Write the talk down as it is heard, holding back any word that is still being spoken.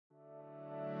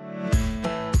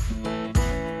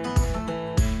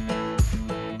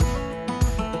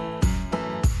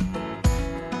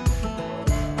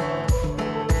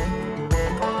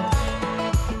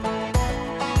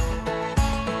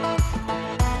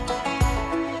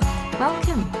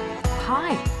Welcome.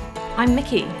 Hi, I'm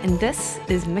Mickey, and this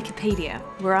is Mickipedia,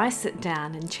 where I sit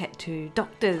down and chat to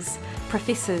doctors,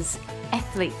 professors,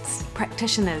 athletes,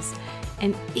 practitioners,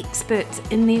 and experts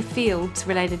in their fields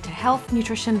related to health,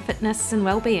 nutrition, fitness, and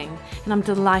well-being. And I'm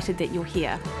delighted that you're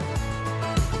here.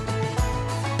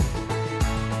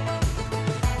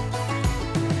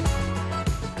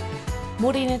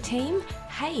 Morena team,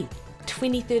 hey,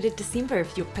 23rd of December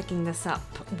if you're picking this up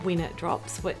when it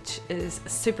drops, which is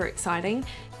super exciting.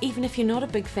 Even if you're not a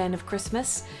big fan of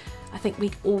Christmas, I think we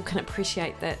all can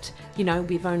appreciate that,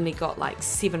 we've only got like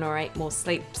 7 or 8 more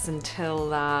sleeps until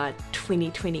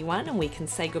 2021 and we can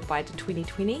say goodbye to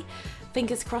 2020.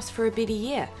 Fingers crossed for a better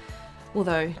year.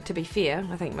 Although, to be fair,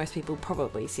 I think most people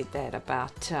probably said that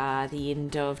about the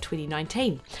end of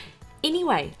 2019.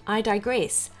 Anyway, I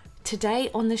digress. Today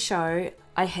on the show,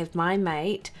 I have my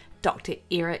mate, Dr.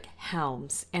 Eric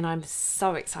Helms, and I'm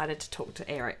so excited to talk to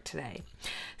Eric today.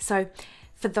 So,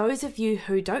 for those of you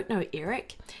who don't know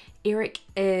Eric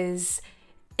is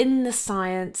in the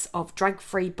science of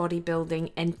drug-free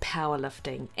bodybuilding and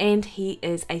powerlifting, and he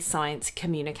is a science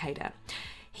communicator.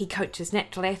 He coaches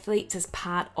natural athletes as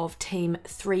part of Team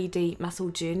 3D Muscle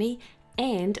Journey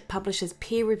and publishes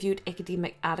peer-reviewed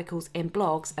academic articles and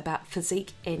blogs about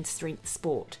physique and strength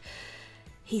sport.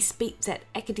 He speaks at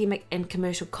academic and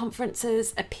commercial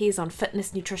conferences, appears on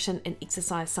fitness, nutrition, and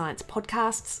exercise science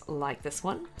podcasts like this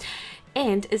one,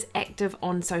 and is active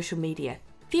on social media.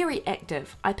 Very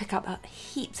active. I pick up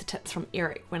heaps of tips from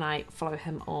Eric when I follow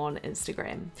him on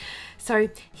Instagram. So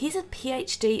he's a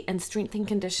PhD in strength and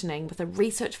conditioning with a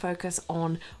research focus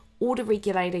on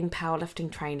auto-regulating powerlifting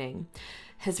training.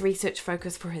 His research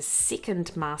focus for his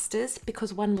second master's,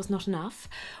 because one was not enough,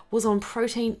 was on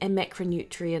protein and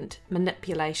macronutrient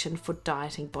manipulation for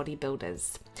dieting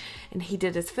bodybuilders. And he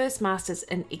did his first master's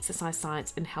in exercise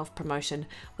science and health promotion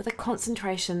with a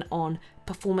concentration on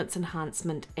performance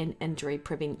enhancement and injury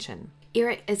prevention.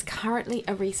 Eric is currently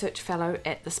a research fellow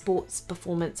at the Sports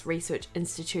Performance Research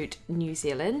Institute, New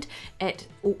Zealand, at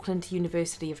Auckland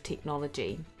University of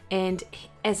Technology. And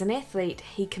as an athlete,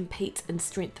 he competes in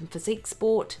strength and physique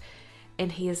sport,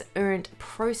 and he has earned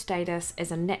pro status as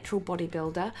a natural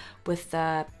bodybuilder with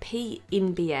the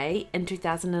PNBA in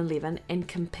 2011 and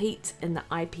competes in the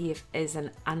IPF as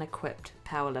an unequipped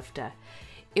powerlifter.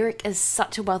 Eric is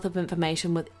such a wealth of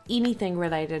information with anything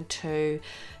related to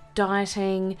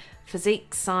dieting,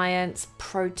 physique science,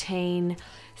 protein,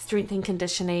 strength and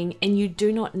conditioning, and you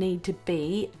do not need to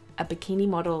be a bikini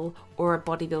model or a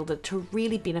bodybuilder to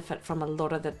really benefit from a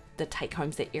lot of the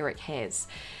take-homes that Eric has.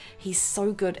 He's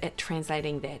so good at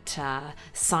translating that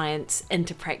science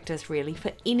into practice, really,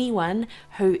 for anyone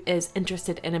who is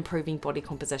interested in improving body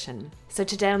composition. So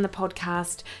today on the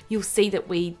podcast, you'll see that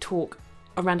we talk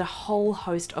around a whole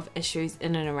host of issues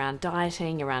in and around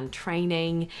dieting, around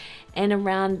training, and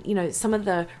around, some of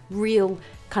the real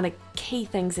kind of key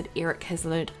things that Eric has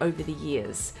learned over the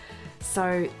years.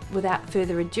 So without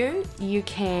further ado, you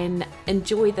can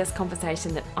enjoy this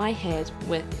conversation that I had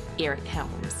with Eric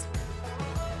Helms.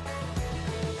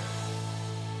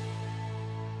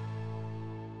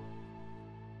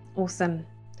 Awesome.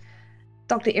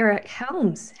 Dr. Eric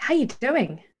Helms, how are you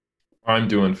doing? I'm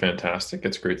doing fantastic.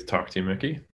 It's great to talk to you,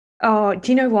 Mickey. Oh,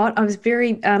 do you know what? I was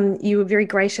you were very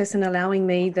gracious in allowing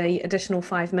me the additional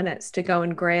 5 minutes to go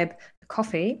and grab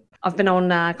coffee. I've been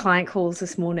on client calls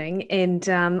this morning and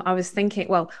I was thinking,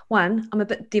 well, one, I'm a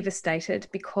bit devastated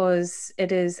because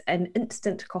it is an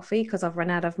instant coffee because I've run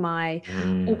out of my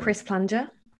all-press plunger.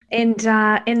 And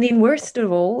then worst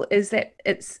of all is that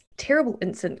it's terrible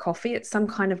instant coffee. It's some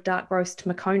kind of dark roast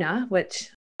Moccona,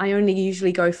 which I only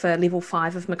usually go for level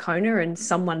 5 of Moccona, and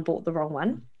someone bought the wrong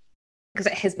one. Because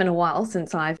it has been a while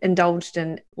since I've indulged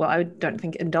in, well, I don't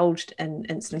think indulged in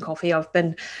instant coffee. I've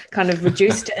been kind of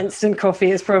reduced to instant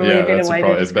coffee is probably a better way to describe it.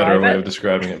 Yeah, that's a better way of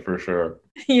describing it for sure.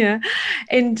 Yeah.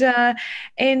 And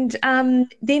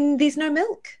then there's no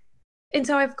milk. And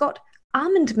so I've got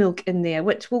almond milk in there,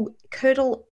 which will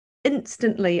curdle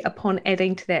instantly upon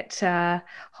adding to that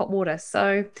hot water.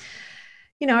 So,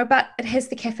 but it has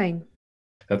the caffeine.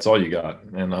 That's all you got.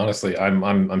 And honestly,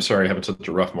 I'm sorry having such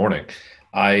a rough morning.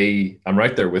 I'm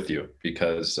right there with you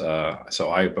because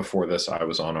before this I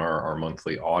was on our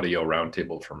monthly audio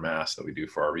roundtable for MASS that we do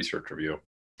for our research review.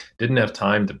 Didn't have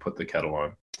time to put the kettle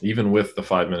on, even with the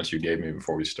 5 minutes you gave me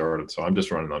before we started. So I'm just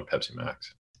running on Pepsi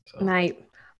Max. So. Mate,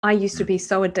 I used to be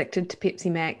so addicted to Pepsi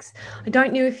Max. I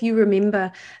don't know if you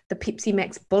remember the Pepsi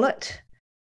Max bullet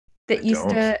that used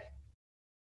to.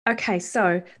 Okay,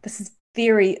 so this is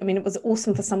it was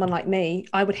awesome for someone like me.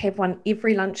 I would have one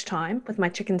every lunchtime with my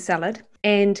chicken salad.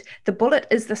 And the bullet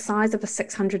is the size of a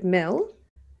 600 ml.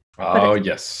 but Oh, it's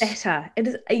yes. better. It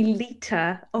is a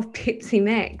litre of Pepsi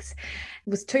Max. It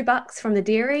was $2 from the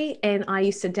dairy, and I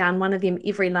used to down one of them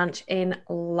every lunch and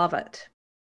love it.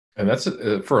 And that's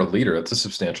for a liter, that's a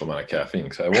substantial amount of caffeine.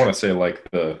 Because I want to say like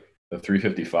the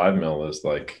 355 mil is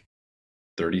like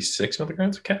 36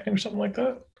 milligrams of caffeine or something like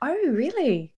that. Oh,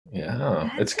 really? Yeah,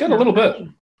 it's That's got a enough, little bit. eh?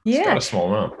 It's got Yeah. a small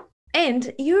amount.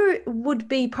 And you would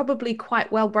be probably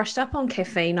quite well brushed up on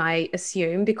caffeine, I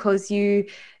assume, because the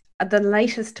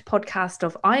latest podcast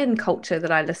of Iron Culture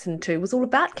that I listened to was all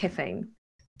about caffeine.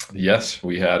 Yes,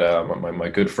 we had my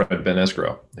good friend Ben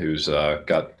Esgro, who's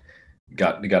got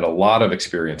a lot of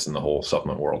experience in the whole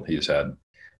supplement world. He's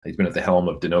been at the helm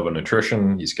of De Novo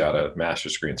Nutrition. He's got a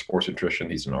master's degree in sports nutrition.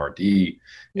 He's an RD,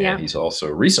 and Yeah. he's also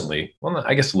recently, well,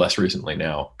 I guess less recently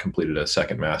now, completed a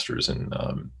second master's in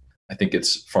I think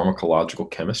it's pharmacological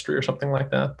chemistry or something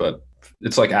like that. But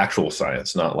it's like actual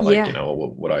science, not like Yeah.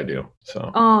 what I do.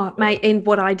 So Oh, mate, and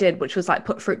what I did, which was like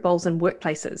put fruit bowls in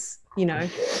workplaces.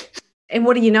 And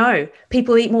what do you know?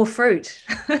 People eat more fruit.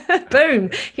 Boom.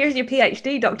 Here's your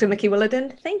PhD, Dr. Mickey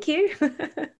Williden. Thank you.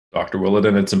 Dr.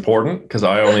 Williden, it's important because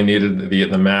I only needed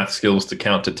the math skills to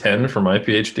count to 10 for my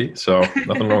PhD. So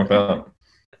nothing wrong with that.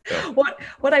 Yeah.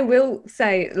 What I will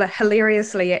say, like,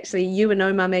 hilariously, actually, you and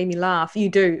Omar made me laugh. You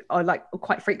do, or like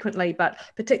quite frequently, but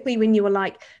particularly when you were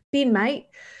like, Ben, mate,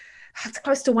 it's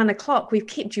close to 1 o'clock. We've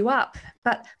kept you up,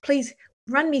 but please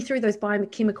run me through those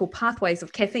biochemical pathways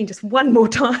of caffeine just one more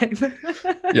time.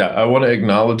 Yeah, I want to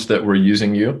acknowledge that we're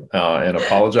using you and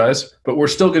apologize, but we're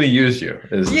still going to use you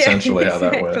is Yeah, essentially how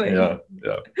that went. exactly.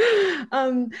 Yeah,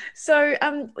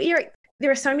 yeah. Eric,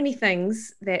 there are so many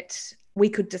things that we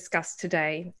could discuss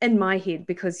today in my head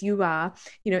because you are,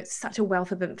 it's such a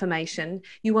wealth of information.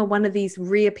 You are one of these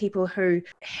rare people who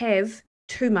have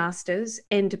two masters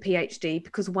and a PhD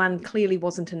because one clearly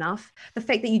wasn't enough. The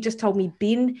fact that you just told me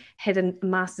Ben had a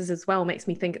master's as well makes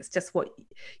me think it's just what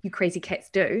you crazy cats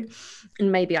do.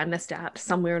 And maybe I missed out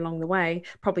somewhere along the way.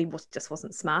 Probably just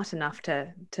wasn't smart enough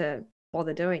to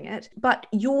bother doing it. But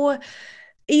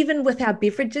even with our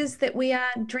beverages that we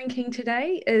are drinking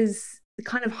today is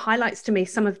kind of highlights to me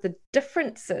some of the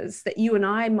differences that you and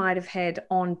I might have had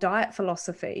on diet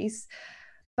philosophies,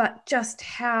 but just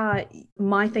how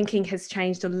my thinking has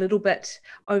changed a little bit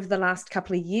over the last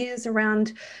couple of years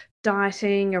around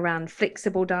dieting, around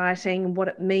flexible dieting, what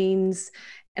it means.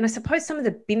 And I suppose some of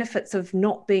the benefits of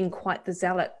not being quite the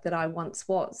zealot that I once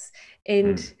was.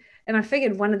 And I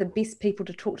figured one of the best people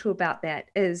to talk to about that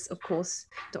is, of course,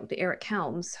 Dr. Eric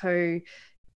Helms, who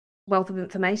wealth of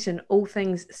information, all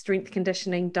things strength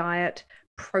conditioning, diet,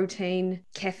 protein,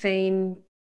 caffeine.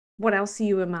 What else are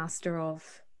you a master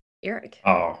of, Eric?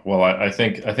 Oh, well, I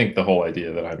think the whole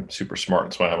idea that I'm super smart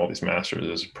and so I have all these masters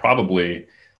is probably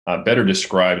better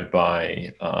described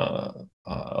by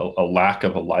a lack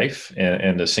of a life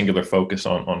and a singular focus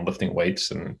on lifting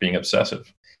weights and being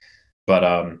obsessive.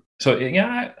 But so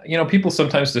yeah, people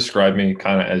sometimes describe me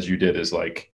kind of as you did as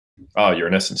like, oh, you're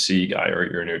an S&C guy or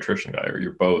you're a nutrition guy or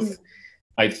you're both.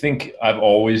 I think I've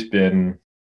always been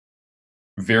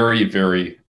very,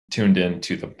 very tuned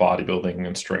into the bodybuilding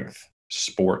and strength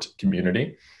sport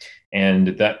community. And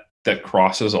that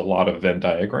crosses a lot of Venn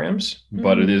diagrams,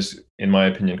 but it is, in my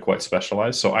opinion, quite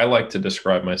specialized. So I like to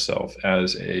describe myself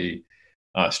as a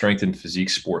strength and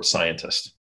physique sports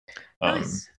scientist.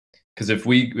 Nice. Because if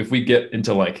we get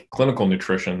into like clinical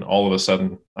nutrition, all of a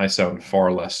sudden I sound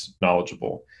far less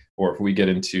knowledgeable. Or if we get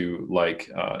into like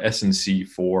S&C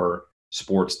for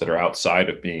sports that are outside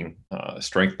of being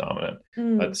strength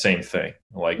dominant, same thing.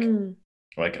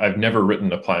 Like I've never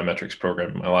written a plyometrics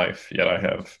program in my life, yet I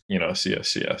have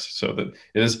CSCS. So that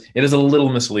it is a little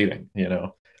misleading.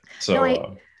 So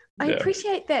No, I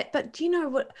appreciate that, but do you know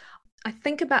what I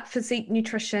think about physique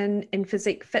nutrition and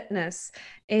physique fitness,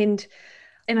 and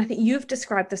I think you've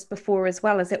described this before as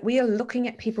well, is that we are looking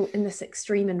at people in this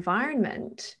extreme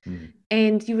environment,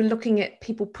 and you were looking at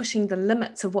people pushing the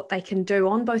limits of what they can do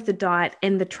on both the diet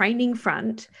and the training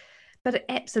front, but it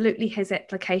absolutely has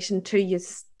application to your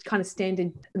kind of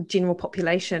standard general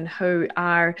population who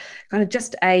are kind of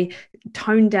just a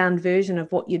toned down version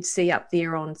of what you'd see up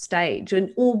there on stage,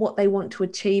 or what they want to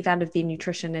achieve out of their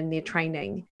nutrition and their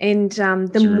training. And I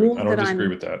don't disagree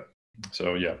with that.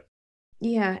 So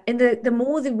yeah, and the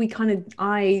more that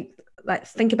I like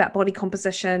think about body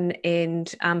composition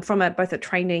and from both a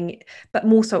training, but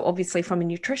more so obviously from a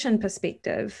nutrition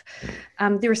perspective,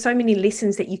 there are so many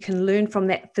lessons that you can learn from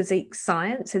that physique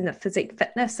science and the physique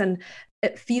fitness, and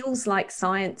it feels like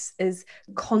science is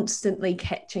constantly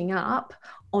catching up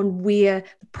on where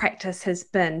the practice has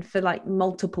been for like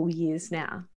multiple years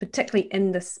now, particularly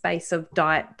in the space of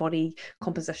diet, body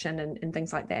composition, and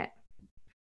things like that.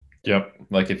 Yep.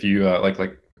 Like if you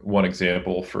like one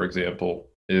example, for example,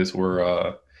 is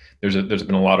where there's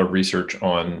been a lot of research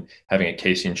on having a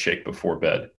casein shake before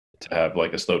bed to have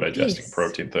like a slow digesting Yes.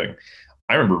 protein thing.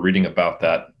 I remember reading about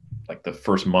that like the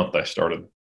first month I started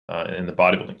in the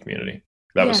bodybuilding community.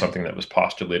 That was Yeah. something that was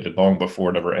postulated long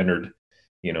before it ever entered,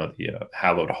 the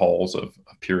hallowed halls of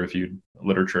peer-reviewed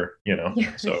literature.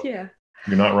 Yeah. So Yeah.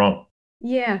 you're not wrong.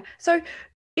 Yeah. So,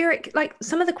 Eric, like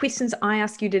some of the questions I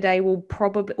ask you today will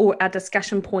probably, or our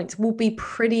discussion points will be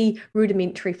pretty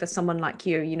rudimentary for someone like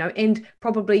you, and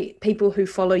probably people who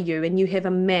follow you, and you have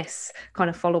a mass kind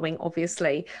of following,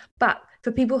 obviously. But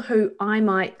for people who I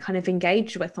might kind of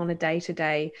engage with on a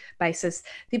day-to-day basis,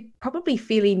 they're probably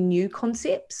fairly new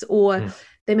concepts, or Hmm.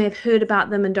 they may have heard about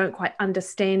them and don't quite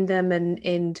understand them,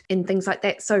 and things like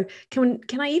that. So, can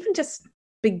I even just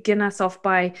begin us off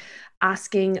by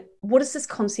asking, what is this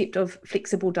concept of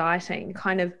flexible dieting?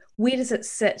 Kind of where does it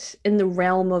sit in the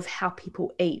realm of how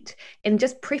people eat? And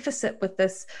just preface it with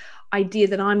this idea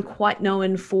that I'm quite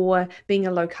known for being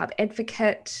a low carb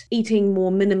advocate, eating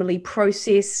more minimally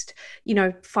processed.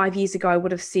 5 years ago, I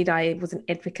would have said I was an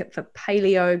advocate for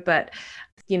paleo, but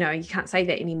you can't say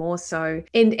that anymore. So,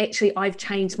 and actually, I've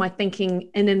changed my thinking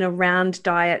in and around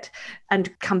diet and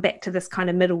come back to this kind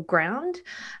of middle ground.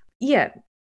 Yeah,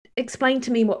 explain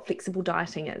to me what flexible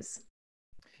dieting is.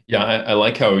 Yeah, I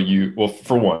like how well,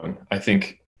 for one, I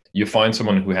think you find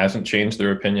someone who hasn't changed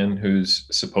their opinion, who's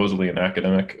supposedly an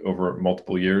academic over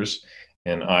multiple years,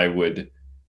 and I would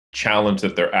challenge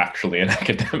that they're actually an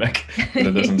academic, that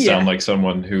it doesn't sound Yeah. like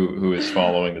someone who is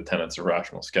following the tenets of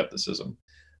rational skepticism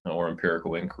or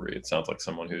empirical inquiry. It sounds like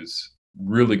someone who's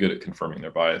really good at confirming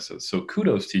their biases. So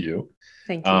kudos to you.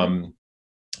 Thank you. Um,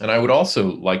 and I would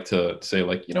also like to say,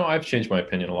 like, I've changed my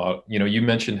opinion a lot. You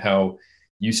mentioned how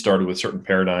you started with certain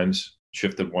paradigms,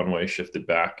 shifted one way, shifted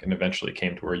back, and eventually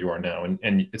came to where you are now. And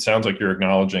it sounds like you're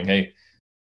acknowledging, hey,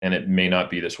 and it may not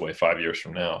be this way 5 years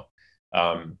from now.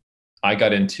 Um, I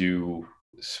got into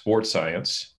sports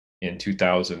science in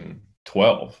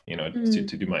 2012,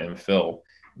 to do my MPhil.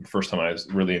 First time I was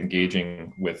really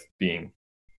engaging with doing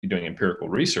empirical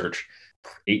research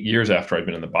 8 years after I'd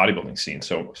been in the bodybuilding scene.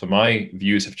 So my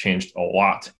views have changed a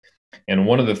lot. And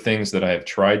one of the things that I have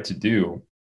tried to do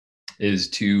is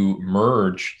to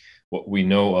merge what we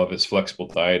know of as flexible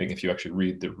dieting, if you actually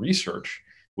read the research,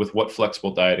 with what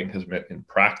flexible dieting has meant in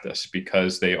practice,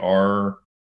 because they are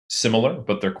similar,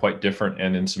 but they're quite different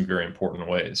and in some very important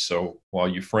ways. So while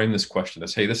you frame this question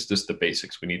as, hey, this is just the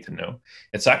basics we need to know,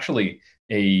 it's actually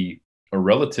a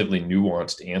relatively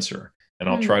nuanced answer. And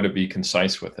I'll Mm. try to be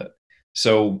concise with it.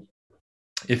 So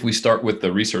if we start with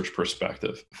the research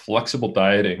perspective, flexible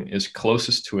dieting is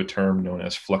closest to a term known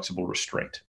as flexible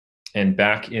restraint. And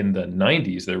back in the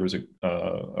 90s, there was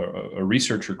a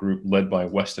researcher group led by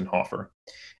Weston Hoffer.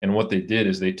 And what they did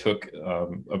is they took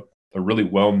a really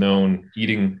well-known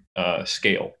eating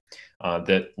scale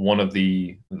that one of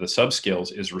the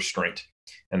subscales is restraint.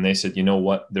 And they said, you know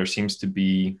what, there seems to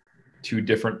be two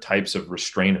different types of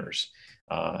restrainers.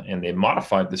 And they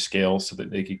modified the scale so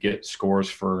that they could get scores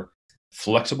for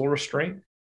flexible restraint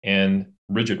and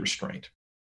rigid restraint,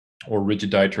 or rigid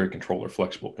dietary control or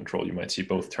flexible control. You might see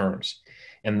both terms.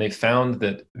 And they found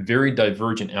that very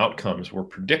divergent outcomes were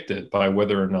predicted by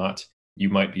whether or not you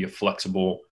might be a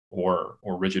flexible or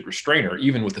rigid restrainer,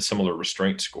 even with a similar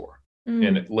restraint score. And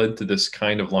Mm. it led to this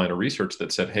kind of line of research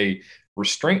that said, hey,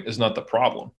 restraint is not the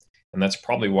problem. And that's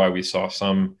probably why we saw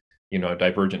some,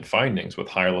 divergent findings, with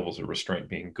higher levels of restraint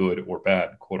being good or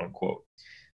bad, quote unquote.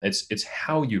 It's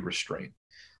how you restrain.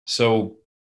 So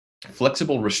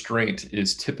flexible restraint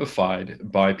is typified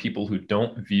by people who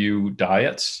don't view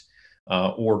diets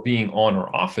or being on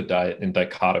or off a diet in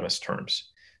dichotomous terms.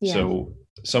 Yeah. So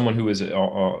someone who is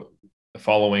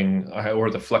following or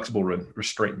the flexible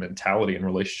restraint mentality in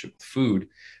relationship with food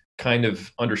kind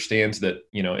of understands that,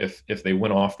 if they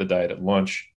went off the diet at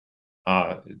lunch,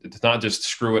 it's not just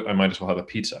screw it, I might as well have a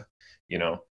pizza, you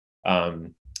know.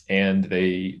 Um, and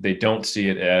they don't see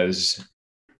it as,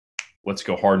 let's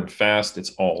go hard and fast,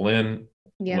 it's all in,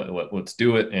 Yeah. let's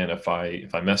do it, and if I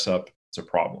mess up, it's a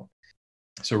problem.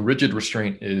 So rigid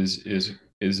restraint is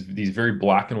these very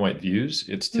black and white views.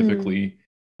 It's Mm. typically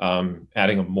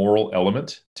adding a moral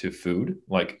element to food,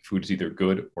 like food is either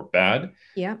good or bad.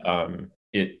 Yeah.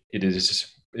 It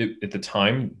is at the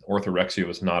time, orthorexia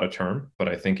was not a term, but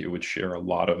I think it would share a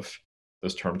lot of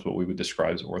those terms, what we would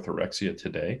describe as orthorexia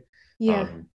today. Yeah.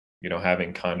 Um,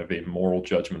 having kind of a moral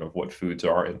judgment of what foods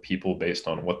are in people based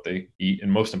on what they eat,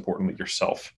 and most importantly,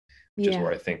 yourself, which is Yeah.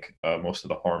 where I think most of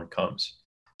the harm comes.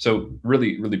 So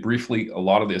really, really briefly, a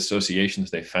lot of the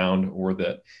associations they found were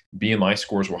that BMI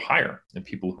scores were higher in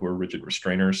people who were rigid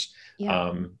restrainers.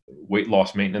 Yeah. Weight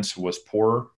loss maintenance was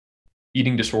poorer.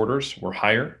 Eating disorders were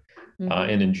higher. Mm-hmm.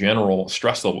 And in general,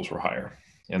 stress levels were higher.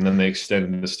 And then they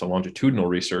extended this to longitudinal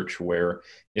research where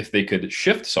if they could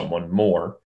shift someone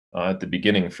more at the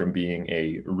beginning from being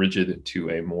a rigid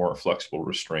to a more flexible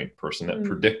restraint person, that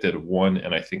predicted 1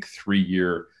 and I think 3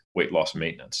 year weight loss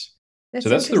maintenance. So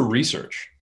that's the research.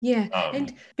 Yeah.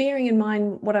 And bearing in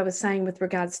mind what I was saying with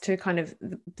regards to kind of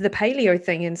the paleo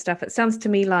thing and stuff, it sounds to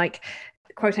me like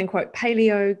quote unquote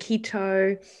paleo,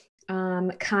 keto,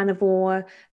 carnivore,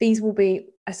 these will be,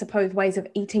 I suppose, ways of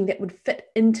eating that would fit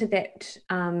into that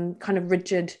kind of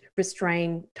rigid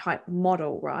restrain type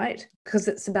model, right? Because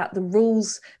it's about the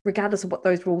rules, regardless of what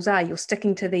those rules are, you're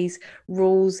sticking to these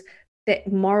rules,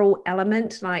 that moral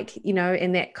element, like, you know,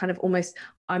 and that kind of almost,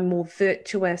 I'm more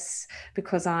virtuous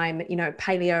because I'm, you know,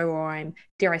 paleo, or I'm,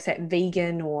 dare I say it,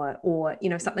 vegan, or, you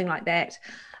know, something like that.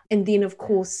 And then, of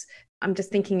course, I'm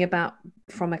just thinking about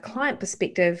from a client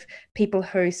perspective, people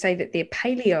who say that they're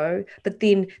paleo, but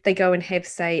then they go and have,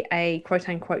 say, a quote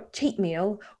unquote cheat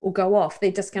meal or go off.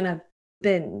 They're just going to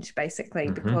binge basically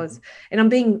because, and I'm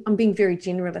being very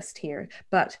generalist here,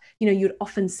 but you know, you'd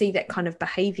often see that kind of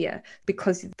behavior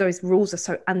because those rules are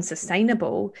so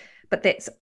unsustainable, but that's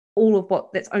only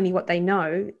what they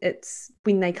know. It's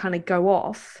when they kind of go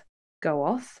off,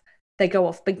 they go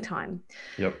off big time.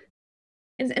 Yep.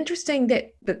 It's interesting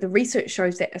that the research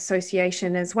shows that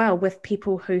association as well with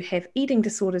people who have eating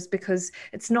disorders, because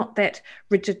it's not that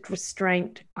rigid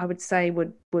restraint, I would say,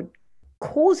 would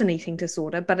cause an eating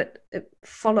disorder, but it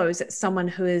follows that someone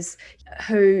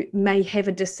who may have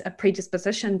a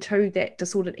predisposition to that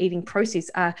disordered eating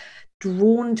process are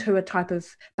drawn to a type of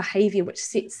behavior which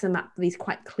sets them up these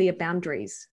quite clear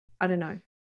boundaries. I don't know.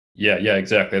 Yeah,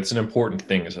 exactly. That's an important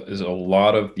thing is a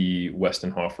lot of the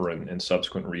Westenhofer and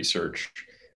subsequent research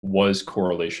was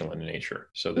correlational in nature.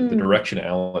 So that the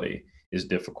directionality is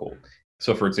difficult.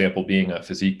 So for example, being a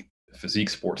physique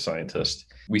sports scientist,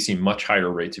 we see much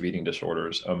higher rates of eating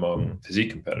disorders among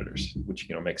physique competitors, which,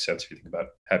 you know, makes sense if you think about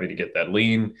having to get that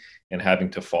lean and having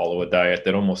to follow a diet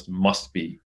that almost must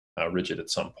be rigid at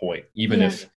some point, even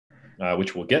if,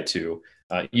 which we'll get to,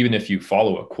 even if you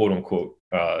follow a quote unquote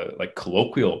like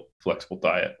colloquial flexible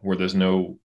diet where there's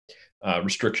no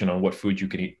restriction on what food you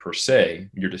can eat per se,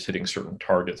 you're just hitting certain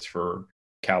targets for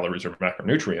calories or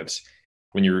macronutrients.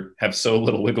 When you have so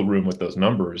little wiggle room with those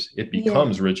numbers, it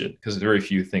becomes rigid because very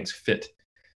few things fit.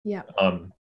 Yeah.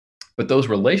 But those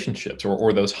relationships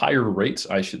or those higher rates,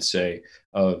 I should say,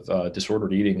 of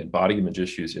disordered eating and body image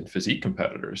issues in physique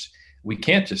competitors, we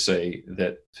can't just say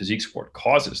that physique sport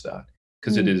causes that,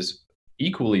 because it is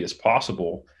equally as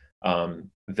possible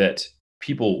that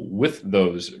people with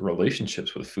those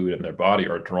relationships with food and their body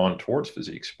are drawn towards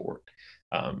physique sport.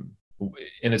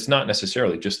 And it's not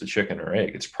necessarily just the chicken or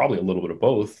egg. It's probably a little bit of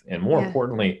both. And more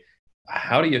importantly,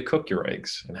 how do you cook your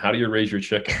eggs and how do you raise your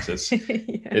chickens? It's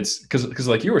it's because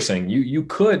like you were saying, you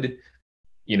could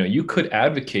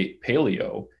advocate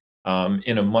paleo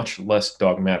in a much less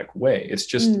dogmatic way. It's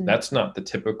just that's not the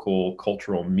typical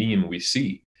cultural meme we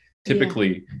see.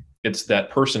 Typically, it's that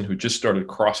person who just started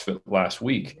CrossFit last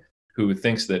week who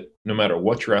thinks that no matter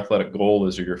what your athletic goal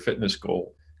is or your fitness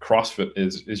goal, CrossFit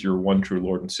is your one true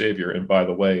Lord and Savior. And by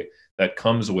the way, that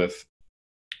comes with,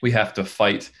 we have to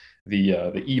fight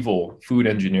the evil food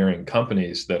engineering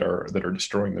companies that are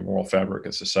destroying the moral fabric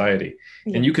of society.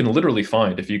 And you can literally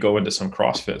find, if you go into some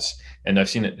CrossFits, and I've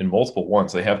seen it in multiple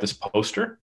ones, they have this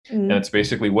poster and it's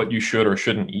basically what you should or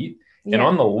shouldn't eat. And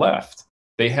on the left,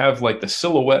 they have like the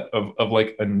silhouette of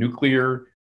like a nuclear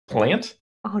plant.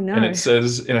 Oh no. And it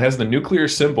has the nuclear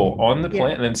symbol on the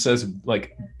plant, and it says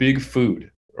like big food.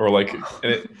 Or like,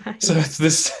 so it's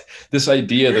this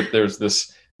idea that there's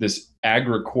this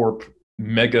agricorp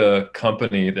mega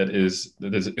company that is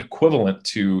equivalent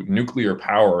to nuclear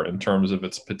power in terms of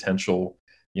its potential,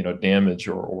 you know, damage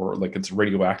or like it's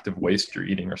radioactive waste you're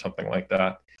eating or something like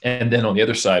that. And then on the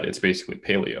other side, it's basically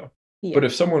paleo. But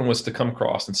if someone was to come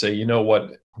across and say, you know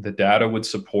what, the data would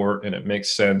support and it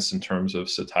makes sense in terms of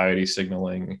satiety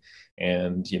signaling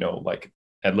and, you know, like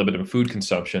ad libitum food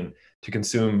consumption, to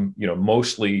consume, you know,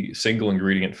 mostly single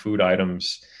ingredient food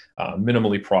items,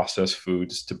 minimally processed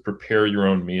foods, to prepare your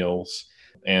own meals,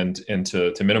 and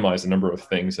to minimize the number of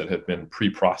things that have been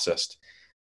pre-processed.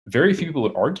 Very few people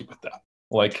would argue with that.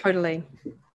 Like, totally,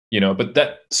 you know, but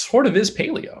that sort of is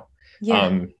paleo.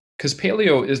 Yeah. Because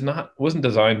paleo wasn't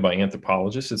designed by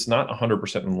anthropologists. It's not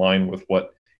 100% in line with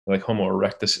what like Homo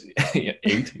erectus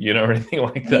ate, you know, or anything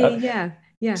like that.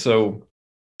 Yeah. So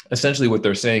essentially what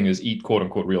they're saying is eat quote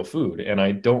unquote real food. And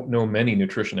I don't know many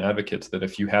nutrition advocates that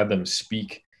if you had them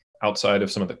speak outside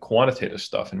of some of the quantitative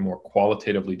stuff and more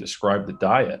qualitatively describe the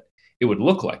diet, it would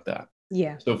look like that.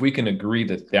 Yeah. So if we can agree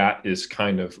that that is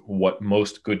kind of what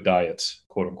most good diets,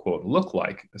 quote unquote, look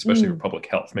like, especially for public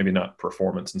health, maybe not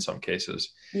performance in some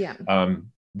cases, Yeah.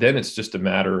 then it's just a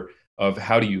matter of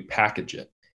how do you package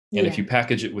it. And if you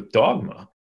package it with dogma,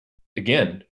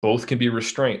 again, both can be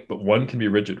restraint, but one can be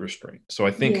rigid restraint. So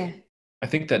I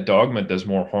think that dogma does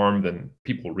more harm than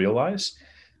people realize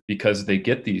because they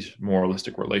get these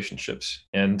moralistic relationships.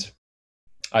 And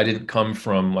I didn't come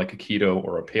from like a keto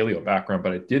or a paleo background,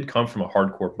 but I did come from a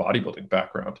hardcore bodybuilding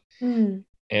background.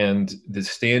 And the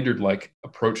standard like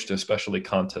approach to especially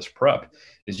contest prep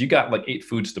is you got like 8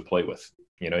 foods to play with.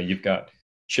 You know, you've got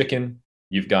chicken,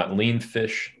 you've got lean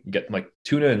fish, you get like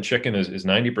tuna and chicken is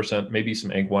 90%, maybe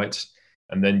some egg whites.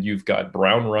 And then you've got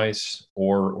brown rice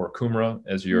or kumara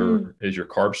as your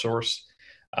carb source.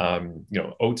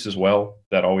 Oats as well.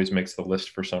 That always makes the list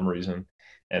for some reason.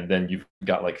 And then you've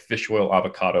got like fish oil,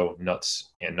 avocado,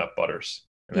 nuts, and nut butters.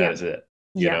 And that is it,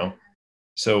 you know?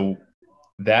 So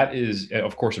that is,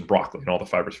 of course, broccoli and all the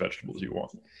fibrous vegetables you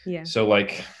want. Yeah. So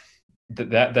like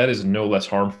that is no less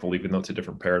harmful, even though it's a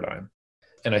different paradigm.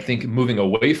 And I think moving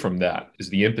away from that is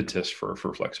the impetus for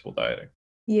flexible dieting.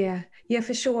 Yeah,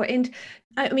 for sure. And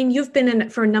I mean, you've been in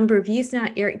it for a number of years now,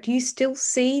 Eric. Do you still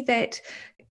see that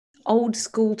old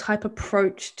school type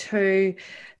approach to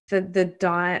the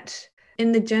diet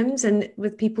in the gyms and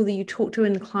with people that you talk to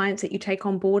and clients that you take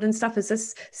on board and stuff? Is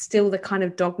this still the kind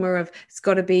of dogma of it's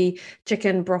got to be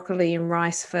chicken, broccoli, and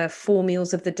rice for 4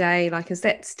 meals of the day? Like, is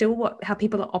that still how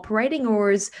people are operating,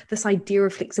 or is this idea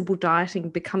of flexible dieting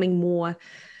becoming more,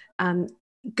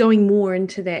 going more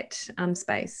into that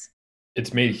space?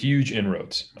 It's made huge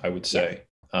inroads, I would say.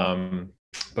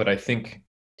 But I think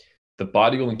the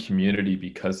bodybuilding community,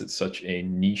 because it's such a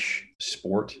niche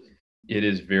sport, it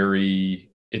is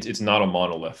it's not a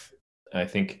monolith. I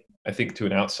think to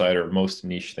an outsider, most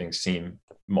niche things seem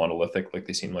monolithic, like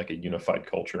they seem like a unified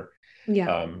culture.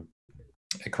 Yeah.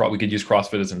 We could use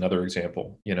CrossFit as another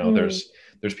example. You know,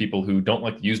 there's people who don't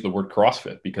like to use the word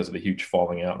CrossFit because of the huge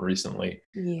falling out recently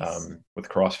with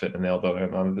CrossFit,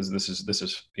 and this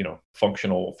is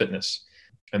functional fitness.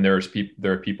 And there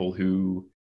are people who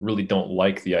really don't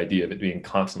like the idea of it being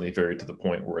constantly varied to the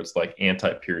point where it's like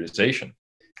anti-periodization.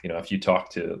 You know, if you talk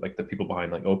to like the people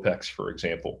behind like OPEX, for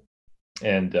example,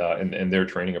 and their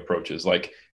training approaches,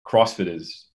 like CrossFit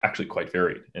is actually quite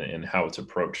varied in how it's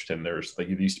approached. And there's like,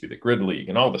 it used to be the grid league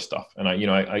and all this stuff. And I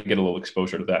get a little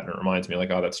exposure to that, and it reminds me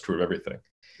like, oh, that's true of everything.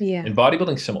 Yeah. And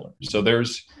bodybuilding similar. So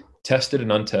there's tested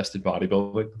and untested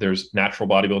bodybuilding. There's natural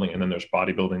bodybuilding, and then there's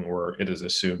bodybuilding where it is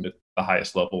assumed at the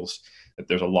highest levels that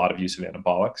there's a lot of use of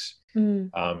anabolics.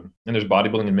 And there's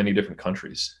bodybuilding in many different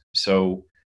countries. So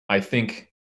I think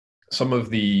some of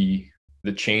the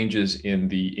changes in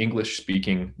the English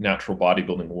speaking natural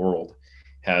bodybuilding world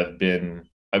have been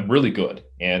really good.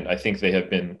 And I think they have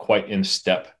been quite in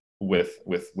step with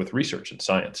research and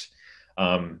science.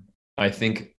 I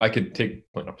think I could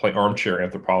play armchair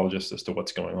anthropologist as to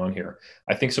what's going on here.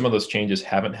 I think some of those changes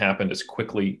haven't happened as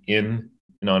quickly in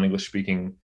non-English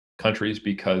speaking countries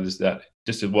because that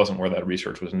just it wasn't where that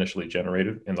research was initially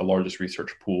generated. And the largest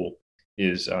research pool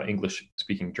is English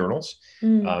speaking journals.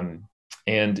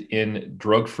 And in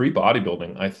drug-free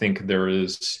bodybuilding, I think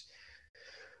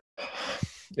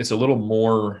it's a little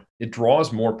more, it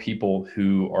draws more people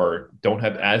who don't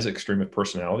have as extreme of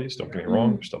personalities. Don't get me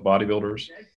wrong, they're still bodybuilders,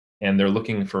 and they're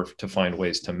looking to find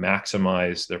ways to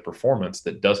maximize their performance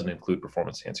that doesn't include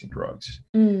performance enhancing drugs.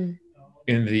 In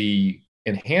the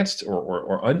enhanced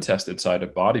or untested side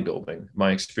of bodybuilding,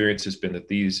 my experience has been that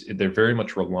they're very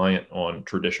much reliant on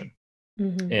tradition.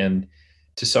 And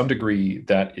to some degree,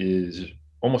 that is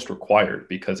almost required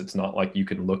because it's not like you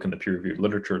can look in the peer-reviewed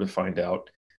literature to find out,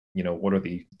 what are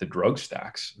the drug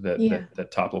stacks that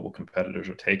top level competitors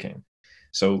are taking.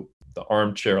 So the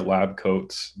armchair lab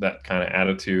coats, that kind of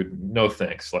attitude, no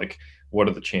thanks. Like, what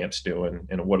are the champs doing,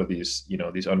 and what are these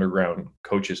underground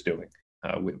coaches doing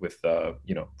with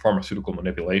pharmaceutical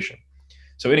manipulation?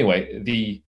 So anyway,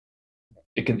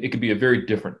 it can be a very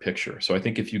different picture. So I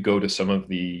think if you go to some of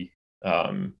the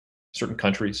certain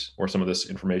countries where some of this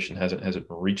information hasn't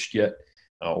reached yet,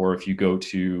 or if you go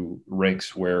to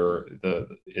ranks where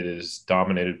it is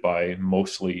dominated by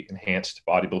mostly enhanced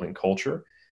bodybuilding culture,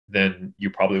 then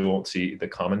you probably won't see the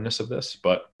commonness of this.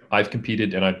 But I've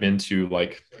competed and I've been to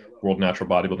like World Natural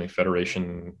Bodybuilding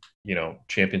Federation,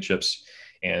 championships,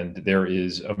 and there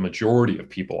is a majority of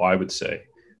people, I would say,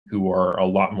 who are a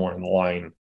lot more in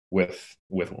line with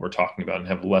what we're talking about and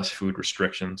have less food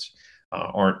restrictions.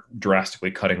 aren't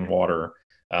drastically cutting water,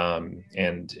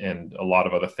 and a lot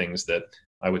of other things that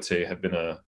I would say have been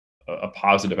a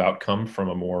positive outcome from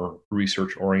a more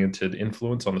research oriented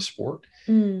influence on the sport.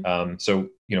 Mm. So,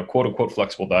 quote unquote,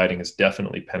 flexible dieting has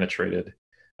definitely penetrated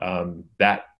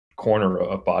that corner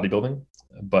of bodybuilding.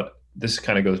 But this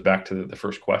kind of goes back to the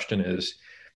first question: is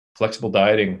flexible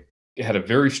dieting had a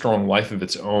very strong life of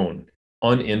its own,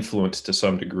 uninfluenced to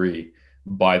some degree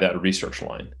by that research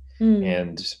line. Mm.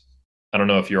 And I don't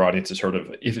know if your audience has heard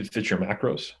of If It Fits Your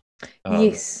Macros. Um,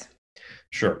 Yes.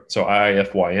 sure. So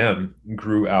IIFYM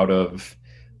grew out of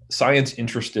science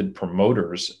interested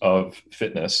promoters of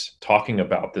fitness talking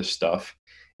about this stuff.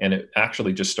 And it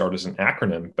actually just started as an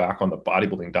acronym back on the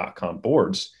bodybuilding.com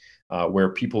boards, where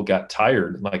people got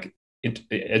tired, like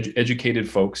educated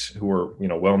folks who were,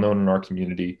 well known in our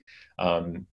community,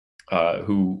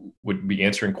 who would be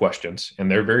answering questions, and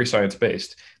they're very science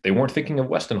based. They weren't thinking of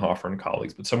Westenhofer and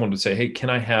colleagues, but someone would say, "Hey, can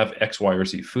I have X, Y, or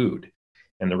Z food?"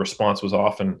 And the response was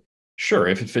often, "Sure,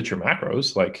 if it fits your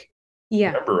macros." Like,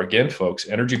 Yeah. remember, again, folks,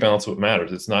 energy balance is what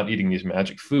matters. It's not eating these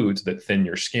magic foods that thin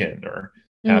your skin or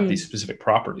have these specific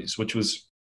properties, which was,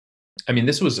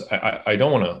 this was, I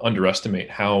don't want to underestimate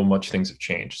how much things have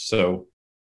changed. So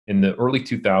in the early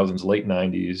 2000s, late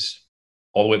 90s,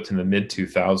 all the way up to the mid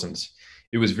 2000s,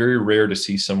 it was very rare to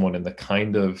see someone in the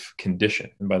kind of condition,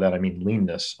 and by that I mean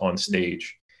leanness, on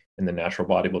stage in the natural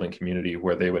bodybuilding community,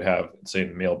 where they would have, say, in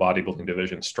the male bodybuilding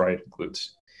division, striated glutes,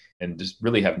 and just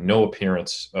really have no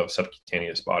appearance of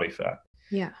subcutaneous body fat.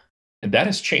 Yeah. And that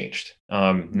has changed,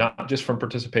 not just from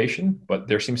participation, but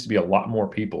there seems to be a lot more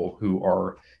people who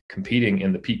are competing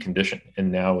in the peak condition,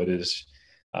 and now it is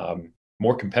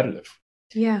more competitive.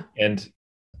 Yeah. And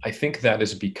I think that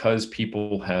is because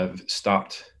people have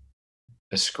stopped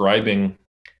ascribing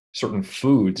certain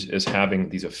foods as having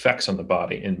these effects on the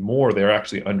body, and more they're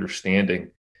actually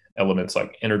understanding elements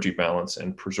like energy balance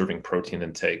and preserving protein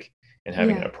intake and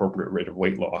having an appropriate rate of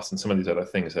weight loss and some of these other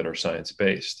things that are science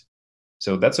based.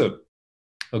 So that's a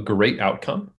great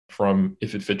outcome from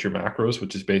If It Fits Your Macros,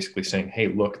 which is basically saying, hey,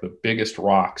 look, the biggest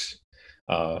rocks,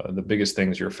 the biggest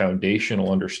things, your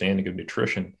foundational understanding of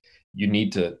nutrition, you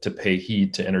need to pay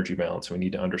heed to energy balance. We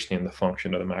need to understand the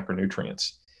function of the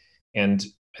macronutrients. And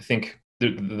I think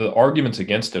the arguments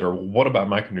against it are, what about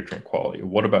micronutrient quality?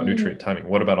 What about nutrient timing?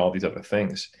 What about all these other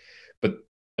things? But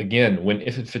again, when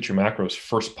If It Fits Your Macros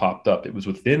first popped up, it was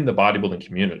within the bodybuilding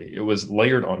community. It was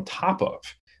layered on top of,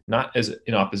 not as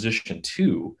in opposition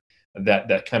to,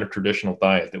 that kind of traditional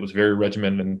diet that was very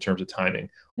regimented in terms of timing,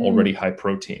 already high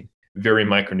protein, very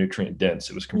micronutrient dense.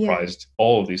 It was comprised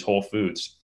all of these whole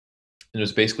foods. And it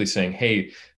was basically saying,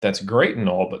 hey, that's great and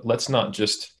all, but let's not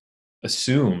just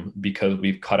assume because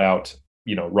we've cut out,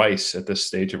 rice at this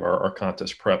stage of our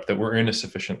contest prep, that we're in a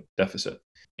sufficient deficit.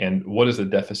 And what does the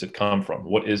deficit come from?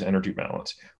 What is energy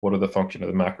balance? What are the function of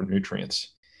the macronutrients?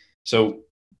 So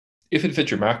If It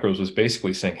Fits Your Macros was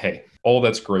basically saying, hey, all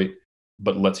that's great,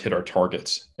 but let's hit our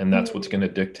targets. And that's what's going to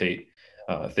dictate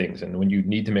things. And when you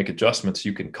need to make adjustments,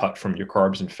 you can cut from your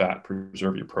carbs and fat,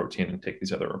 preserve your protein, and take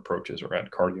these other approaches, or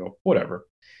add cardio, whatever.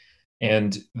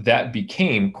 And that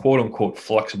became quote unquote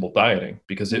flexible dieting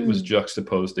because it was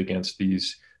juxtaposed against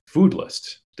these food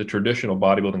lists. The traditional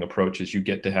bodybuilding approach is you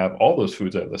get to have all those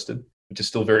foods I listed, which is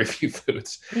still very few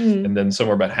foods. And then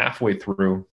somewhere about halfway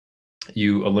through,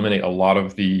 you eliminate a lot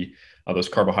of those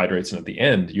carbohydrates, and at the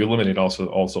end you eliminate also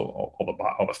all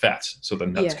the fats. So the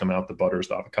nuts come out, the butters,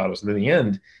 the avocados, and in the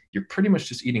end you're pretty much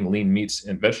just eating lean meats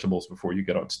and vegetables before you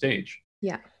get on stage.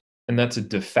 And that's a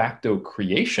de facto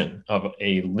creation of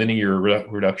a linear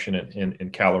reduction in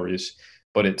calories,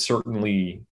 but it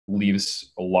certainly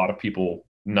leaves a lot of people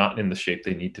not in the shape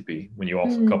they need to be when you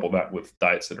also couple that with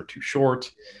diets that are too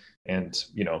short and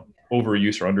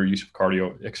overuse or underuse of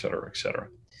cardio, et cetera, et cetera.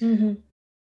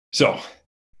 So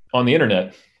on the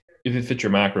internet, If It Fits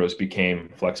Your Macros became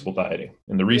flexible dieting,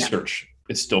 and the research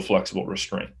is still flexible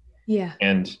restraint.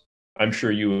 And I'm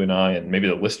sure you and I, and maybe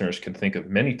the listeners, can think of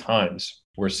many times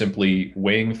where simply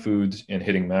weighing foods and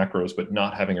hitting macros, but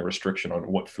not having a restriction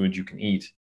on what foods you can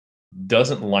eat,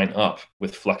 doesn't line up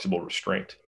with flexible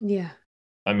restraint.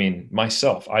 I mean,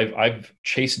 myself, I've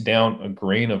chased down a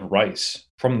grain of rice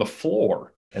from the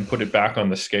floor and put it back on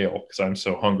the scale because I'm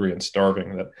so hungry and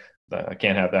starving that I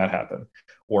can't have that happen.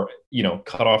 Or,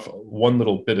 cut off one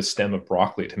little bit of stem of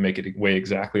broccoli to make it weigh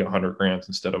exactly 100 grams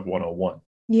instead of 101.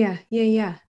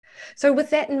 So with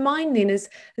that in mind then, is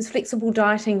flexible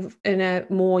dieting in a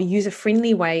more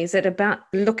user-friendly way? Is it about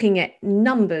looking at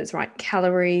numbers, right?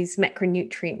 Calories,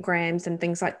 macronutrient grams and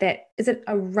things like that? Is it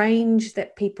a range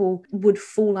that people would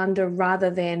fall under rather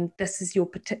than this is your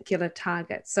particular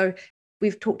target? So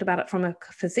we've talked about it from a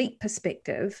physique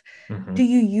perspective. Mm-hmm. Do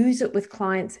you use it with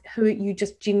clients who you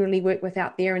just generally work with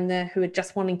out there who are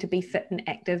just wanting to be fit and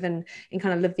active and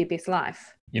kind of live their best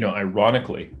life?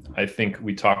 Ironically, I think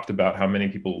we talked about how many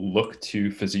people look to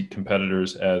physique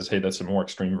competitors as, hey, that's a more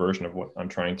extreme version of what I'm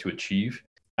trying to achieve.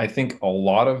 I think a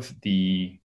lot of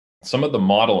some of the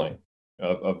modeling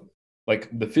of like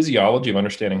the physiology of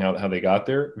understanding how they got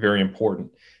there, very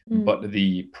important. But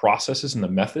the processes and the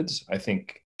methods, I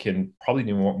think, can probably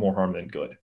do more harm than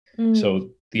good. So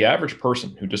the average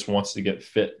person who just wants to get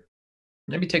fit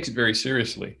maybe takes it very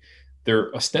seriously.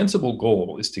 Their ostensible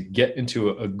goal is to get into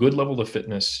a good level of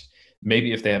fitness,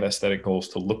 maybe if they have aesthetic goals,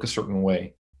 to look a certain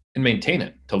way and maintain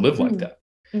it, to live like that.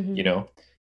 Mm-hmm.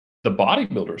 The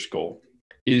bodybuilder's goal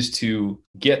is to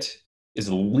get as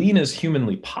lean as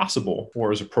humanly possible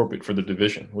or as appropriate for the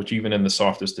division, which even in the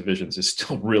softest divisions is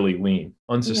still really lean,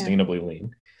 unsustainably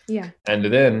lean. Yeah. And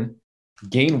then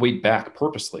gain weight back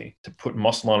purposely to put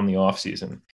muscle on in the off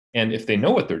season. And if they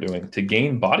know what they're doing, to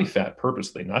gain body fat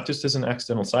purposely, not just as an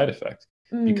accidental side effect,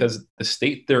 because the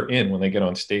state they're in when they get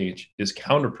on stage is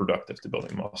counterproductive to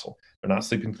building muscle. They're not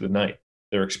sleeping through the night.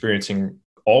 They're experiencing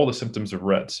all the symptoms of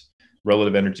REDS,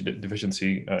 relative energy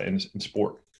deficiency in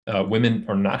sport. Women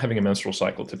are not having a menstrual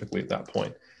cycle typically at that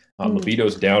point.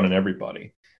 Libido's down in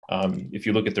everybody. If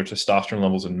you look at their testosterone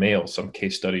levels in males, some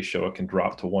case studies show it can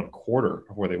drop to 1/4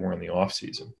 of where they were in the off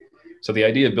season. So the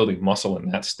idea of building muscle in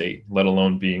that state, let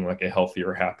alone being like a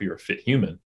healthier, happier, fit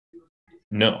human,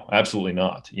 no, absolutely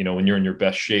not. When you're in your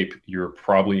best shape, you're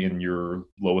probably in your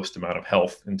lowest amount of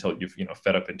health until you've,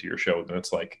 fed up into your show. Then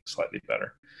it's like slightly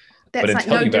better. That's like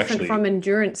no different from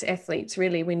endurance athletes,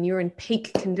 really. When you're in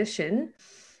peak condition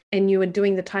and you are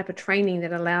doing the type of training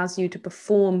that allows you to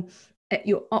perform at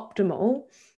your optimal,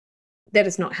 that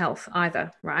is not health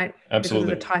either, right? Absolutely.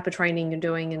 Because of the type of training you're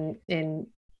doing and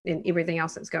everything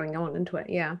else that's going on into it.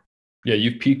 Yeah. Yeah,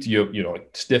 you've peaked, like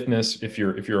stiffness if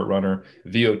you're a runner,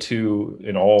 VO2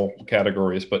 in all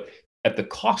categories, but at the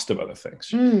cost of other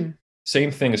things.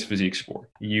 Same thing as physique sport.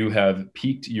 You have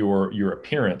peaked your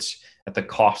appearance at the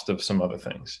cost of some other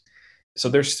things. So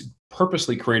they're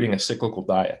purposely creating a cyclical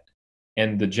diet.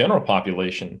 And the general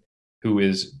population who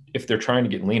is, if they're trying to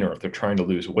get leaner, if they're trying to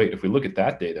lose weight, if we look at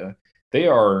that data, they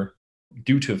are,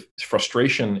 due to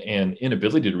frustration and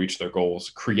inability to reach their goals,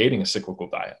 creating a cyclical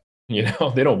diet.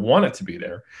 They don't want it to be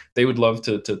there. They would love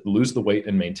to lose the weight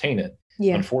and maintain it.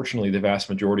 Yeah. Unfortunately, the vast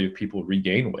majority of people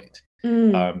regain weight.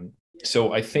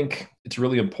 So I think it's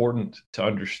really important to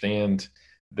understand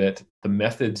that the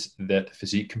methods that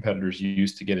physique competitors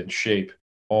use to get in shape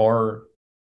are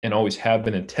and always have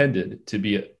been intended to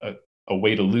be a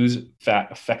way to lose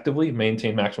fat effectively,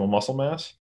 maintain maximal muscle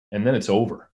mass, and then it's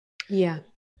over. Yeah.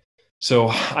 So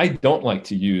I don't like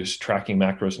to use tracking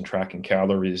macros and tracking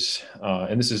calories.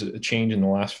 And this is a change in the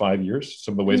last 5 years.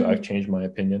 Some of the ways I've changed my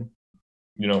opinion.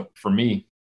 For me,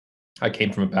 I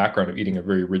came from a background of eating a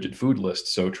very rigid food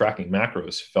list. So tracking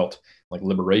macros felt like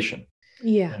liberation.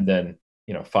 Yeah. And then,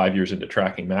 5 years into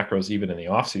tracking macros, even in the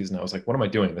off season, I was like, what am I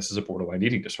doing? This is a borderline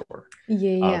eating disorder.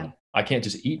 Yeah. I can't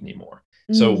just eat anymore.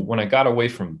 So when I got away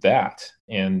from that,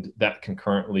 and that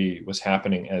concurrently was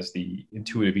happening as the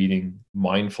intuitive eating,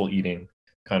 mindful eating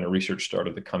kind of research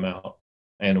started to come out.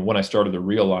 And when I started to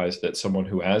realize that someone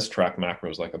who has tracked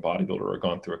macros like a bodybuilder or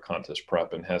gone through a contest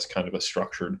prep and has kind of a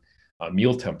structured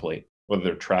meal template, whether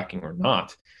they're tracking or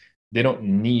not, they don't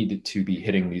need to be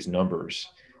hitting these numbers.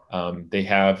 They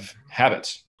have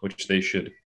habits, which they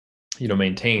should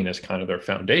maintain as kind of their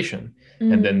foundation,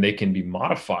 and then they can be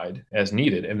modified as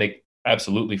needed. And they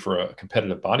absolutely, for a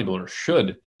competitive bodybuilder,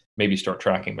 should maybe start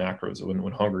tracking macros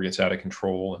when hunger gets out of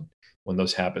control and when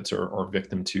those habits are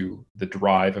victim to the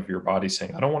drive of your body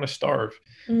saying, I don't want to starve.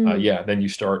 Then you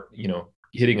start,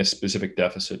 hitting a specific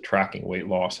deficit, tracking weight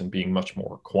loss and being much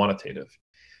more quantitative.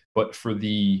 But for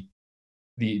the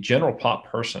general pop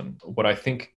person, what I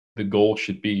think the goal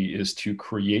should be is to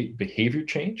create behavior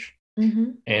change,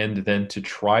 and then to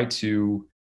try to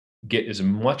get as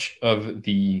much of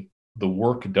the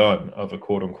work done of a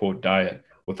quote unquote diet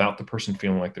without the person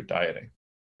feeling like they're dieting.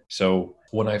 So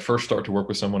when I first start to work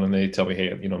with someone and they tell me,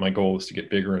 hey, my goal is to get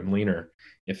bigger and leaner,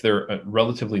 if they're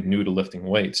relatively new to lifting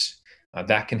weights,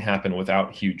 that can happen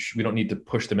without we don't need to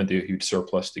push them into a huge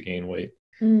surplus to gain weight.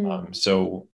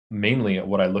 So mainly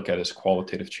what I look at is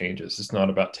qualitative changes. It's not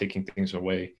about taking things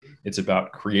away. It's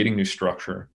about creating new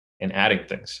structure and adding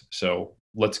things. So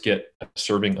let's get a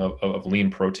serving of lean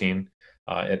protein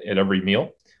at every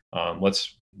meal.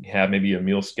 Let's have maybe a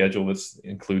meal schedule that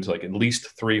includes like at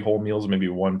least 3 whole meals, maybe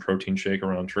 1 protein shake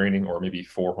around training, or maybe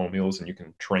 4 whole meals, and you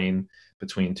can train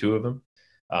between 2 of them.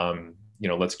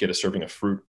 Let's get a serving of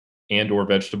fruit and or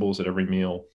vegetables at every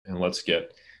meal. And let's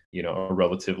get, a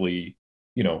relatively,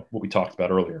 what we talked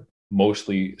about earlier,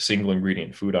 mostly single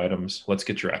ingredient food items. Let's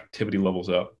get your activity levels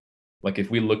up. Like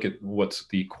if we look at what's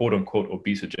the quote unquote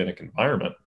obesogenic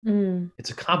environment,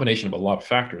 it's a combination of a lot of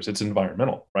factors. It's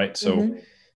environmental, right? So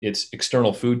it's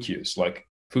external food cues like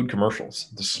food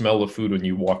commercials, the smell of food when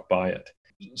you walk by it,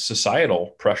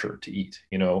 societal pressure to eat.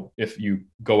 If you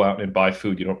go out and buy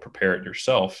food, you don't prepare it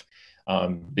yourself.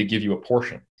 They give you a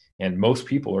portion, and most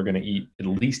people are going to eat at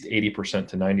least 80%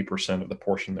 to 90% of the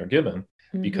portion they're given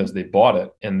because they bought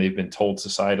it and they've been told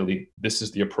societally this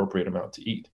is the appropriate amount to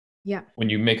eat. Yeah. When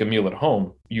you make a meal at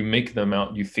home, you make the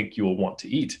amount you think you will want to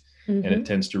eat, and it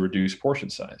tends to reduce portion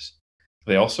size.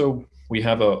 We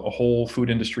have a whole food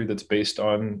industry that's based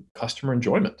on customer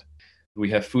enjoyment. We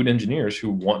have food engineers who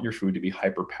want your food to be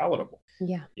hyper palatable.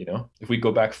 Yeah. If we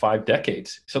go back 5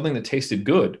 decades, something that tasted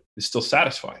good is still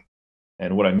satisfying.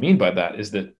 And what I mean by that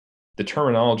is that the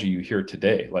terminology you hear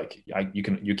today, like you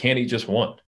can't eat just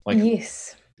one. Like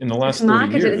yes. In the last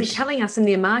 30 years. It's telling us in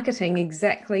their marketing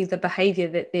exactly the behavior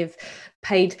that they've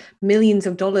paid millions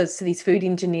of dollars to these food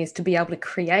engineers to be able to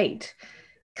create.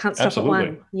 Can't stop at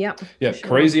one. Yep. Yeah, sure.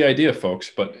 Crazy idea,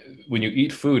 folks. But when you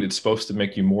eat food, it's supposed to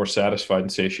make you more satisfied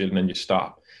and satiated, and then you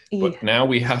stop. Yeah. But now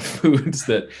we have foods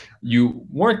that you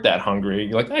weren't that hungry.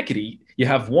 You're like, I could eat. You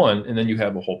have one, and then you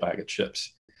have a whole bag of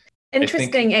chips.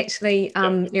 Interesting, actually,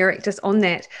 Eric, just on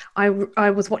that. I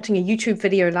was watching a YouTube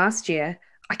video last year.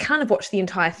 I can't have watched the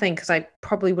entire thing because I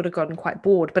probably would have gotten quite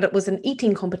bored, but it was an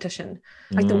eating competition,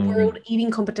 like the world eating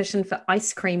competition for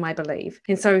ice cream, I believe.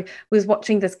 And so I was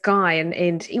watching this guy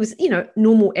and he was,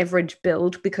 normal average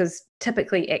build, because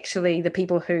typically actually the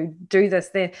people who do this,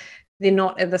 they're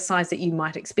not at the size that you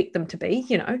might expect them to be,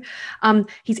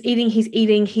 He's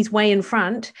eating, he's way in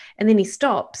front, and then he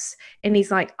stops and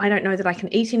he's like, I don't know that I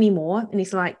can eat anymore. And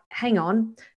he's like, hang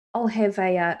on, I'll have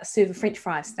a serve of French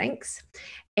fries, thanks.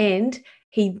 And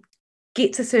he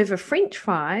gets a serve of French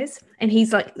fries and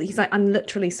he's like, I'm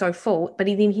literally so full. But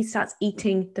he starts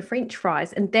eating the French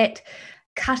fries, and that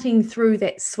cutting through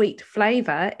that sweet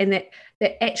flavor, and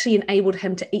that actually enabled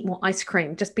him to eat more ice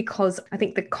cream, just because I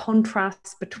think the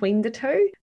contrast between the two,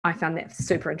 I found that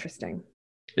super interesting.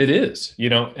 It is,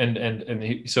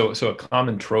 so a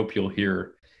common trope you'll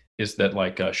hear is that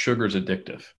like sugar is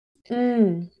addictive.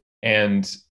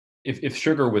 And if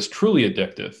sugar was truly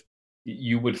addictive,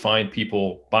 you would find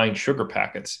people buying sugar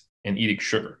packets and eating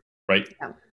sugar, right?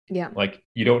 Yeah. Like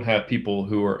you don't have people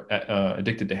who are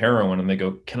addicted to heroin and they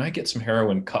go, can I get some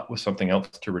heroin cut with something else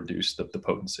to reduce the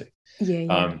potency?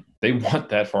 Yeah. They want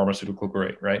that pharmaceutical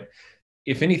grade, right?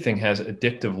 If anything has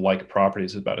addictive-like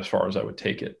properties, about as far as I would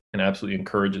take it, and absolutely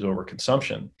encourages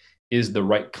overconsumption, is the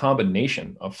right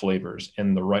combination of flavors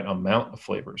and the right amount of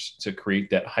flavors to create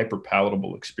that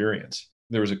hyper-palatable experience.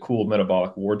 There was a cool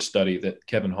metabolic ward study that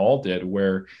Kevin Hall did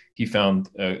where he found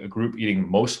a group eating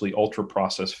mostly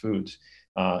ultra-processed foods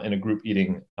and a group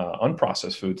eating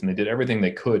unprocessed foods, and they did everything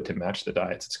they could to match the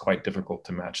diets. It's quite difficult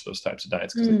to match those types of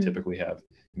diets because they typically have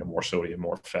more sodium,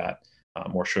 more fat,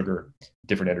 more sugar,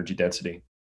 different energy density,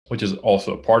 which is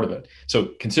also a part of it. So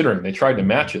considering they tried to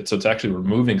match it, so it's actually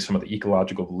removing some of the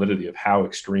ecological validity of how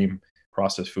extreme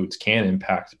processed foods can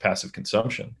impact passive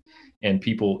consumption. And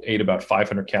people ate about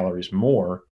 500 calories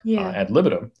more ad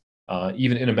libitum,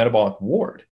 even in a metabolic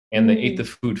ward, and they ate the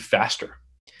food faster.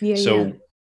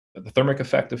 The thermic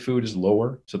effect of food is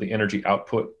lower, so the energy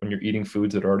output when you're eating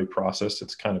foods that are already processed,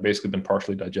 it's kind of basically been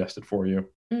partially digested for you.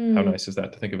 How nice is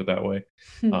that to think of it that way?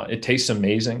 It tastes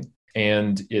amazing,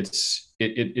 and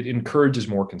it encourages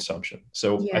more consumption.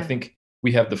 So I think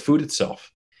we have the food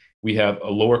itself, we have a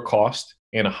lower cost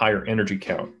and a higher energy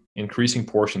count, increasing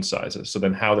portion sizes. So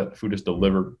then how that food is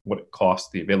delivered, what it costs,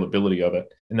 the availability of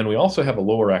it. And then we also have a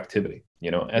lower activity.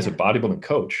 As a bodybuilding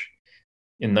coach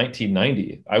in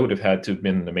 1990, I would have had to have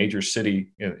been in a major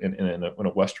city in a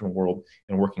Western world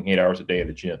and working 8 hours a day in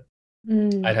a gym.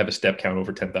 I'd have a step count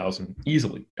over 10,000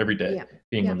 easily every day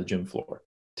being on the gym floor.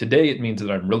 Today, it means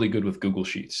that I'm really good with Google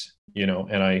Sheets,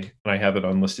 and I have an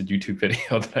unlisted YouTube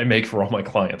video that I make for all my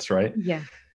clients, right? Yeah.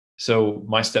 So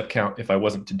my step count, if I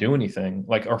wasn't to do anything,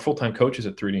 like our full-time coaches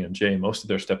at 3DMJ, most of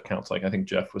their step counts, like I think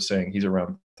Jeff was saying, he's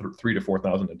around 3,000 to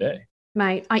 4,000 a day.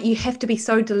 Mate, you have to be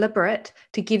so deliberate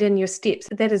to get in your steps.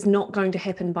 That is not going to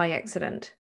happen by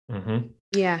accident.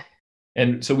 Yeah.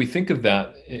 And so we think of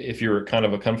that, if you're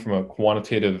come from a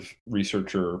quantitative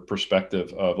researcher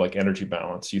perspective of like energy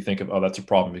balance, you think of, oh, that's a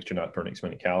problem because you're not burning so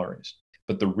many calories.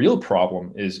 But the real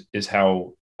problem is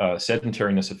how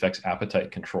sedentariness affects appetite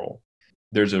control.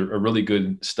 there's a really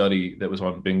good study that was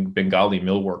on Bengali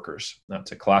mill workers.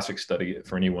 That's a classic study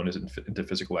for anyone who's into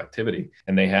physical activity.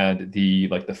 And they had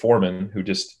the foreman who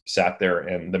just sat there,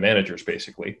 and the managers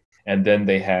basically. And then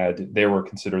they were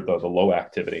considered the low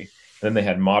activity. And then they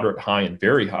had moderate, high, and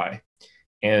very high.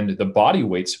 And the body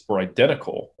weights were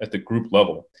identical at the group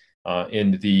level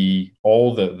in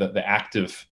all the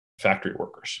active factory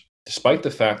workers, despite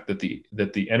the fact that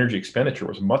the energy expenditure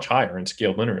was much higher and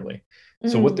scaled linearly.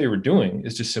 So what they were doing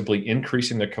is just simply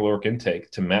increasing their caloric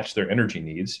intake to match their energy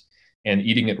needs and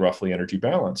eating at roughly energy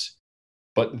balance.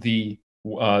 But the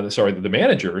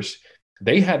managers,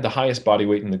 they had the highest body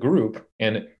weight in the group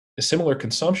and a similar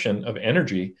consumption of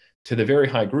energy to the very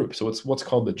high group. So it's what's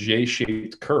called the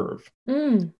J-shaped curve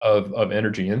of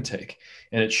energy intake.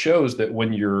 And it shows that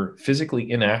when you're physically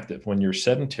inactive, when you're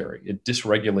sedentary, it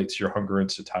dysregulates your hunger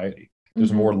and satiety.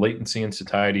 There's more latency and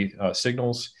satiety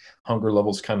signals. Hunger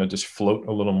levels kind of just float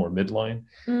a little more midline.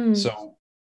 So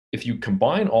if you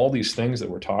combine all these things that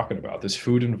we're talking about, this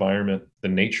food environment, the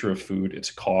nature of food,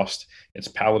 its cost, its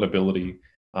palatability,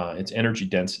 its energy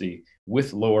density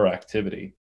with lower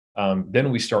activity,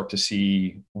 then we start to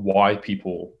see why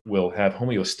people will have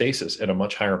homeostasis at a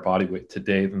much higher body weight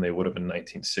today than they would have in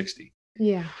 1960.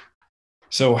 Yeah.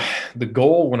 So the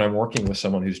goal when I'm working with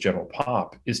someone who's general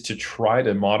pop is to try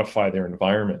to modify their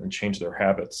environment and change their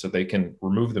habits so they can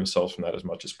remove themselves from that as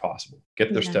much as possible,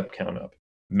 get their step count up,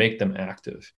 make them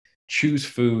active, choose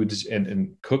foods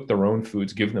and cook their own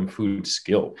foods, give them food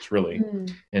skills really,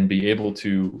 and be able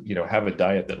to, have a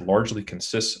diet that largely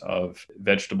consists of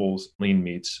vegetables, lean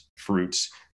meats,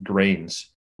 fruits,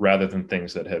 grains, rather than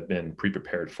things that have been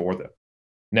pre-prepared for them.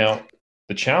 Now,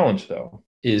 the challenge though,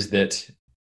 is that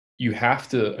you have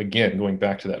to, again, going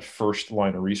back to that first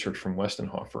line of research from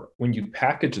Westenhofer, when you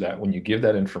package that, when you give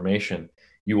that information,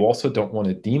 you also don't want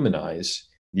to demonize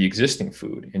the existing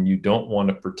food, and you don't want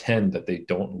to pretend that they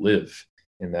don't live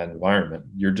in that environment.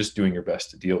 You're just doing your best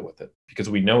to deal with it.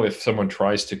 Because we know if someone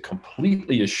tries to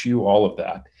completely eschew all of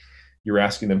that, you're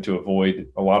asking them to avoid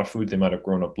a lot of food they might have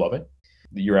grown up loving.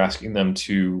 You're asking them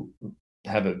to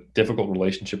have a difficult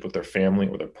relationship with their family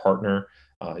or their partner.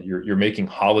 You're making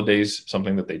holidays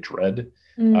something that they dread.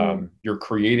 You're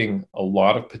creating a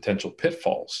lot of potential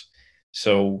pitfalls.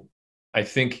 So I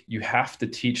think you have to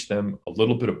teach them a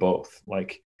little bit of both.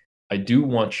 Like, I do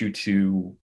want you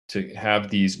to have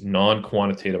these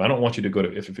non-quantitative. I don't want you to go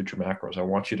to if it fits your macros. I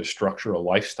want you to structure a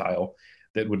lifestyle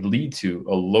that would lead to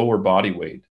a lower body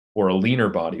weight or a leaner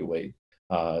body weight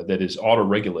that is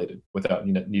auto-regulated without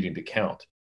needing to count.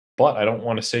 But I don't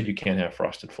want to say you can't have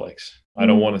Frosted Flakes. I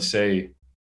don't want to say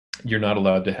you're not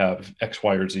allowed to have X,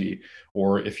 Y, or Z,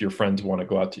 or if your friends want to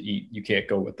go out to eat, you can't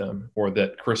go with them, or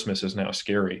that Christmas is now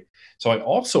scary. So I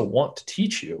also want to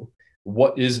teach you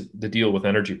what is the deal with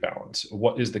energy balance,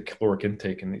 what is the caloric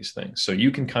intake in these things, so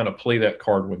you can kind of play that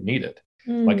card when needed.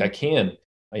 Like I can,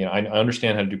 I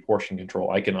understand how to do portion control.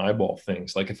 I can eyeball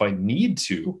things. Like if I need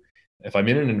to, if I'm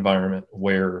in an environment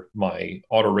where my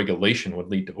auto regulation would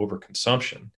lead to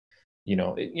overconsumption,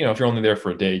 if you're only there for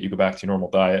a day, you go back to your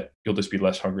normal diet, you'll just be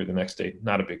less hungry the next day.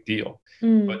 Not a big deal.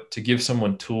 But to give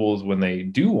someone tools when they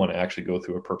do want to actually go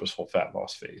through a purposeful fat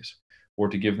loss phase, or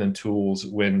to give them tools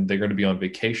when they're going to be on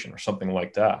vacation or something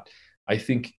like that, I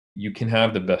think you can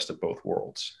have the best of both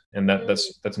worlds. And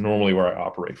that's normally where I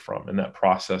operate from. And that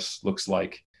process looks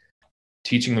like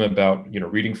teaching them about,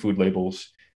 reading food labels,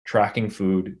 tracking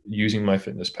food, using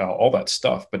MyFitnessPal, all that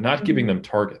stuff, but not giving them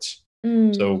targets.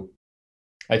 So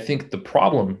I think the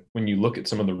problem when you look at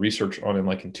some of the research on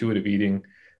like intuitive eating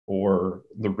or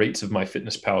the rates of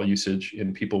MyFitnessPal usage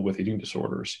in people with eating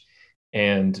disorders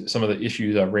and some of the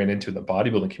issues I ran into in the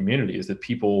bodybuilding community is that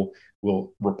people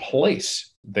will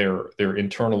replace their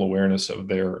internal awareness of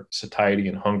their satiety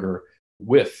and hunger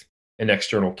with an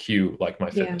external cue like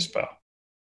MyFitnessPal.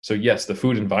 So yes, the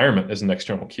food environment is an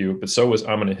external cue, but so is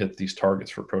I'm going to hit these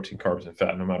targets for protein, carbs, and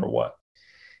fat no matter what.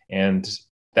 And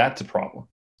that's a problem.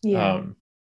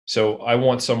 So I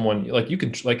want someone like you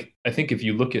can, like, I think if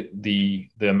you look at the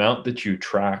amount that you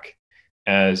track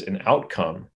as an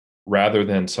outcome rather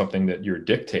than something that you're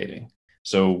dictating.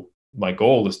 So my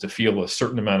goal is to feel a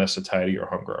certain amount of satiety or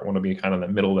hunger. I want to be kind of in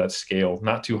the middle of that scale,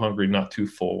 not too hungry, not too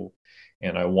full.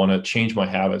 And I want to change my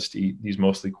habits to eat these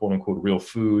mostly quote unquote real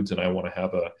foods. And I want to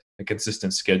have a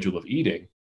consistent schedule of eating.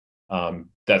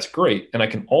 That's great. And I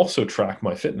can also track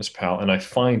MyFitnessPal and I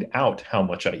find out how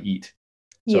much I eat.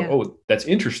 So, that's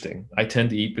interesting. I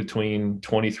tend to eat between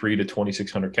 23 to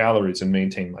 2,600 calories and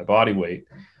maintain my body weight.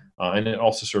 And it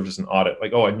also serves as an audit.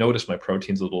 Like, I noticed my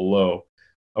protein's a little low.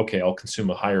 Okay, I'll consume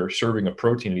a higher serving of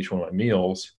protein in each one of my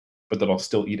meals, but then I'll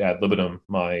still eat ad libitum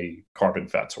my carb and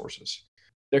fat sources.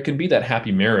 there can be that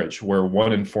happy marriage where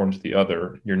one informs the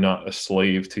other. You're not a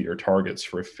slave to your targets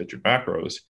for fit your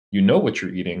macros. You know what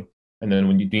you're eating. And then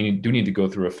when you do need to go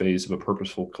through a phase of a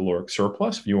purposeful caloric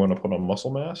surplus, if you want to put on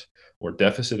muscle mass, or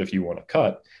deficit if you want to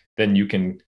cut, then you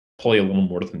can play a little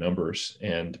more to the numbers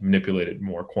and manipulate it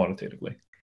more quantitatively.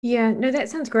 Yeah, no, that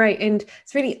sounds great. And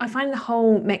it's really, I find the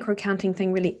whole macro counting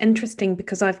thing really interesting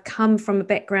because I've come from a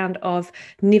background of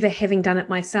never having done it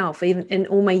myself, even in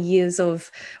all my years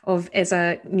of as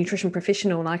a nutrition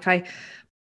professional.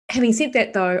 Having said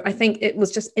that, though, I think it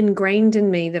was just ingrained in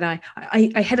me that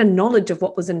I had a knowledge of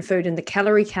what was in food and the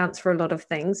calorie counts for a lot of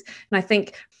things. And I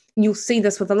think you'll see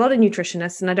this with a lot of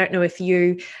nutritionists. And I don't know if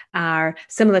you are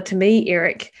similar to me,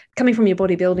 Eric. Coming from your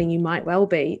bodybuilding, you might well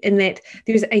be, in that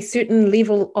there's a certain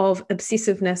level of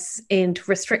obsessiveness and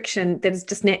restriction that is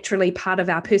just naturally part of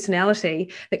our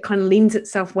personality that kind of lends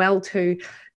itself well to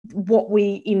what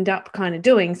we end up kind of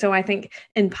doing. So I think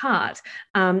in part,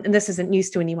 and this isn't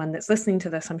news to anyone that's listening to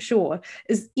this, I'm sure,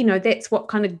 is, that's what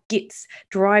kind of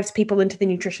drives people into the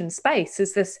nutrition space,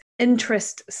 is this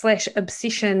interest /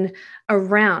 obsession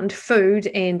around food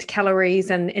and calories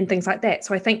and things like that.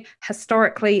 So I think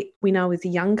historically, we know as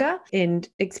younger and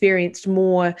experienced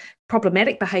more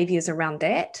problematic behaviors around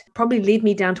that, probably led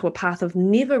me down to a path of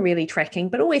never really tracking,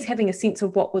 but always having a sense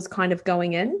of what was kind of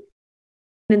going in.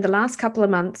 In the last couple of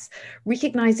months,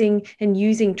 recognizing and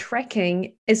using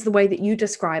tracking is the way that you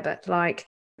describe it. Like,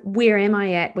 where am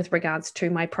I at with regards to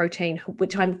my protein,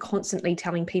 which I'm constantly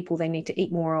telling people they need to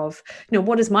eat more of?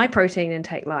 What is my protein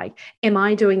intake like? Am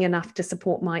I doing enough to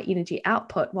support my energy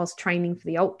output whilst training for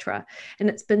the ultra? And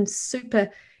it's been super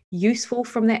useful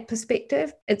from that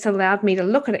perspective. It's allowed me to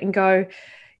look at it and go,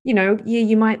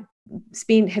 you might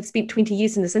have spent 20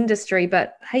 years in this industry,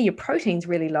 but hey, your protein's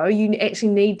really low. You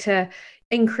actually need to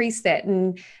increase that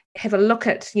and have a look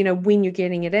at, when you're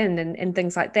getting it in and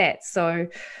things like that. So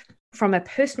from a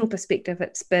personal perspective,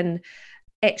 it's been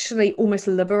actually almost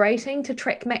liberating to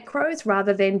track macros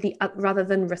rather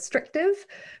than restrictive,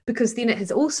 because then it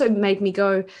has also made me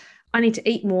go, I need to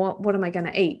eat more. What am I going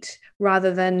to eat?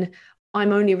 Rather than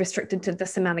I'm only restricted to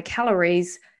this amount of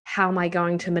calories. How am I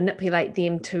going to manipulate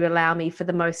them to allow me for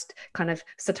the most kind of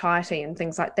satiety and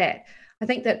things like that? I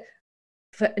think that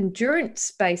for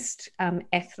endurance-based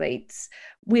athletes,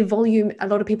 a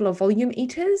lot of people are volume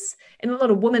eaters, and a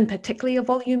lot of women particularly are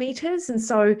volume eaters. And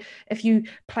so if you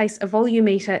place a volume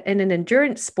eater in an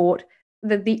endurance sport,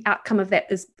 the outcome of that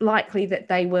is likely that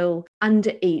they will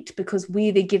undereat, because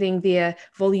where they're getting their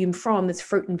volume from is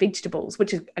fruit and vegetables,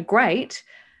 which are great,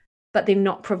 but they're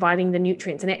not providing the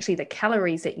nutrients and actually the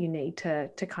calories that you need to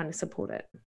kind of support it.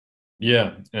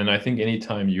 Yeah. And I think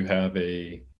anytime you have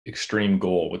a extreme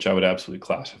goal, which I would absolutely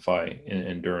classify in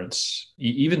endurance,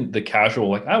 even the casual,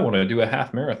 like, I want to do a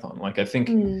half marathon. Like, I think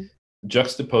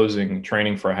juxtaposing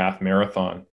training for a half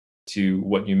marathon to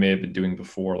what you may have been doing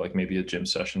before, like maybe a gym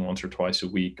session once or twice a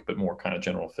week, but more kind of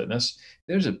general fitness,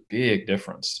 there's a big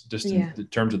difference just in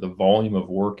terms of the volume of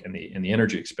work and the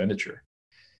energy expenditure.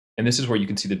 And this is where you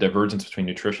can see the divergence between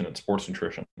nutrition and sports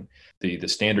nutrition. The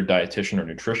standard dietitian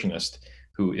or nutritionist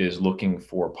who is looking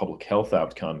for public health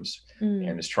outcomes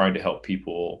and is trying to help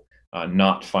people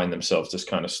not find themselves just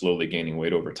kind of slowly gaining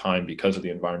weight over time because of the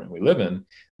environment we live in.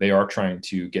 They are trying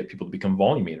to get people to become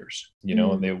volume eaters,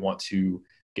 and they want to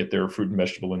get their fruit and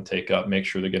vegetable intake up, make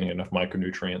sure they're getting enough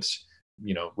micronutrients,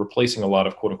 replacing a lot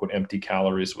of quote unquote empty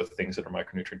calories with things that are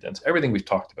micronutrient dense, everything we've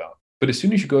talked about. But as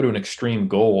soon as you go to an extreme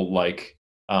goal, like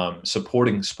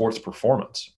supporting sports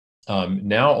performance,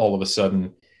 now all of a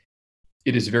sudden,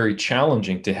 it is very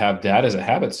challenging to have that as a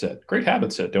habit set. Great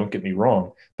habit set, don't get me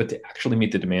wrong, but to actually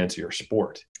meet the demands of your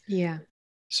sport. Yeah.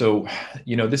 So,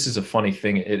 this is a funny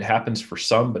thing. It happens for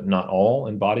some, but not all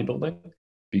in bodybuilding,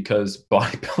 because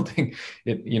bodybuilding,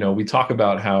 we talk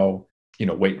about how,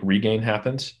 weight regain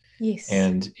happens. Yes.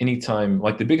 And anytime,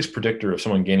 like, the biggest predictor of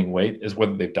someone gaining weight is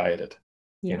whether they've dieted,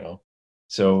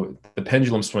 So the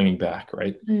pendulum swinging back,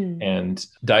 right? And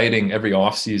dieting every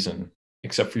off season,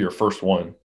 except for your first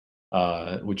one,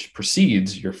 which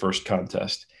precedes your first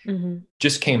contest,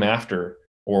 just came after,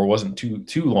 or wasn't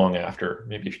too long after.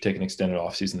 Maybe if you take an extended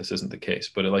off season, this isn't the case.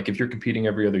 But like, if you're competing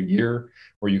every other year,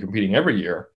 or you're competing every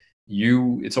year,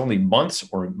 it's only months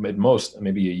or at most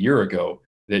maybe a year ago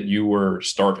that you were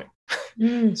starving.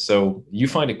 So you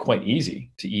find it quite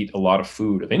easy to eat a lot of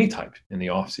food of any type in the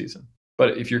off season.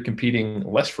 But if you're competing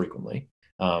less frequently,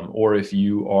 or if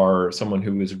you are someone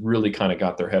who has really kind of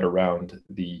got their head around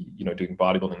the, doing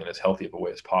bodybuilding in as healthy of a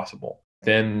way as possible,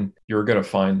 then you're going to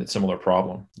find a similar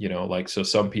problem, like, so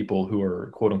some people who are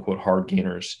quote unquote hard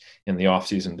gainers in the off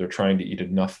season, they're trying to eat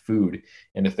enough food.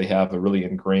 And if they have a really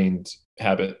ingrained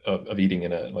habit of eating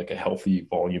in a healthy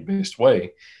volume based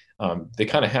way, they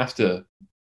kind of have to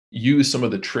use some of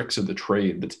the tricks of the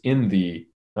trade that's in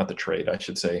not the trade, I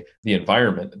should say, the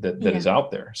environment that is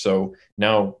out there. So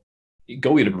now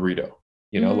go eat a burrito,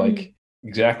 like,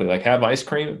 exactly, like have ice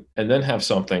cream and then have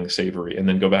something savory and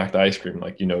then go back to ice cream,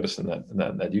 like you noticed in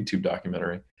that YouTube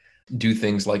documentary. Do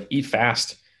things like eat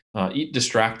fast, eat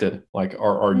distracted, like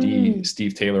our RD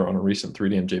Steve Taylor on a recent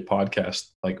 3DMJ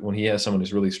podcast. Like when he has someone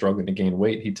who's really struggling to gain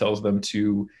weight, he tells them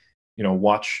to,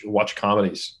 watch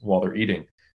comedies while they're eating,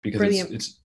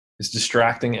 because it's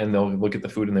distracting and they'll look at the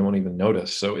food and they won't even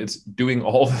notice. So it's doing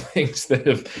all the things that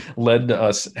have led to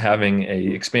us having a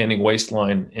expanding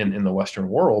waistline in the Western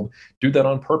world, do that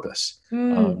on purpose.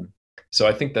 So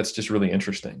I think that's just really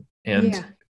interesting. And,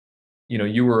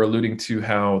 you were alluding to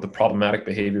how the problematic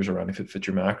behaviors around If It Fits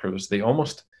Your Macros, they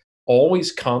almost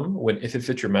always come when If It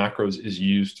Fits Your Macros is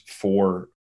used for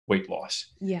weight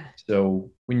loss. Yeah. So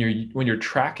when you're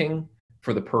tracking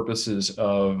for the purposes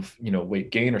of,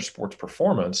 weight gain or sports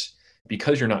performance,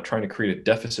 because you're not trying to create a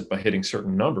deficit by hitting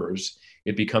certain numbers,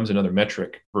 it becomes another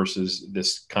metric versus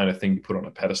this kind of thing you put on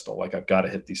a pedestal. Like, I've got to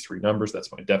hit these 3 numbers.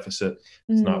 That's my deficit.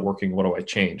 It's not working. What do I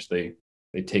change? They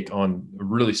take on a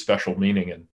really special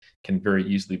meaning and can very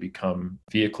easily become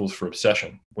vehicles for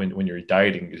obsession when you're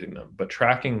dieting using them. But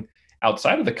tracking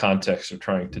outside of the context of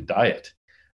trying to diet,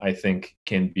 I think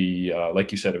can be,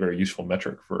 like you said, a very useful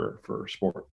metric for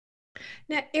sport.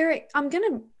 Now, Eric, I'm going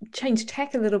to change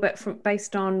tack a little bit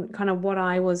based on kind of what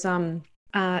I was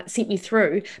sent me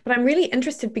through, but I'm really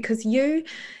interested because you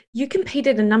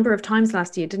competed a number of times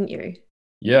last year, didn't you?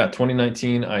 Yeah,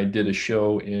 2019, I did a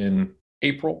show in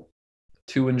April,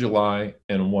 2 in July,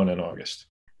 and 1 in August.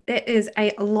 That is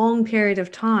a long period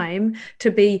of time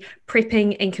to be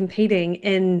prepping and competing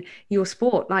in your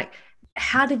sport. Like,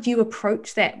 how did you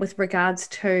approach that with regards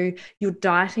to your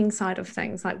dieting side of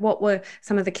things? Like, what were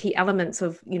some of the key elements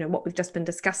of, what we've just been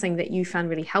discussing that you found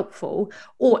really helpful,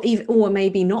 or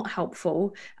maybe not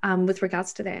helpful, with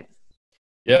regards to that?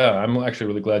 Yeah, I'm actually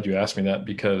really glad you asked me that,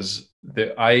 because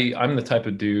I'm the type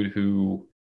of dude who,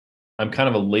 I'm kind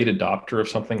of a late adopter of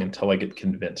something until I get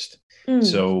convinced.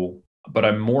 So, but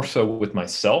I'm more so with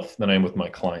myself than I am with my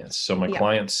clients. So my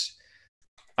clients,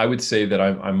 I would say that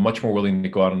I'm much more willing to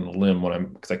go out on a limb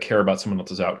because I care about someone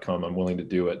else's outcome. I'm willing to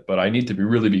do it, but I need to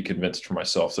really be convinced for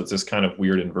myself. So it's this kind of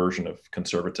weird inversion of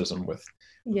conservatism with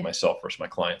myself versus my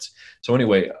clients. So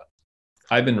anyway,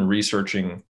 I've been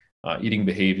researching eating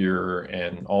behavior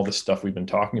and all this stuff we've been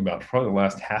talking about for probably the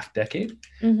last half decade.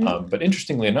 But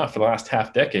interestingly enough, for the last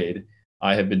half decade,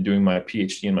 I have been doing my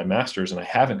PhD and my master's, and I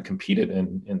haven't competed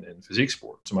in physique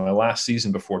sport. So my last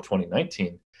season before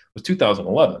 2019 was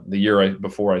 2011, the year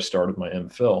before I started my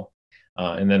MPhil.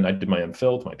 And then I did my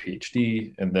MPhil to my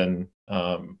PhD. And then,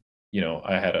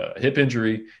 I had a hip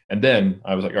injury. And then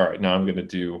I was like, all right, now I'm going to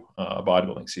do a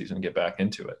bodybuilding season and get back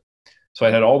into it. So I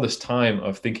had all this time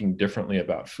of thinking differently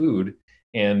about food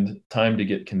and time to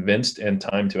get convinced and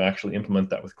time to actually implement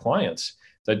that with clients.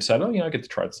 So I decided, I get to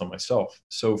try this on myself.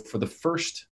 So for the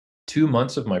first 2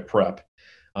 months of my prep,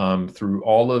 through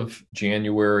all of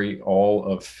January, all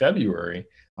of February,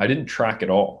 I didn't track at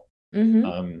all.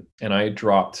 And I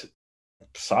dropped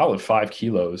solid 5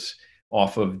 kilos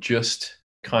off of just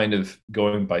kind of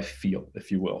going by feel,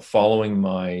 if you will, following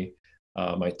my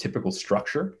typical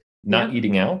structure, not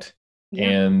eating out,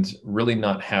 and really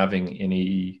not having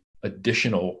any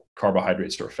additional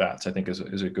carbohydrates or fats, I think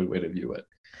is a good way to view it.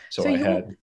 So I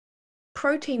had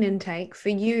protein intake for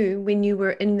you when you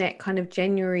were in that kind of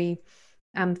January,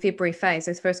 February phase,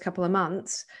 those first couple of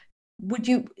months. Would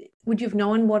you have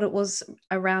known what it was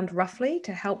around roughly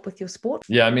to help with your sport?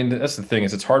 Yeah, I mean, that's the thing,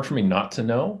 is it's hard for me not to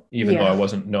know, even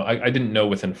though I didn't know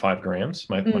within 5 grams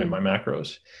my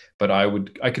macros, but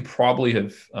I could probably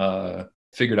have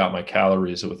figured out my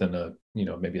calories within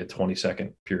maybe a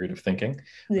 20-second period of thinking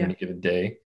on any given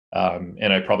day.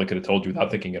 And I probably could have told you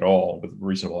without thinking at all with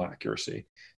reasonable accuracy.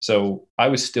 So I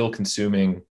was still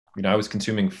consuming, I was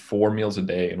consuming 4 meals a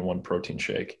day and 1 protein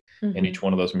shake. And each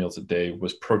one of those meals a day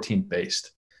was protein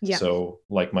based. So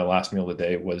like my last meal of the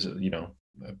day was, a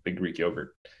big Greek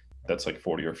yogurt. That's like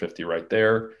 40 or 50 right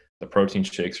there. The protein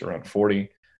shakes around 40.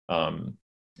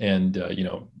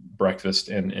 Breakfast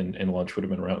and lunch would have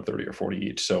been around 30 or 40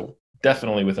 each. So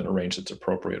definitely within a range that's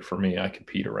appropriate for me. I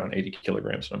compete around 80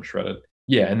 kilograms when I'm shredded.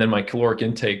 Yeah, and then my caloric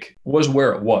intake was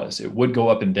where it was. It would go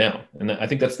up and down. And I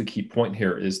think that's the key point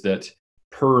here is that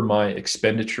per my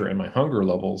expenditure and my hunger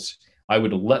levels, I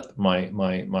would let my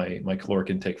caloric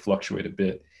intake fluctuate a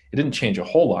bit. It didn't change a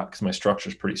whole lot because my structure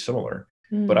is pretty similar.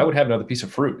 But I would have another piece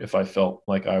of fruit if I felt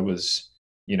like I was,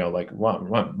 like, wow,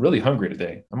 I'm really hungry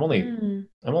today. I'm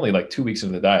only like 2 weeks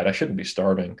into the diet. I shouldn't be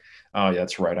starving. Oh, yeah,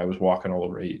 that's right. I was walking all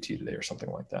over AUT today or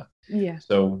something like that. Yeah.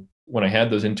 So when I had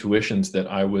those intuitions that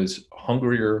I was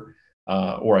hungrier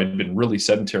or I'd been really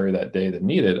sedentary that day than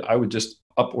needed, I would just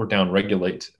up or down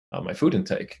regulate my food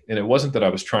intake. And it wasn't that I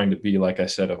was trying to be, like I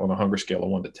said, on a hunger scale of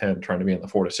 1 to 10, trying to be in the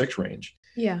 4 to 6 range.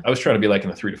 Yeah. I was trying to be like in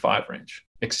the 3 to 5 range,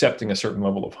 accepting a certain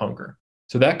level of hunger.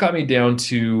 So that got me down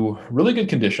to really good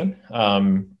condition.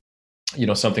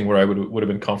 Something where I would have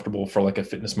been comfortable for like a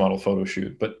fitness model photo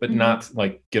shoot, but not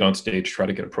like get on stage, try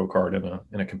to get a pro card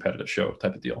in a competitive show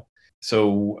type of deal.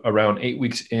 So around 8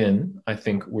 weeks in, I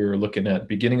think we're looking at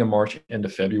beginning of March, end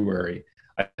of February,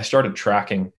 I started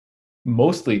tracking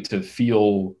mostly to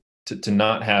feel to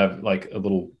not have like a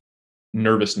little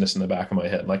nervousness in the back of my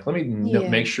head. Like, let me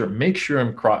make sure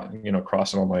I'm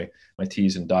crossing all my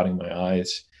T's and dotting my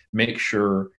I's, make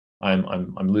sure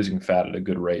I'm losing fat at a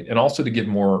good rate, and also to give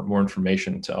more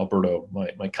information to Alberto,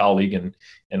 my colleague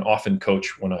and often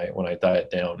coach when I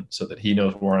diet down, so that he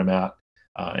knows where I'm at,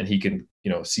 and he can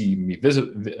see me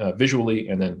visually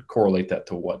and then correlate that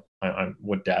to what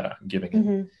data I'm giving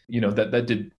him. That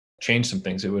did change some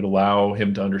things. It would allow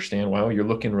him to understand, well, you're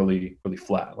looking really really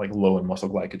flat, like low in muscle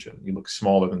glycogen. You look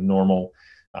smaller than normal.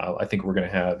 I think we're going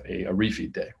to have a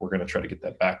refeed day. We're going to try to get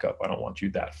that back up. I don't want you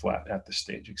that flat at this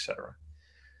stage, etc.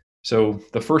 So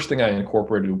the first thing I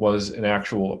incorporated was an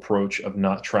actual approach of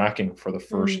not tracking for the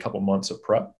first couple months of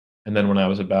prep. And then when I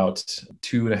was about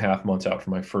 2.5 months out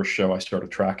from my first show, I started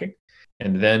tracking.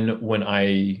 And then when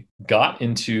I got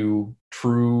into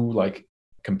true like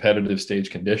competitive stage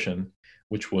condition,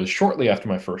 which was shortly after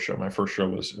my first show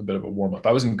was a bit of a warm up.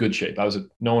 I was in good shape.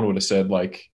 No one would have said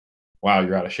like, wow,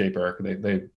 you're out of shape, Eric.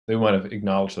 They might have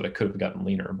acknowledged that I could have gotten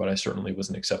leaner, but I certainly was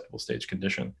in acceptable stage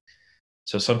condition.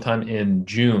 So sometime in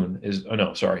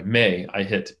May, I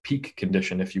hit peak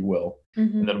condition, if you will.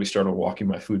 And then we started walking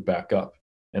my food back up.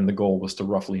 And the goal was to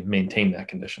roughly maintain that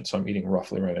condition. So I'm eating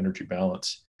roughly around energy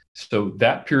balance. So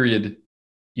that period,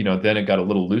 then it got a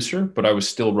little looser, but I was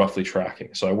still roughly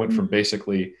tracking. So I went from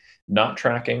basically not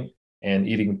tracking and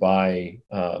eating by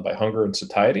hunger and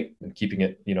satiety and keeping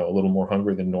it, a little more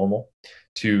hungry than normal,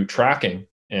 to tracking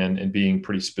and being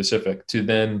pretty specific, to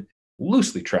then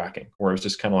loosely tracking, where it was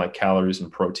just kind of like calories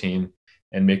and protein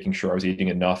and making sure I was eating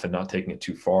enough and not taking it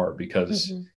too far,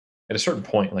 because at a certain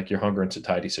point, like, your hunger and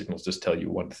satiety signals just tell you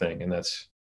one thing, and that's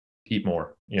eat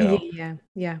more,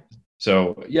 Yeah.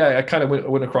 So yeah, I kind of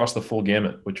went across the full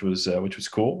gamut, which was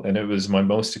cool. And it was my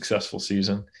most successful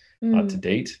season to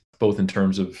date, both in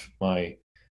terms of my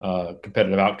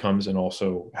competitive outcomes and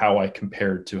also how I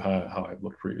compared to how I've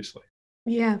looked previously.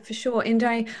 Yeah, for sure. And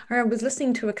I was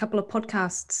listening to a couple of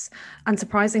podcasts,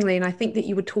 unsurprisingly, and I think that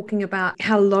you were talking about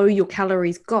how low your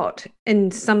calories got in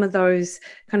some of those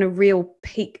kind of real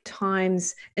peak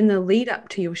times in the lead up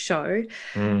to your show.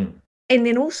 And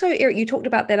then also, Eric, you talked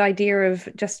about that idea of,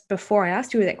 just before I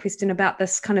asked you that question, about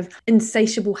this kind of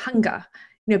insatiable hunger,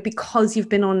 because you've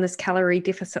been on this calorie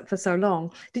deficit for so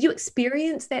long. Did you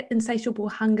experience that insatiable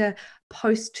hunger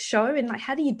post-show? And like,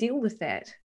 how do you deal with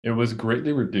that? It was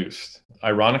greatly reduced.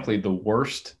 Ironically, the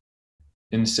worst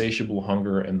insatiable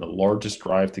hunger and the largest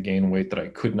drive to gain weight that I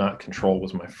could not control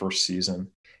was my first season.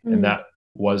 And that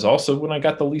was also when I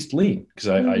got the least lean, because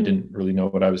I didn't really know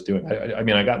what I was doing. I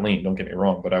mean, I got lean, don't get me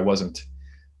wrong, but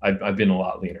I've been a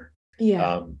lot leaner.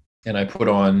 Yeah. And I put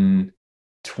on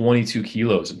 22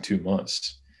 kilos in 2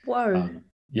 months. Whoa.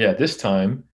 This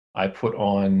time I put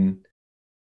on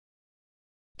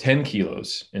 10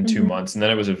 kilos in 2 months. And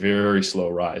then it was a very slow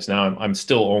rise. Now I'm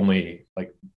still only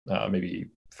like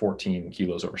maybe 14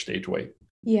 kilos over stage weight.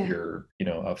 Yeah. You're,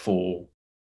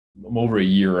 over a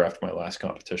year after my last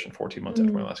competition, 14 months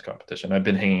after my last competition. I've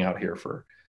been hanging out here for,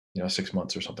 6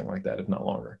 months or something like that, if not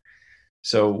longer.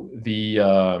 So the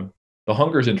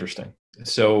hunger is interesting.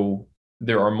 So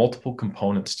there are multiple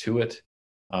components to it.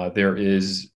 There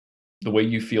is the way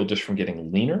you feel just from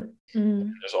getting leaner.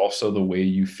 There's also the way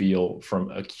you feel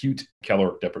from acute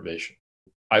caloric deprivation.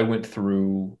 I went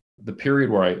through the period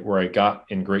where I got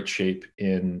in great shape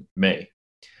in May.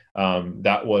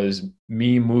 That was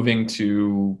me moving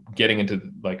to getting into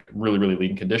like really, really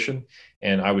lean condition.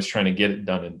 And I was trying to get it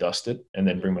done and dusted and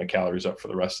then bring my calories up for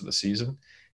the rest of the season.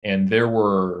 And there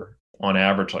were on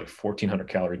average like 1,400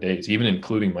 calorie days, even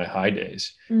including my high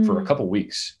days, for a couple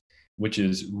weeks. which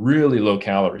is really low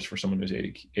calories for someone who's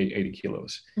 80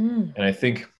 kilos. Mm. And I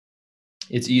think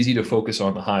it's easy to focus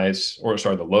on the highs, or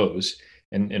sorry, the lows,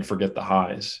 and forget the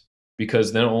highs,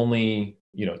 because then only,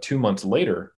 2 months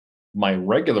later, my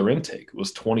regular intake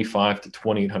was 25 to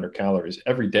 2,800 calories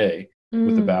every day,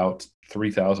 with Mm. about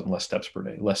 3,000 less steps per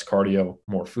day, less cardio,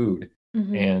 more food.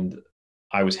 Mm-hmm. And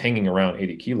I was hanging around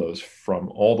 80 kilos from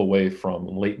all the way from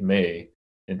late May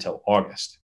until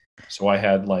August. So I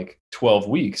had like 12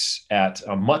 weeks at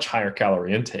a much higher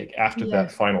calorie intake after Yeah.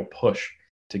 that final push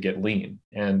to get lean.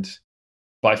 And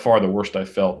by far the worst I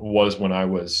felt was when I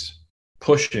was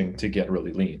pushing to get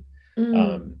really lean. Mm.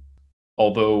 Um,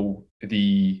 although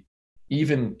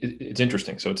it's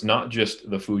interesting. So it's not just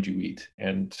the food you eat.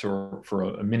 And so for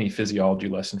a mini physiology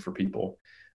lesson for people,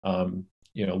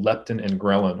 leptin and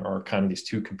ghrelin are kind of these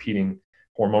two competing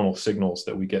hormonal signals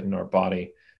that we get in our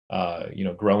body.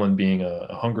 Ghrelin being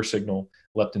a hunger signal,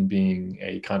 leptin being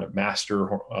a kind of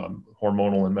master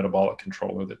hormonal and metabolic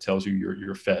controller that tells you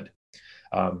you're fed.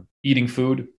 Eating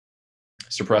food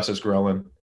suppresses ghrelin,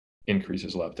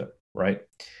 increases leptin, right?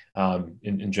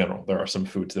 In general, there are some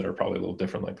foods that are probably a little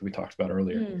different, like we talked about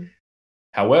earlier. Mm.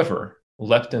 However,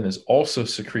 leptin is also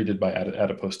secreted by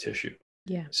adipose tissue.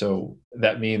 Yeah. So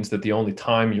that means that the only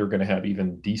time you're going to have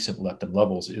even decent leptin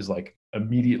levels is like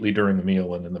immediately during the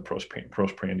meal and in the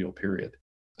postprandial period.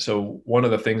 So one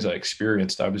of the things I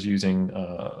experienced, I was using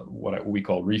what we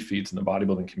call refeeds in the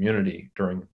bodybuilding community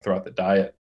throughout the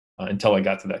diet until I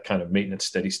got to that kind of maintenance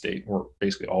steady state where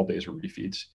basically all days are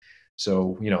refeeds.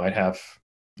 So, I'd have,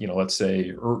 let's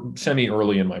say semi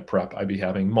early in my prep, I'd be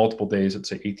having multiple days at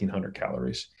say 1,800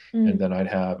 calories. Mm. And then I'd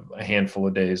have a handful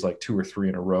of days, like 2 or 3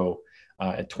 in a row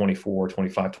at 24,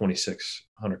 25,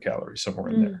 2,600 calories,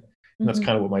 somewhere in there. And that's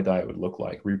kind of what my diet would look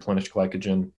like: replenish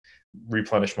glycogen,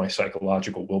 replenish my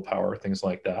psychological willpower, things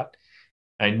like that.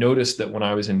 I noticed that when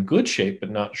I was in good shape, but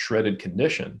not shredded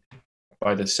condition,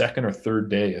 by the second or third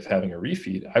day of having a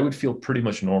refeed, I would feel pretty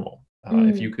much normal.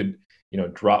 If you could,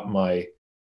 drop my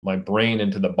brain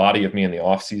into the body of me in the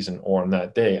off season or on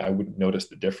that day, I wouldn't notice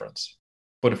the difference.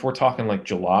 But if we're talking like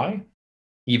July,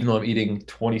 even though I'm eating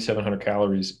 2,700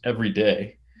 calories every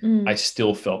day, I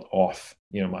still felt off.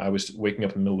 I was waking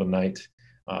up in the middle of the night.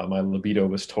 My libido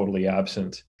was totally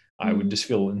absent. I would just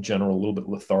feel in general a little bit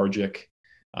lethargic,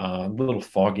 a little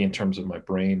foggy in terms of my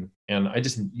brain. And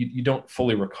you don't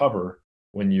fully recover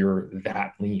when you're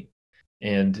that lean.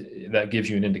 And that gives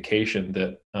you an indication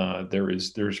that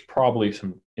there's probably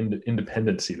some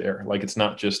independency there. Like, it's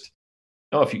not just,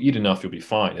 oh, if you eat enough, you'll be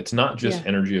fine. It's not just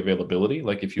energy availability.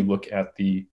 Like, if you look at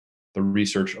the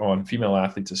research on female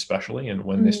athletes, especially, and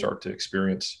when they start to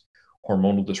experience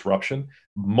hormonal disruption,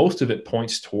 most of it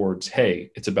points towards, hey,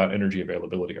 it's about energy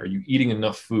availability. Are you eating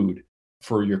enough food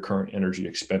for your current energy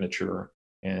expenditure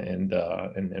and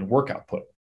work output?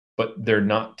 But they're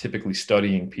not typically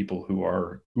studying people who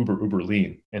are uber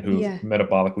lean and who have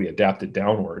metabolically adapted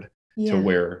downward to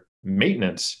where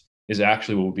maintenance is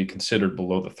actually what would be considered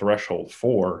below the threshold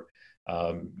for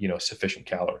sufficient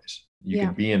calories. You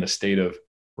can be in a state of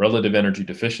relative energy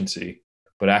deficiency,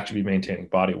 but actually be maintaining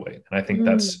body weight. And I think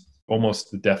that's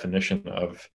almost the definition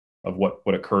of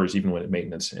what occurs even when at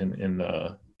maintenance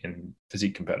in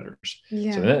physique competitors.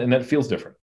 Yeah. So that feels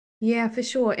different. Yeah, for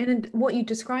sure. And what you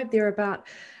described there about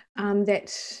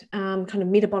that kind of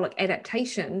metabolic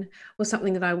adaptation was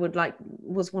something that I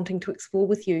was wanting to explore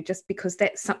with you, just because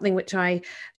that's something which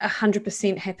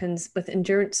 100% happens with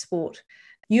endurance sport.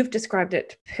 You've described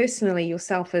it personally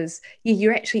yourself as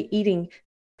you're actually eating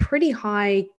pretty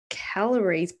high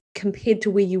calories compared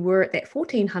to where you were at that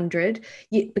 1,400,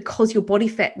 yet because your body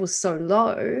fat was so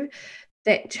low,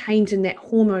 that change in that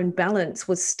hormone balance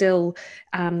was still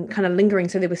kind of lingering.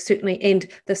 So there was certainly, and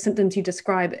the symptoms you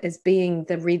describe as being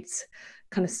the RED-S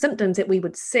kind of symptoms that we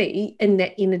would see in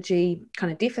that energy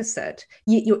kind of deficit,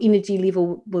 yet your energy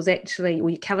level was actually, or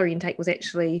your calorie intake was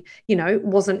actually,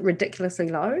 wasn't ridiculously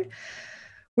low.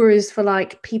 Whereas for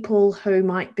like people who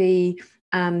might be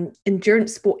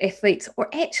endurance sport athletes,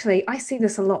 or actually I see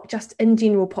this a lot just in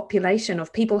general population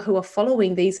of people who are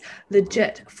following these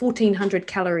legit 1,400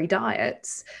 calorie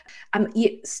diets,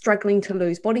 yet struggling to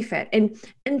lose body fat. And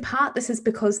in part, this is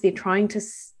because they're trying to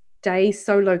stay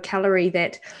so low calorie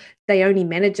that they only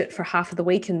manage it for half of the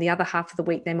week, and the other half of the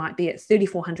week they might be at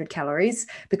 3,400 calories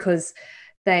because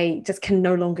they just can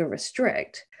no longer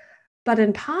restrict. But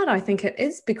in part, I think it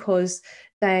is because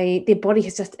their body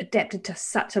has just adapted to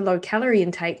such a low calorie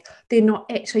intake. They're not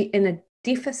actually in a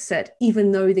deficit,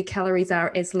 even though the calories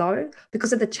are as low,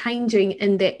 because of the changing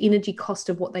in that energy cost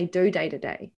of what they do day to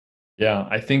day. Yeah,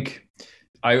 I think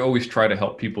I always try to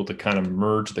help people to kind of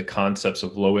merge the concepts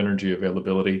of low energy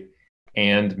availability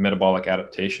and metabolic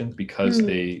adaptation because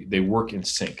they work in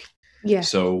sync. Yeah.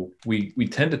 So we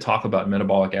tend to talk about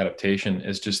metabolic adaptation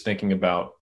as just thinking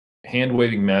about hand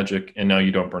waving magic, and now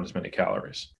you don't burn as many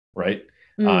calories, right?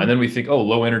 And then we think, oh,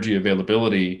 low energy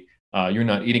availability, you're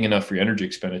not eating enough for your energy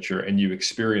expenditure, and you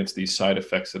experience these side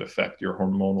effects that affect your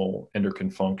hormonal,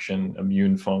 endocrine function,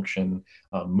 immune function,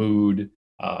 mood,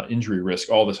 injury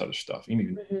risk, all this other stuff,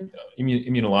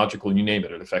 immunological, you name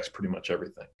it, it affects pretty much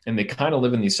everything. And they kind of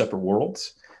live in these separate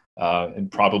worlds. And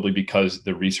probably because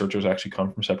the researchers actually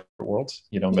come from separate worlds,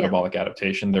 metabolic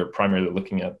adaptation, they're primarily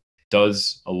looking at,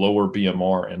 does a lower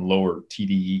BMR and lower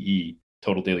TDEE,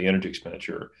 total daily energy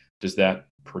expenditure, does that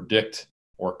predict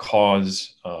or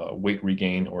cause weight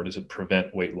regain, or does it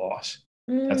prevent weight loss?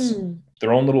 That's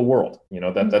their own little world.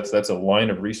 That's a line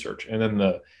of research. And then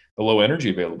the low energy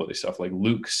availability stuff like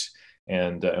Luke's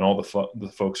and all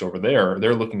the folks over there,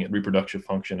 they're looking at reproductive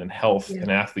function and health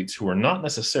and athletes who are not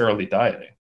necessarily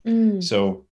dieting.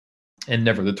 So, and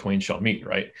never the twain shall meet,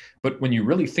 right? But when you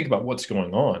really think about what's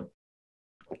going on,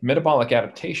 metabolic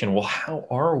adaptation, well, how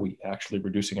are we actually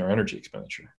reducing our energy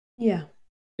expenditure? Yeah.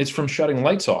 It's from shutting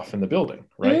lights off in the building,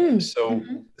 right? So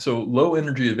low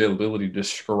energy availability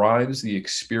describes the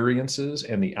experiences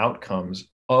and the outcomes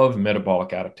of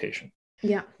metabolic adaptation.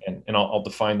 Yeah. And I'll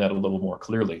define that a little more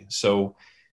clearly. So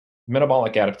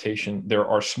metabolic adaptation, there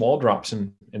are small drops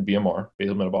in BMR,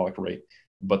 basal metabolic rate,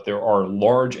 but there are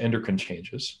large endocrine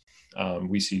changes.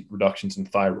 We see reductions in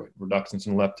thyroid, reductions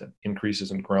in leptin, increases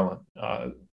in ghrelin,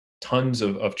 tons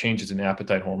of changes in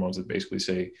appetite hormones that basically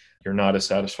say you're not as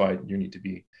satisfied, you need to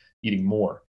be eating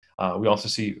more. We also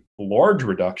see large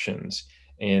reductions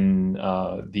in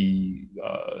the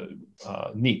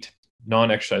NEAT,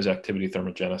 non-exercise activity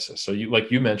thermogenesis. So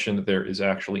like you mentioned, there is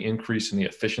actually increase in the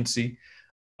efficiency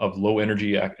of low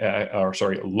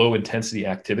intensity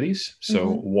activities.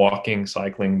 So walking,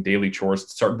 cycling, daily chores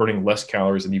start burning less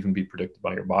calories than even be predicted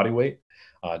by your body weight.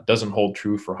 Doesn't hold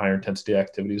true for higher intensity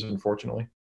activities, unfortunately,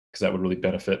 because that would really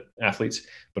benefit athletes.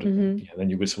 But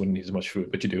then you just wouldn't need as much food,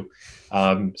 but you do.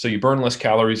 So you burn less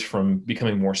calories from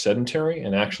becoming more sedentary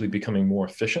and actually becoming more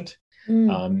efficient.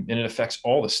 And it affects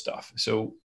all this stuff.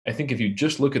 So I think if you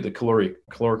just look at the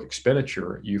caloric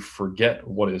expenditure, you forget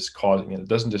what is causing it. It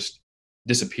doesn't just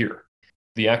disappear.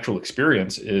 The actual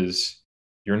experience is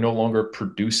you're no longer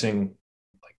producing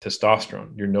like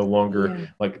testosterone. You're no longer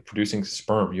like producing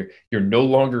sperm. You're no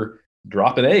longer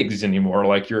dropping eggs anymore.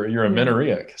 Like you're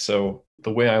amenorrheic. So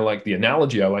the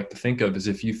analogy I like to think of is,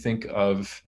 if you think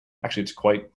of, actually it's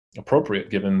quite appropriate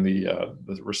given the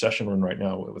recession we're in right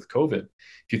now with COVID.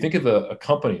 If you think of a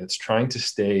company that's trying to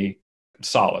stay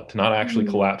solid, to not actually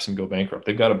collapse and go bankrupt,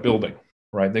 they've got a building,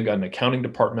 right? They've got an accounting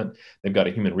department, they've got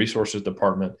a human resources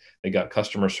department, they got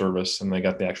customer service, and they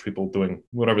got the actual people doing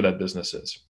whatever that business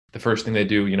is. The first thing they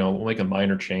do, we'll make a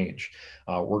minor change.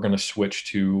 We're going to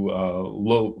switch to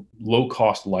low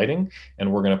cost lighting,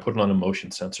 and we're going to put it on a motion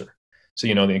sensor. So,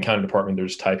 the accounting department, they're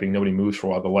just typing, nobody moves for a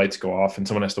while, the lights go off, and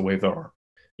someone has to wave their arm.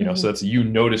 So that's you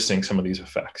noticing some of these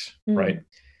effects, right?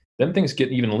 Then things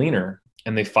get even leaner,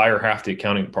 and they fire half the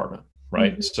accounting department.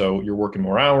 Right. So you're working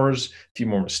more hours, a few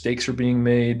more mistakes are being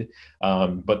made,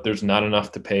 but there's not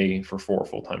enough to pay for 4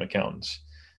 full-time accountants.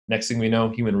 Next thing we know,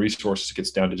 human resources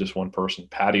gets down to just one person.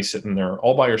 Patty's sitting there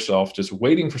all by herself, just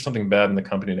waiting for something bad in the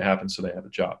company to happen so they have a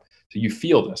job. So you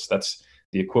feel this. That's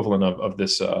the equivalent of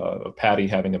this of Patty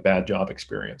having a bad job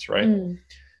experience, right?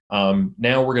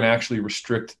 Now we're going to actually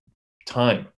restrict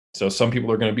time. So some people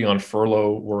are going to be on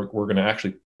furlough. We're going to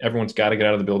actually, everyone's got to get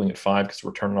out of the building at 5 because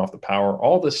we're turning off the power.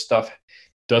 All this stuff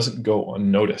doesn't go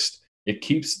unnoticed. It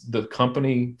keeps the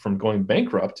company from going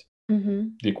bankrupt,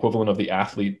 the equivalent of the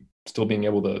athlete still being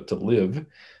able to live.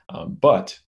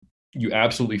 But you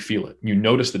absolutely feel it. You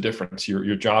notice the difference.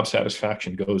 Your job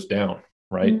satisfaction goes down,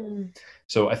 right?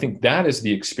 So I think that is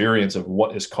the experience of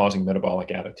what is causing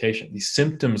metabolic adaptation. These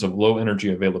symptoms of low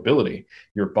energy availability,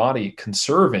 your body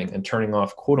conserving and turning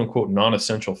off quote unquote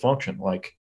non-essential function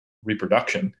like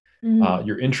reproduction,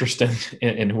 your interest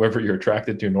in whoever you're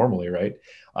attracted to normally, right?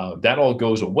 That all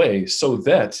goes away so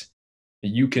that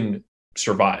you can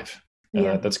survive.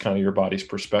 That's kind of your body's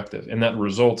perspective. And that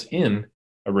results in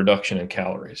a reduction in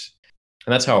calories.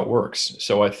 And that's how it works.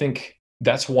 So I think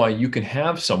that's why you can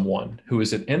have someone who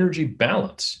is at energy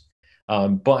balance,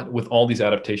 but with all these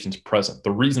adaptations present.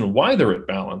 The reason why they're at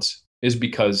balance is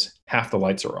because half the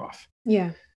lights are off.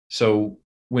 Yeah. So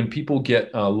when people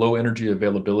get low energy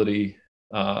availability,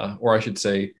 or I should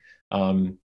say,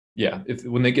 when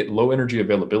they get low energy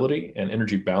availability and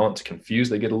energy balance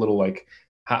confused, they get a little like,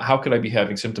 how could I be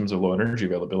having symptoms of low energy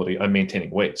availability? I'm maintaining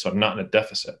weight, so I'm not in a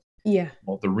deficit. Yeah.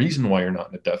 Well, the reason why you're not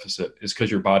in a deficit is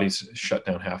because your body's shut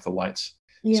down half the lights.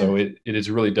 Yeah. So it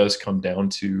really does come down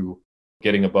to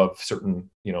getting above certain,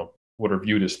 what are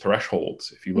viewed as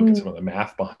thresholds, if you look at Mm. some of the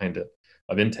math behind it,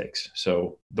 of intakes.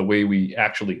 So the way we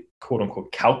actually, quote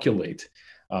unquote, calculate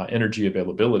energy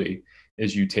availability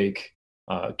is you take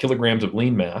kilograms of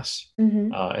lean mass,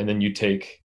 Mm-hmm. and then you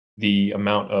take the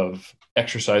amount of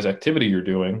exercise activity you're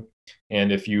doing,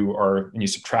 and you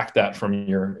subtract that from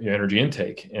your energy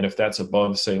intake, and if that's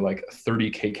above, say, like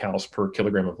 30 kcals per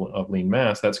kilogram of lean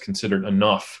mass, that's considered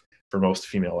enough for most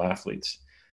female athletes.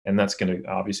 And that's going to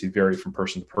obviously vary from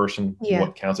person to person, Yeah.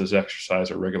 what counts as exercise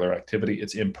or regular activity.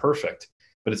 It's imperfect,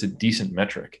 but it's a decent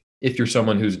metric. If you're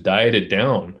someone who's dieted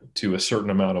down to a certain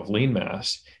amount of lean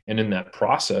mass, and in that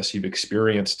process you've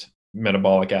experienced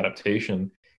metabolic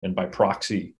adaptation and by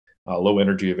proxy low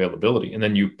energy availability, and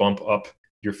then you bump up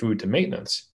your food to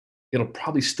maintenance, it'll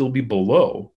probably still be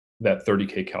below that 30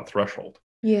 kcal threshold.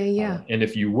 Yeah. Yeah. And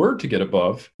if you were to get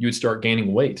above, you would start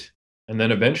gaining weight, and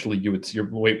then eventually your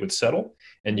weight would settle,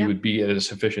 and you Yeah. would be at a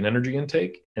sufficient energy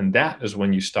intake, and that is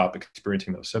when you stop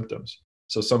experiencing those symptoms.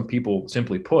 So some people,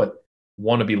 simply put,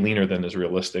 want to be leaner than is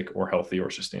realistic or healthy or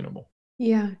sustainable.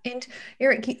 Yeah. And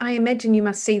Eric, I imagine you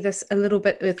must see this a little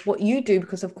bit with what you do,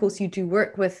 because of course you do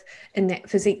work with in that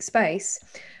physique space.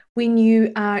 When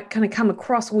you kind of come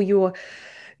across, or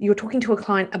you're talking to a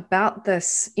client about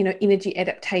this, energy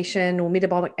adaptation or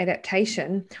metabolic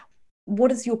adaptation,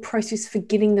 what is your process for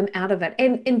getting them out of it?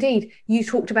 And indeed, you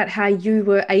talked about how you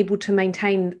were able to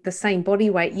maintain the same body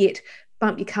weight, yet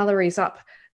bump your calories up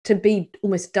to be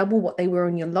almost double what they were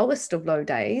on your lowest of low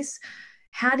days.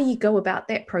 How do you go about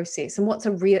that process, and what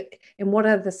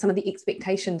are some of the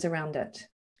expectations around it?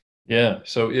 Yeah.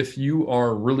 So if you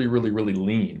are really, really, really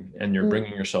lean and you're Mm,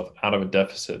 bringing yourself out of a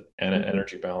deficit and an mhm,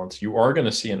 energy balance, you are going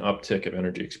to see an uptick of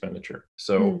energy expenditure. mm,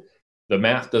 So the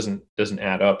math doesn't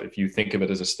add up if you think of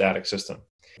it as a static system.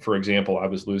 For example, I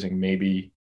was losing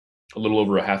maybe a little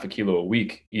over a half a kilo a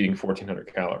week eating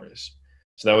 1,400 calories.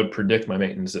 So that would predict my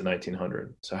maintenance at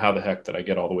 1,900. So how the heck did I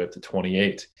get all the way up to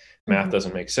 28? Math mhm,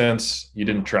 doesn't make sense. You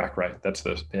didn't track right. That's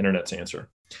the internet's answer.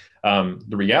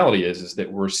 The reality is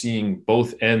that we're seeing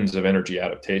both ends of energy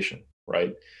adaptation,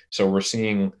 right? So we're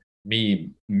seeing me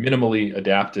minimally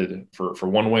adapted for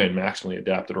one way and maximally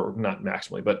adapted, or not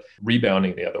maximally, but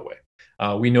rebounding the other way.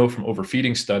 We know from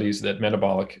overfeeding studies that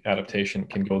metabolic adaptation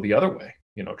can go the other way,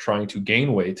 trying to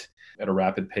gain weight at a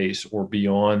rapid pace or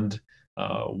beyond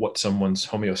what someone's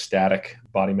homeostatic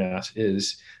body mass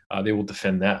is. They will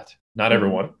defend that. Not mhm,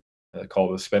 everyone,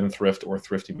 called a spendthrift or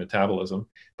thrifty metabolism,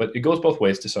 but it goes both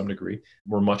ways to some degree.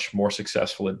 We're much more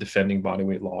successful at defending body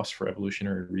weight loss for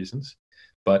evolutionary reasons.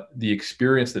 But the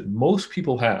experience that most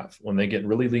people have when they get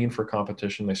really lean for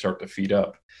competition, they start to feed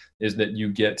up, is that you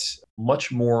get much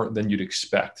more than you'd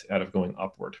expect out of going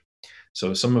upward.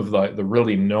 So some of the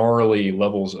really gnarly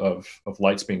levels of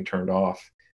lights being turned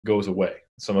off goes away.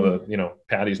 Some of mhm,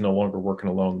 Patty's no longer working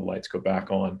alone, the lights go back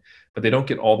on, but they don't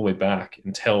get all the way back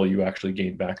until you actually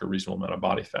gain back a reasonable amount of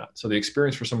body fat. So the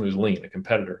experience for someone who's lean, a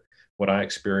competitor, what I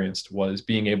experienced was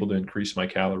being able to increase my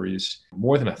calories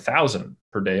more than 1,000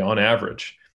 per day on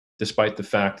average, despite the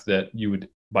fact that you would,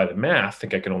 by the math,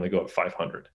 think I could only go up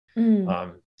 500.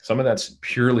 mm, Some of that's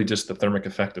purely just the thermic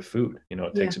effect of food. It yeah.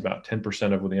 takes about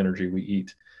 10% of the energy we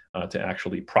eat to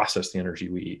actually process the energy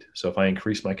we eat. So if I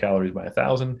increase my calories by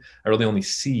 1,000, I really only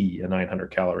see a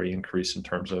 900 calorie increase in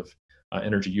terms of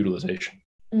energy utilization,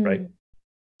 right? Mm,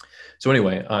 So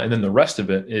anyway, and then the rest of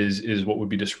it is what would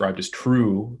be described as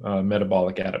true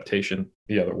metabolic adaptation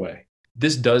the other way.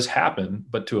 This does happen,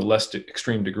 but to a less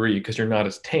extreme degree because you're not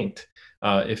as tanked.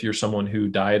 If you're someone who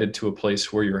dieted to a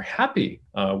place where you're happy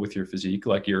with your physique,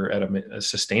 like you're at a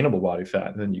sustainable body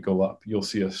fat, and then you go up, you'll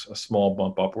see a small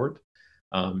bump upward.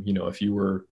 If you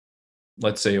were,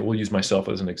 let's say, we'll use myself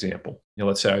as an example.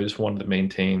 Let's say I just wanted to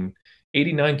maintain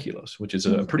 89 kilos, which is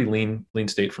a mhm, pretty lean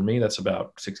state for me. That's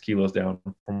about 6 kilos down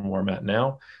from where I'm at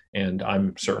now. And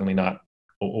I'm certainly not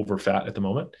over fat at the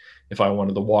moment. If I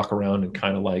wanted to walk around and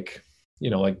kind of like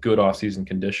good off season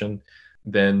condition,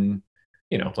 then,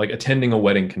 like attending a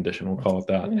wedding condition, we'll call it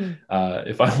that. mm,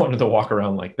 If I wanted to walk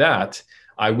around like that,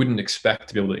 I wouldn't expect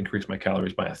to be able to increase my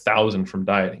calories by 1,000 from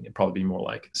dieting. It'd probably be more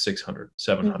like 600,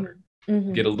 700. mhm,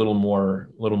 mhm. Get a little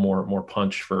more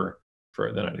punch for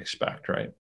than I'd expect,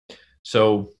 right?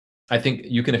 So I think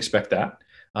you can expect that,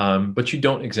 but you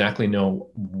don't exactly know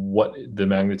what the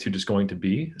magnitude is going to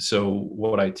be. So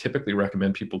what I typically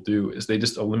recommend people do is they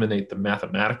just eliminate the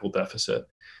mathematical deficit,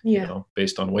 Yeah.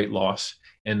 based on weight loss,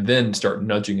 and then start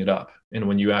nudging it up. And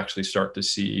when you actually start to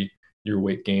see your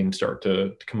weight gain start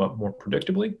to come up more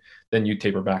predictably, then you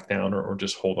taper back down or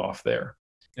just hold off there.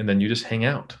 and then you just hang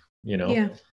out, Yeah.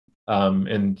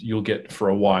 and you'll get for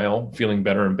a while feeling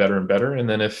better and better and better. And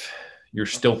then if you're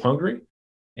still hungry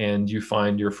and you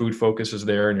find your food focus is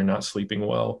there and you're not sleeping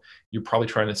well, you're probably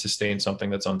trying to sustain something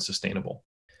that's unsustainable.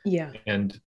 Yeah.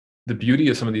 And the beauty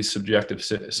of some of these subjective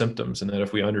symptoms, and that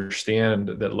if we understand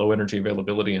that low energy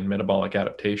availability and metabolic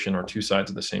adaptation are two sides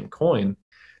of the same coin,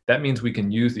 that means we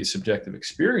can use the subjective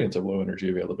experience of low energy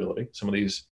availability, some of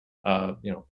these,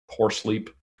 poor sleep,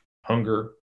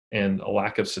 hunger, and a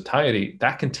lack of satiety,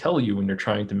 that can tell you when you're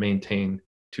trying to maintain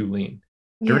too lean.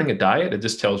 Yeah. During a diet, it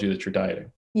just tells you that you're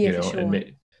dieting, Yeah, for sure.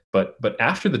 but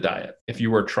after the diet, if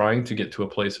you are trying to get to a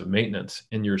place of maintenance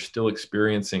and you're still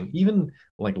experiencing even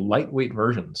like lightweight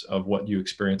versions of what you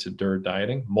experienced during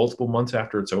dieting multiple months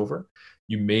after it's over,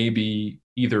 you may be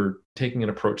either taking an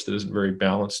approach that isn't very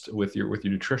balanced with your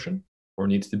nutrition, or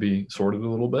needs to be sorted a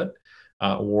little bit,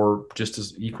 or just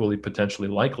as equally potentially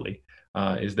likely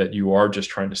is that you are just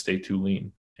trying to stay too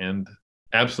lean. And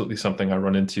absolutely something I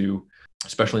run into,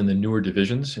 especially in the newer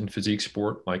divisions in physique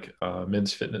sport, like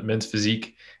men's fitness, men's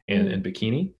physique, and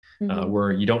bikini,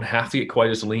 where you don't have to get quite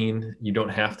as lean, you don't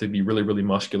have to be really, really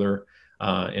muscular,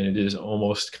 and it is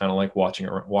almost kind of like walking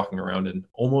around in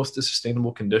almost a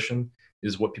sustainable condition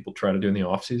is what people try to do in the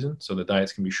off season. So the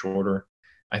diets can be shorter.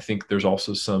 I think there's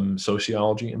also some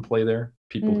sociology in play there.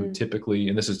 People who typically,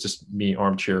 and this is just me,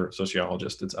 armchair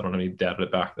sociologist, I don't have any data to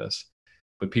back this,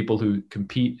 but people who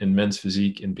compete in men's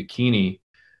physique and bikini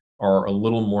are a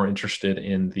little more interested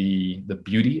in the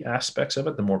beauty aspects of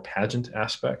it, the more pageant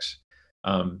aspects.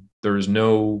 There is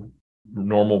no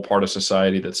normal part of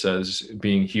society that says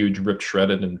being huge, ripped,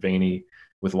 shredded, and veiny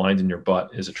with lines in your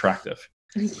butt is attractive.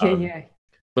 Yeah.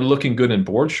 But looking good in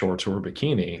board shorts or a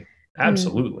bikini,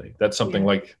 absolutely. That's something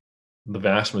like the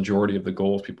vast majority of the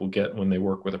goals people get when they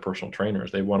work with a personal trainer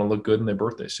is they want to look good in their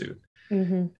birthday suit.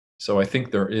 So I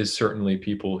think there is certainly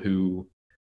people who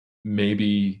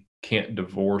maybe can't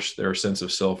divorce their sense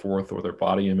of self-worth or their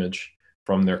body image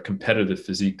from their competitive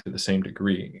physique to the same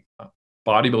degree.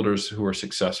 Bodybuilders who are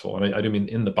successful, and I do mean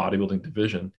in the bodybuilding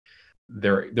division,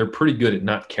 they're pretty good at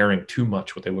not caring too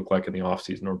much what they look like in the off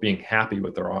season, or being happy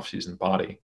with their off season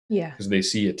body, Yeah. because they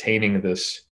see attaining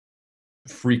this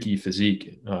freaky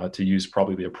physique, to use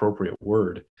probably the appropriate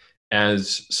word,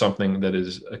 as something that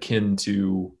is akin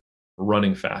to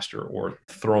running faster or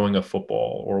throwing a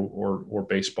football or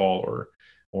baseball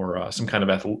or some kind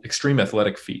of extreme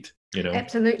athletic feat.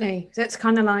 Absolutely. That's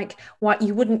kind of like what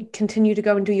you wouldn't continue to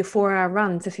go and do your 4 hour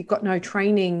runs if you've got no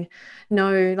training,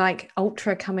 no like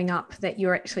ultra coming up that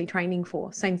you're actually training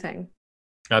for. Same thing.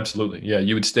 Absolutely. Yeah.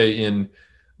 You would stay in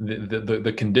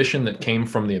the condition that came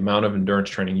from the amount of endurance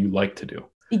training you like to do. Right?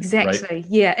 Exactly.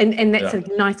 Yeah. And that's Yeah.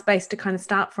 a nice base to kind of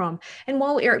start from. And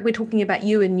while Eric, we're talking about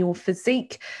you and your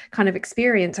physique kind of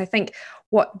experience, I think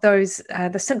what those,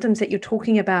 the symptoms that you're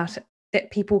talking about that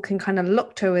people can kind of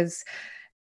look to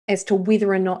as to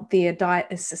whether or not their diet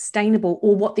is sustainable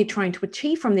or what they're trying to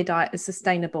achieve from their diet is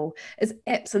sustainable is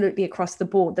absolutely across the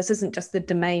board. This isn't just the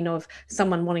domain of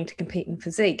someone wanting to compete in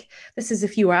physique. This is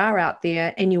if you are out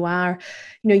there and you are,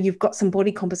 you've got some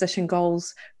body composition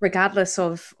goals, regardless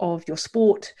of your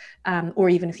sport, or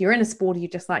even if you're in a sport or you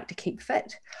just like to keep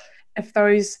fit.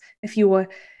 If you are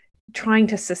trying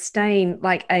to sustain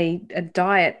like a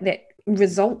diet that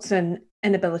results in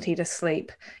inability to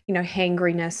sleep,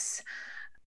 hangriness,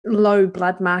 low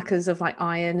blood markers of like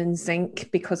iron and zinc,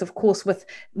 because of course with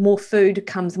more food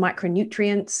comes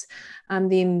micronutrients,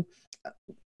 then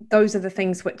those are the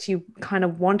things which you kind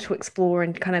of want to explore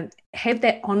and kind of have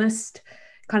that honest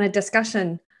kind of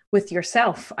discussion with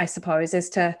yourself, I suppose, as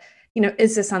to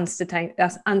is this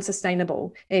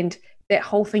unsustainable. And that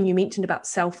whole thing you mentioned about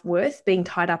self-worth being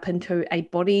tied up into a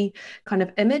body kind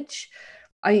of image,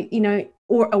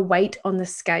 or a weight on the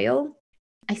scale.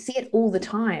 I see it all the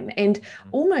time. And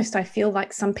almost I feel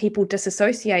like some people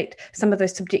disassociate some of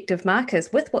those subjective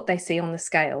markers with what they see on the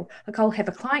scale. Like I'll have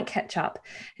a client catch up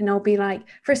and I'll be like,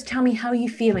 first tell me, how are you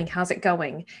feeling? How's it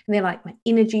going? And they're like, my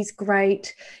energy's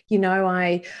great.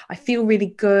 I feel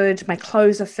really good. My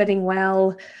clothes are fitting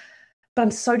well. But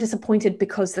I'm so disappointed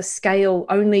because the scale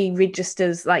only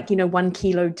registers like, 1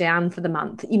 kilo down for the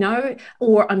month,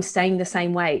 or I'm staying the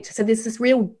same weight. So there's this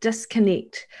real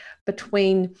disconnect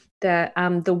between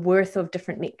the worth of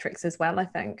different metrics as well, I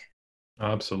think.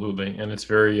 Absolutely. And it's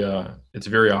very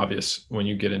obvious when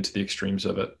you get into the extremes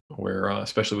of it, where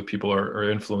especially with people are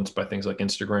influenced by things like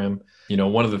Instagram.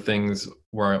 One of the things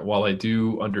where, while I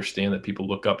do understand that people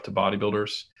look up to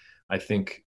bodybuilders, I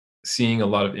think seeing a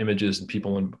lot of images and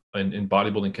people in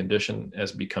bodybuilding condition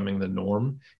as becoming the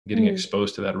norm, getting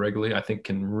exposed to that regularly, I think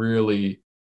can really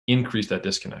increase that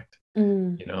disconnect.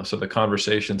 Mm. So the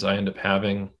conversations I end up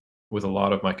having with a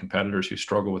lot of my competitors who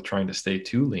struggle with trying to stay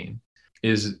too lean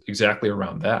is exactly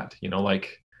around that.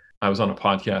 Like I was on a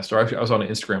podcast, or actually I was on an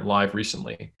Instagram live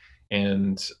recently,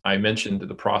 and I mentioned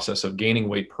the process of gaining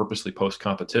weight purposely post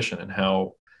competition, and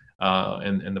how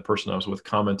and the person I was with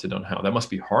commented on how that must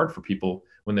be hard for people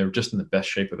when they're just in the best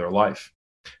shape of their life.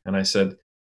 And I said,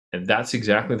 and that's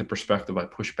exactly the perspective I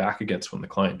push back against when the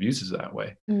client views it that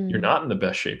way. You're Mm. not in the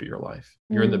best shape of your life.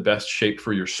 You're in the Mm. best shape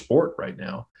for your sport right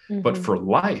now, but Mm-hmm. for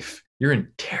life, you're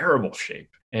in terrible shape.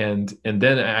 And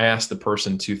then I ask the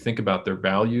person to think about their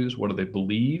values. What do they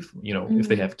believe? If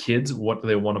they Mm. have kids, what do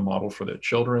they want to model for their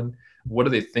children? What do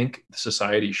they think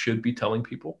society should be telling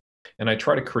people? And I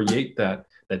try to create that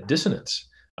dissonance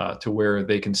to where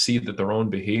they can see that their own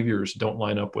behaviors don't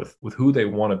line up with who they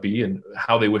want to be and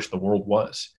how they wish the world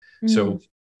was. Mm. So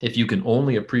if you can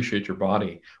only appreciate your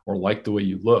body or like the way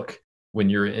you look when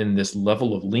you're in this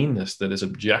level of leanness that is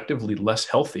objectively less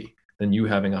healthy than you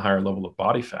having a higher level of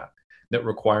body fat, that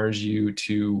requires you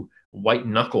to white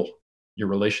knuckle your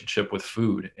relationship with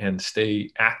food and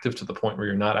stay active to the point where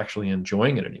you're not actually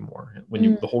enjoying it anymore.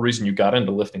 Mm. The whole reason you got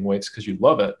into lifting weights because you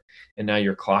love it, and now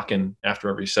you're clocking after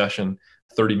every session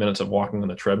 30 minutes of walking on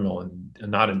the treadmill and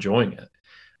not enjoying it.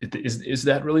 Is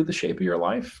that really the shape of your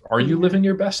life? Are you Yeah. living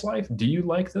your best life? Do you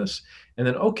like this? And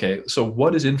then, okay, so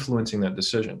what is influencing that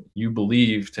decision? You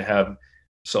believe to have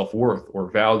self-worth or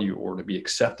value or to be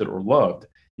accepted or loved,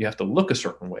 you have to look a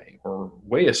certain way or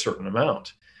weigh a certain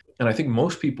amount. And I think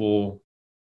most people,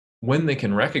 when they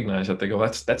can recognize that, they go,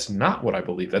 that's not what I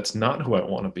believe. That's not who I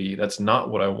want to be. That's not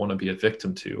what I want to be a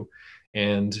victim to.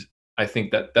 And I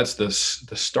think that that's the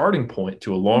starting point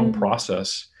to a long Mm.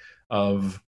 process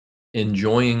of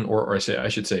enjoying, or I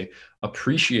should say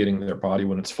appreciating their body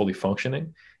when it's fully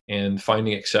functioning, and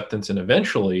finding acceptance and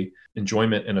eventually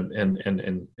enjoyment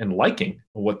and liking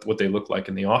what they look like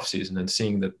in the off season, and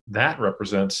seeing that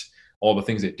represents all the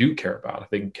things they do care about. If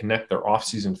they can connect their off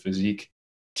season physique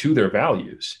to their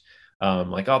values,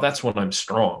 like, oh, that's when I'm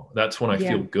strong. That's when I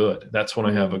feel Yeah. good. That's when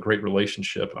I have a Mm. great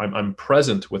relationship. I'm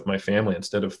present with my family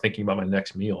instead of thinking about my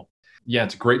next meal. Yeah,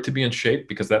 it's great to be in shape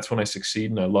because that's when I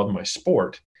succeed and I love my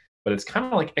sport. But it's kind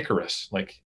of like Icarus.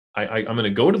 Like I'm going to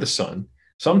go to the sun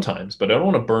sometimes, but I don't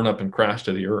want to burn up and crash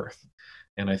to the earth.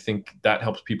 And I think that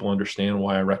helps people understand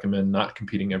why I recommend not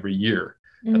competing every year.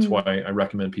 That's why Mm. I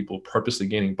recommend people purposely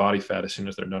gaining body fat as soon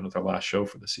as they're done with their last show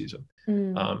for the season,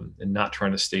 Mm. and not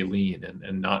trying to stay lean,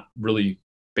 and not really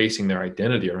basing their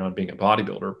identity around being a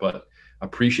bodybuilder, but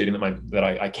appreciating that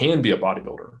I can be a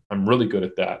bodybuilder. I'm really good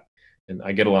at that, and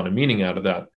I get a lot of meaning out of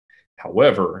that.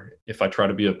 However, if I try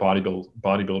to be a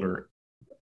bodybuilder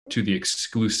to the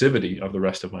exclusivity of the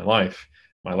rest of my life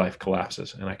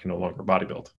collapses and I can no longer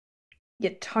bodybuild.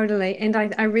 Yeah, totally. And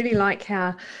I really like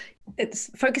how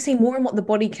it's focusing more on what the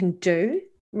body can do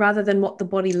rather than what the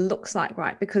body looks like,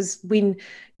 right? Because when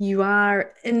you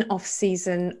are in off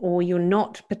season, or you're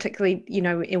not particularly,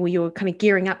 or you're kind of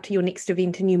gearing up to your next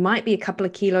event and you might be a couple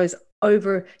of kilos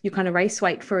over your kind of race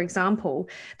weight, for example,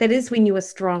 that is when you are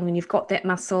strong and you've got that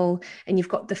muscle and you've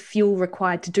got the fuel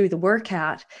required to do the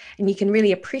workout, and you can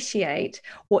really appreciate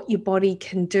what your body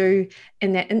can do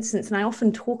in that instance. And I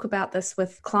often talk about this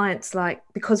with clients, like,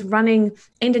 because running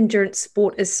and endurance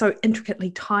sport is so intricately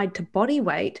tied to body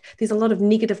weight, there's a lot of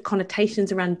negative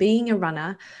connotations around being a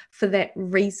runner for that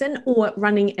reason, or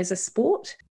running as a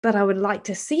sport. But I would like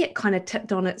to see it kind of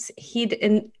tipped on its head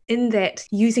in that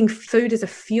using food as a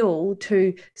fuel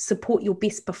to support your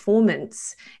best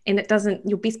performance. And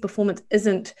your best performance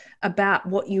isn't about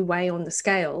what you weigh on the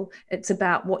scale. It's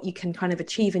about what you can kind of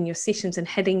achieve in your sessions and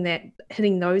hitting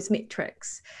those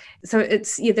metrics. So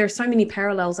there are so many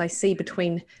parallels I see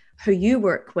between who you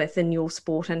work with in your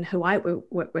sport and who I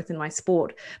work with in my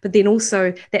sport, but then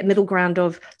also that middle ground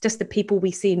of just the people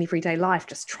we see in everyday life,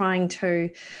 just trying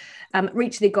to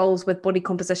reach their goals with body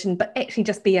composition, but actually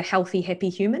just be a healthy, happy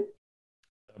human.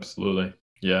 Absolutely.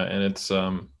 Yeah. And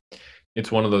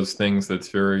it's one of those things that's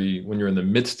very, when you're in the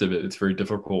midst of it, it's very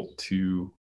difficult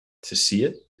to see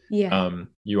it. Yeah.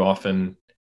 You often,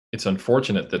 it's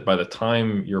unfortunate that by the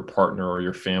time your partner or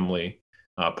your family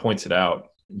points it out,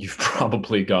 you've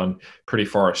probably gone pretty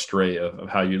far astray of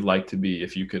how you'd like to be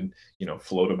if you could,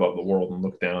 float above the world and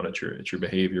look down at your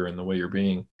behavior and the way you're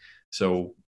being.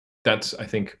 So that's, I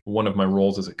think, one of my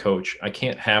roles as a coach. I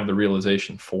can't have the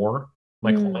realization for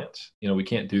my clients. We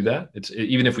can't do that.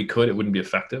 Even if we could, it wouldn't be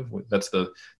effective. That's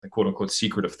the quote unquote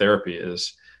secret of therapy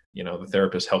is, the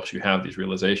therapist helps you have these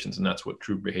realizations, and that's what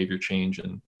true behavior change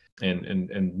and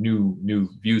new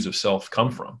views of self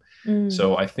come from.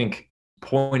 So I think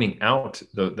pointing out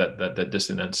that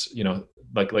dissonance,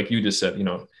 like you just said,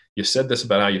 you said this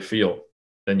about how you feel,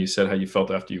 then you said how you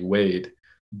felt after you weighed.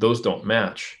 Those don't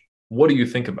match. What do you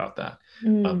think about that?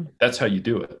 That's how you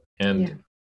do it. And Yeah.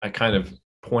 I kind of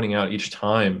pointing out each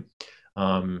time,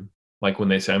 like when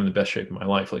they say I'm in the best shape of my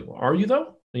life, like, well, are you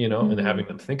though? And having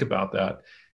them think about that,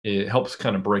 it helps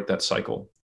kind of break that cycle.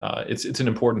 It's an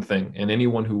important thing. And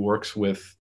anyone who works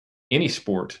with any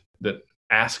sport that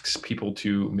asks people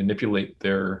to manipulate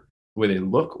the way they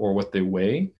look or what they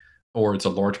weigh, or it's a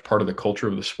large part of the culture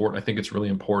of the sport, I think it's really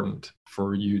important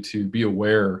for you to be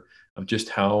aware of just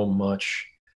how much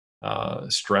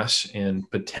stress and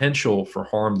potential for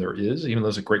harm there is, even though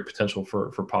there's a great potential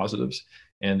for positives.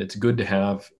 And it's good to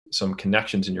have some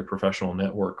connections in your professional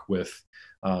network with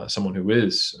someone who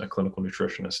is a clinical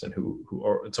nutritionist and who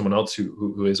or someone else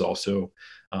who is also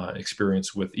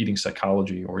experienced with eating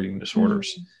psychology or eating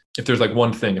disorders. If there's like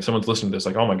one thing, if someone's listening to this,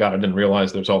 like, oh my God, I didn't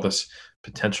realize there's all this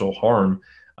potential harm,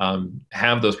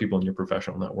 have those people in your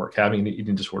professional network, having an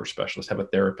eating disorder specialist, have a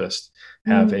therapist,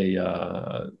 have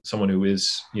someone who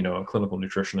is, a clinical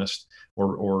nutritionist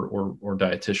or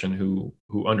dietitian who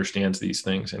understands these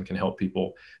things and can help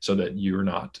people so that you're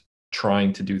not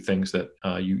trying to do things that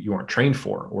you aren't trained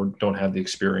for or don't have the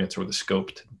experience or the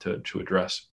scope to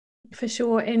address. For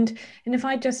sure. And if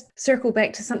I just circle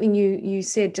back to something you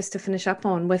said just to finish up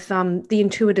on with the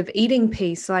intuitive eating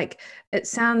piece, like it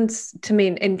sounds to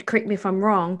me, and correct me if I'm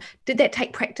wrong, did that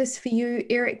take practice for you,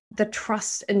 Eric? The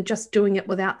trust in just doing it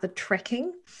without the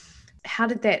tracking? How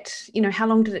did that, how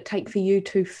long did it take for you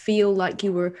to feel like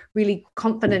you were really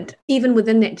confident, even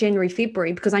within that January,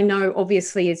 February? Because I know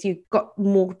obviously as you got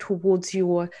more towards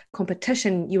your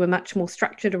competition, you were much more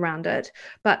structured around it.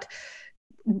 But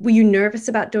were you nervous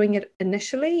about doing it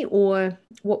initially, or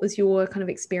what was your kind of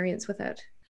experience with it?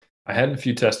 I had a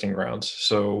few testing rounds.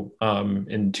 So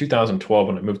in 2012,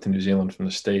 when I moved to New Zealand from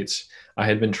the States, I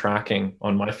had been tracking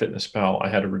on MyFitnessPal. I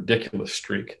had a ridiculous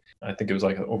streak. I think it was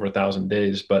like over 1,000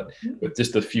 days, but with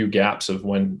just a few gaps of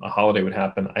when a holiday would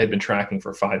happen, I had been tracking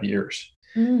for 5 years.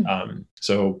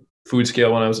 So food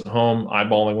scale when I was at home,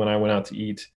 eyeballing when I went out to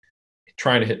eat,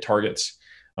 trying to hit targets,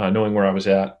 knowing where I was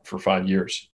at for 5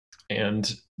 years.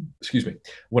 And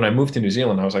when I moved to New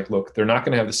Zealand, I was like, look, they're not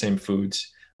going to have the same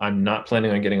foods. I'm not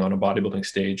planning on getting on a bodybuilding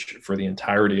stage for the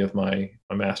entirety of my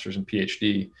master's and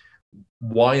PhD.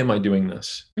 Why am I doing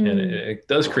this? And it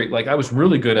does create, like, I was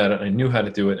really good at it. I knew how to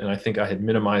do it. And I think I had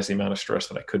minimized the amount of stress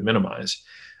that I could minimize.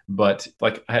 But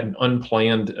like I had an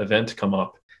unplanned event come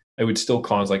up, it would still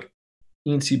cause like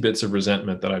teensy bits of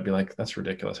resentment that I'd be like, that's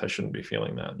ridiculous. I shouldn't be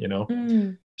feeling that.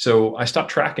 So I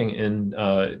stopped tracking in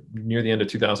near the end of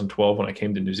 2012 when I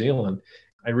came to New Zealand.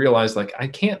 I realized like I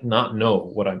can't not know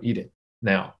what I'm eating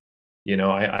now.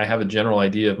 I have a general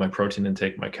idea of my protein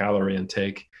intake, my calorie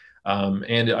intake.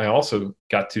 And I also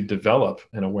got to develop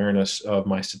an awareness of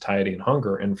my satiety and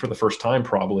hunger. And for the first time,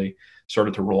 probably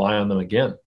started to rely on them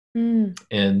again.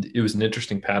 And it was an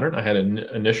interesting pattern. I had an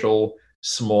initial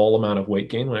small amount of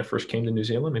weight gain when I first came to New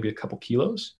Zealand, maybe a couple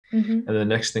kilos. And the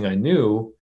next thing I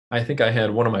knew, I think I had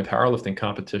one of my powerlifting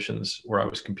competitions where I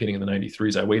was competing in the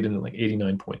 93s. I weighed in at like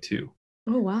 89.2.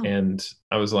 Oh, wow. And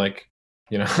I was like,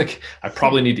 like I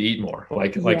probably need to eat more.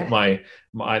 Like my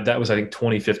that was, I think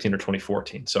 2015 or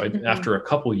 2014. So after a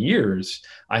couple of years,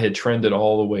 I had trended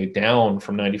all the way down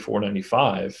from 94,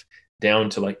 95 down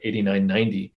to like 89,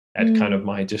 90 at kind of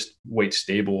my just weight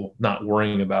stable, not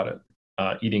worrying about it,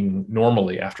 eating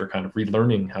normally after kind of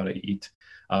relearning how to eat.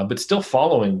 But still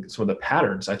following some of the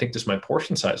patterns. I think just my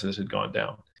portion sizes had gone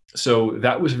down. So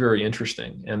that was very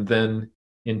interesting. And then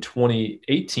in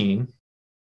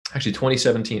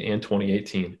 2017 and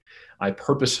 2018, I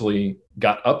purposely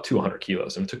got up to 100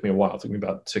 kilos. And it took me a while. It took me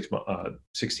about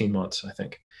 16 months, I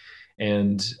think.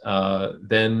 And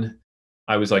then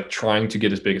I was like trying to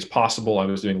get as big as possible. I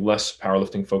was doing less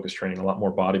powerlifting focused training, a lot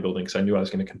more bodybuilding because I knew I was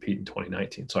going to compete in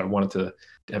 2019. So I wanted to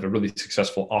have a really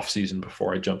successful off season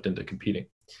before I jumped into competing.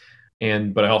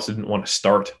 But I also didn't want to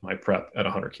start my prep at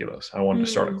 100 kilos. I wanted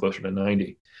to start it closer to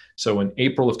 90. So in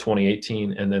April of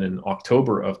 2018 and then in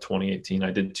October of 2018,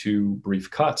 I did 2 brief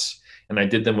cuts and I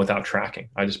did them without tracking.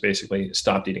 I just basically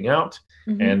stopped eating out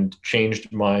and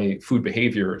changed my food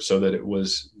behavior so that it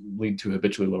was lead to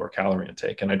habitually lower calorie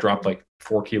intake. And I dropped like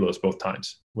 4 kilos both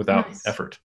times without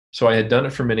effort. So I had done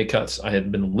it for mini cuts. I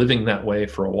had been living that way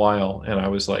for a while. And I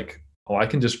was like, oh, I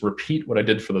can just repeat what I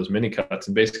did for those mini cuts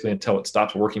and basically until it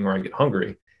stops working or I get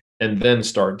hungry and then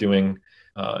start doing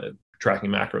tracking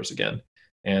macros again.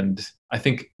 And I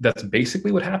think that's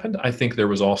basically what happened. I think there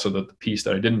was also the piece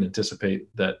that I didn't anticipate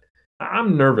that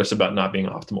I'm nervous about not being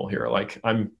optimal here. Like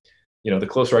the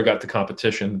closer I got to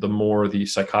competition, the more the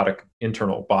psychotic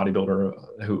internal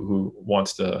bodybuilder who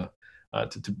wants to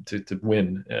to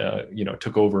win,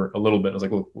 took over a little bit. I was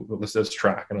like, well, let's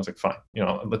track. And I was like, fine,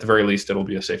 at the very least, it'll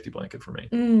be a safety blanket for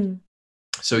me.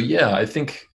 So yeah, I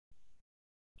think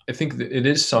that it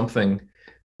is something,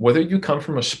 whether you come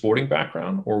from a sporting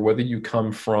background or whether you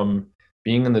come from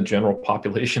being in the general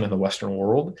population in the Western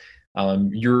world,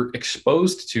 you're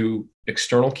exposed to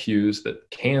external cues that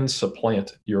can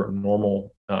supplant your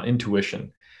normal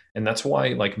intuition. And that's why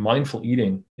like mindful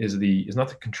eating is not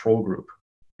the control group.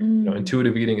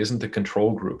 Intuitive eating isn't the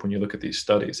control group when you look at these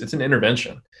studies. It's an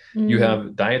intervention. You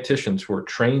have dietitians who are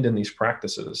trained in these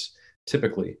practices,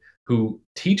 typically, who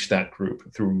teach that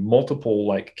group through multiple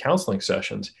like counseling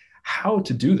sessions how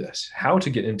to do this, how to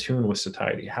get in tune with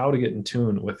satiety, how to get in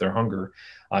tune with their hunger,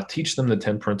 teach them the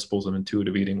 10 principles of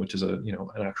intuitive eating, which is an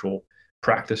actual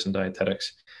practice in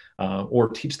dietetics, or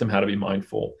teach them how to be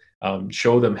mindful,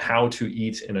 show them how to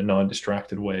eat in a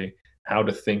non-distracted way, how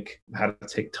to think, how to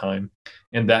take time.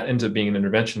 And that ends up being an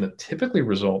intervention that typically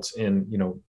results in,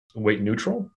 weight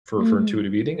neutral for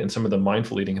intuitive eating. And some of the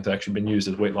mindful eating has actually been used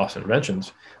as weight loss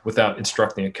interventions without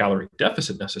instructing a calorie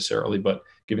deficit necessarily, but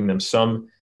giving them some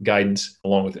guidance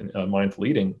along with mindful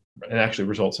eating, and actually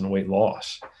results in weight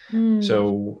loss.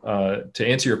 So to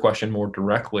answer your question more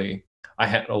directly, I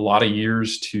had a lot of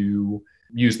years to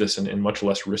use this in much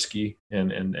less risky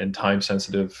and time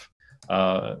sensitive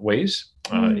ways,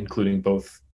 including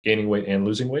both gaining weight and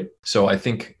losing weight. So I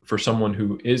think for someone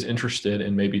who is interested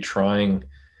in maybe trying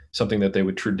something that they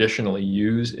would traditionally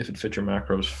use if it fits your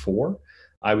macros for,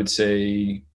 I would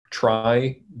say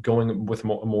try going with a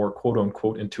more quote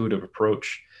unquote intuitive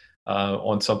approach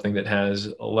on something that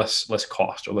has less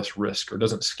cost or less risk or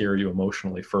doesn't scare you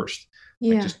emotionally first,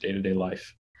 like just day-to-day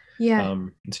life.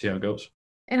 And see how it goes.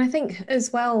 And I think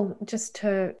as well, just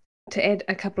to add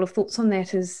a couple of thoughts on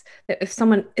that, is that if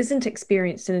someone isn't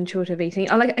experienced in intuitive eating,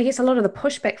 I guess a lot of the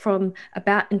pushback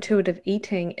about intuitive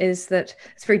eating is that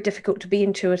it's very difficult to be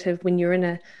intuitive when you're in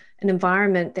an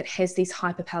environment that has these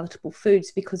hyperpalatable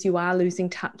foods, because you are losing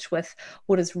touch with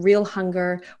what is real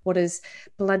hunger, what is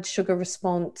blood sugar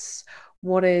response,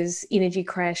 what is energy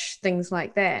crash, things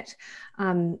like that.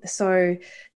 So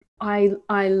I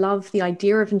love the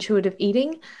idea of intuitive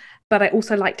eating, but I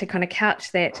also like to kind of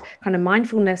couch that kind of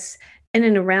mindfulness in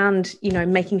and around,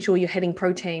 making sure you're hitting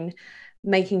protein,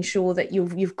 making sure that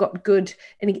you've got good,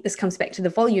 and this comes back to the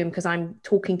volume, because I'm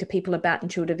talking to people about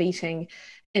intuitive eating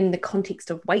in the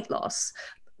context of weight loss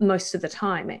most of the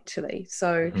time, actually.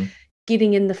 So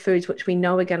getting in the foods which we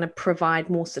know are going to provide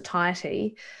more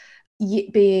satiety,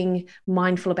 yet being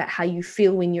mindful about how you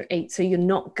feel when you eat, so you're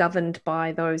not governed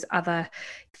by those other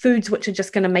foods which are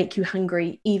just going to make you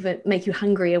hungry, even make you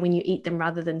hungrier when you eat them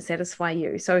rather than satisfy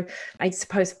you. So I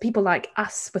suppose people like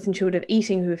us with intuitive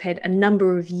eating, who have had a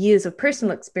number of years of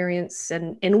personal experience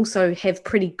and also have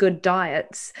pretty good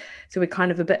diets, so we're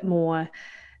kind of a bit more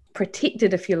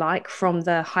protected, if you like, from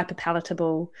the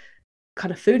hyperpalatable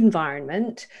kind of food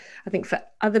environment. I think for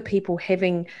other people,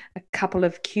 having a couple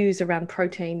of cues around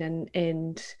protein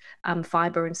and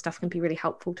fiber and stuff can be really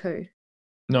helpful too.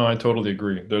 No, I totally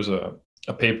agree. There's a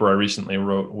paper I recently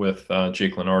wrote with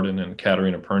Jake Lenardin and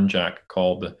Katerina Pernjak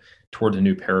called "Toward the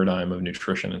New Paradigm of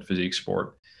Nutrition and Physique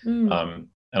Sport." And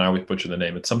I always butcher the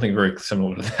name. It's something very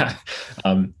similar to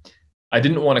that. I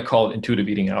didn't want to call it intuitive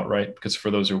eating outright, because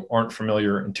for those who aren't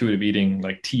familiar, intuitive eating,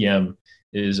 like TM,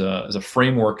 is a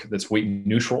framework that's weight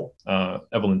neutral.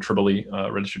 Evelyn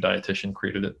Tribole, registered dietitian,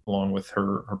 created it along with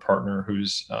her partner,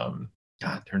 who's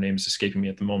her name is escaping me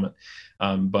at the moment.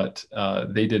 But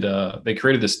they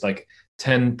created this like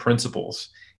 10 principles,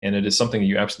 and it is something that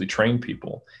you absolutely train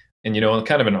people. And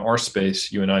kind of in our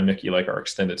space, you and I, Mickey, like our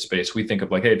extended space, we think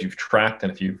of like, hey, if you've tracked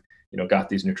and if you've got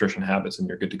these nutrition habits, and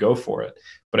you're good to go for it.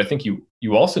 But I think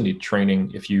you also need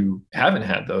training if you haven't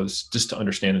had those, just to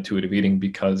understand intuitive eating,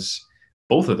 because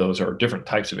both of those are different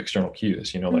types of external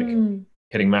cues, like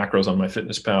hitting macros on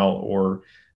MyFitnessPal, or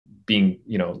being,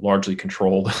 largely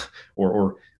controlled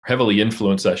or heavily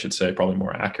influenced, I should say, probably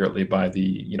more accurately, by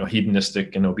the,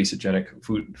 hedonistic and obesogenic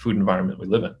food environment we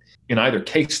live in. In either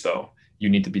case, though, you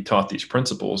need to be taught these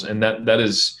principles, and that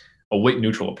is a weight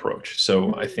neutral approach.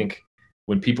 So I think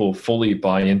when people fully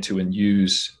buy into and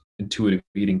use intuitive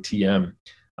eating TM,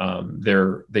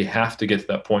 they have to get to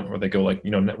that point where they go like,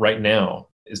 right now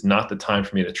is not the time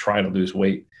for me to try to lose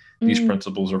weight. These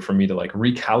principles are for me to like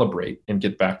recalibrate and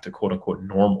get back to quote unquote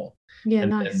normal. Yeah,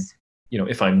 nice. And,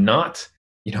 if I'm not,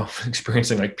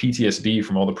 experiencing like PTSD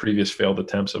from all the previous failed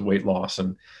attempts at weight loss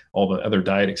and all the other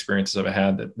diet experiences I've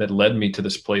had that led me to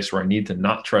this place where I need to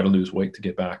not try to lose weight to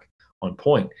get back on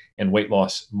point, and weight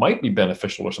loss might be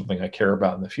beneficial or something I care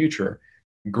about in the future,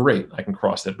 great, I can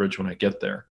cross that bridge when I get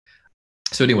there.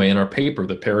 So anyway, in our paper,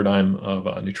 The Paradigm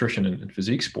of Nutrition and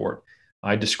Physique Sport,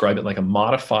 I describe it like a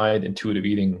modified intuitive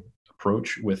eating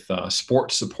approach with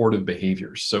sport supportive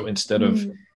behaviors. So instead of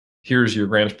here's your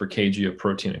grams per kg of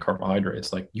protein and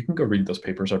carbohydrates, like you can go read those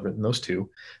papers. I've written those too,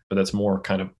 but that's more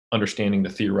kind of understanding the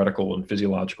theoretical and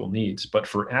physiological needs. But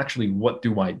for actually what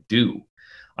do I do?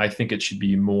 I think it should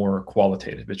be more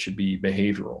qualitative. It should be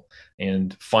behavioral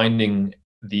and finding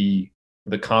the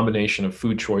combination of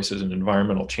food choices and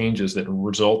environmental changes that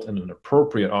result in an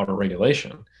appropriate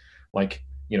autoregulation, like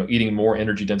eating more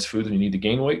energy dense foods when you need to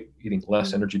gain weight, eating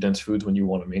less energy dense foods when you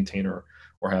want to maintain or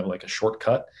have like a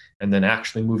shortcut, and then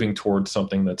actually moving towards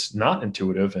something that's not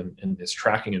intuitive and is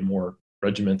tracking and more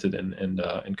regimented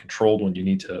and controlled when you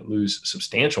need to lose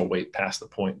substantial weight past the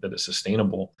point that is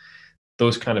sustainable.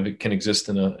 Those kind of can exist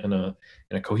in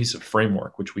a cohesive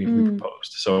framework, which we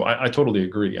proposed. So I totally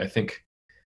agree. I think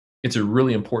it's a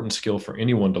really important skill for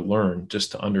anyone to learn,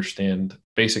 just to understand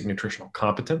basic nutritional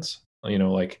competence.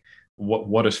 Like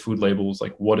what is food labels,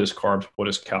 like what is carbs, what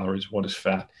is calories, what is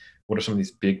fat, what are some of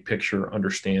these big picture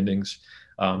understandings,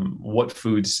 what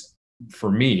foods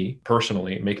for me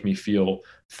personally make me feel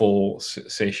full,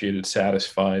 satiated,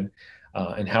 satisfied,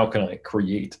 and how can I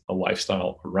create a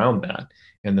lifestyle around that?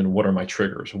 And then what are my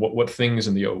triggers? What things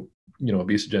in the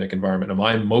obesogenic environment am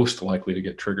I most likely to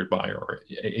get triggered by or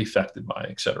affected by,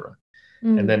 et cetera?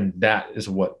 And then that is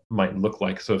what might look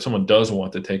like. So if someone does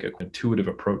want to take an intuitive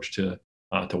approach to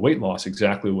weight loss,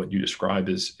 exactly what you described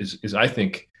is I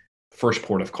think first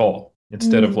port of call,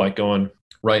 instead of like going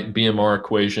right BMR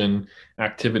equation,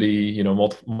 activity,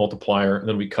 multiplier, and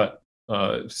then we cut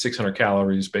 600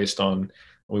 calories based on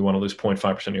we want to lose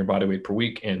 0.5% of your body weight per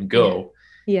week and go.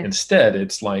 Yeah. Instead,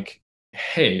 it's like,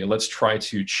 hey, let's try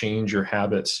to change your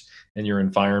habits and your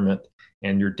environment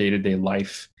and your day-to-day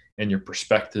life and your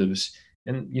perspectives.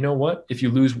 And you know what? If you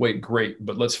lose weight, great,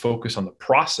 but let's focus on the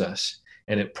process,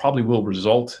 and it probably will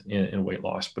result in weight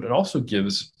loss, but it also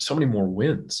gives so many more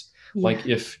wins. Yeah. Like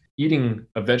if eating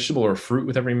a vegetable or fruit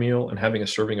with every meal and having a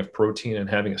serving of protein and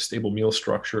having a stable meal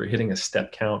structure, hitting a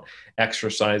step count,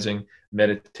 exercising,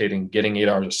 meditating, getting 8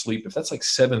 hours of sleep, if that's like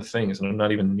 7 things, and I'm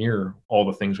not even near all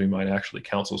the things we might actually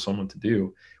counsel someone to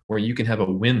do, where you can have a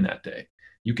win that day,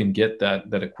 you can get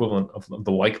that equivalent of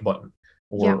the like button,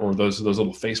 or those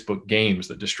little Facebook games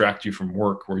that distract you from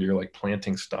work, where you're like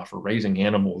planting stuff or raising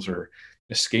animals or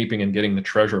escaping and getting the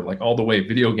treasure, like all the way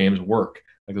video games work,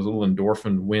 like those little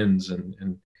endorphin wins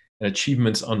and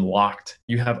achievements unlocked.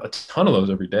 You have a ton of those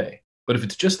every day. But if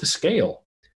it's just the scale,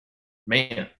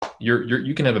 man,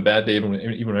 you can have a bad day even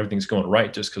when everything's going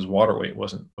right, just because water weight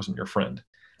wasn't your friend.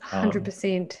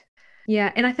 100%.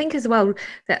 Yeah, and I think as well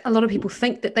that a lot of people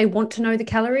think that they want to know the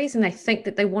calories and they think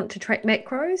that they want to track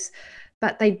macros,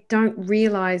 but they don't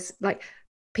realize, like,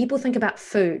 people think about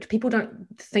food. People don't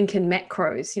think in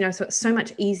macros, so it's so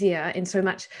much easier and so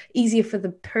much easier for the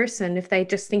person if they're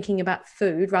just thinking about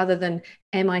food rather than,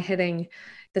 am I hitting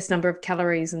this number of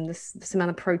calories and this amount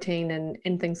of protein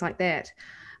and things like that.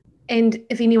 And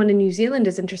if anyone in New Zealand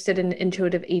is interested in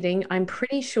intuitive eating, I'm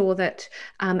pretty sure that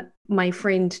my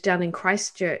friend down in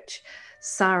Christchurch,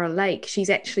 Sarah Lake,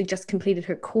 she's actually just completed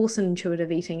her course in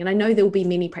intuitive eating. And I know there will be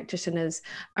many practitioners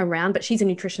around, but she's a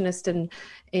nutritionist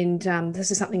and this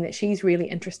is something that she's really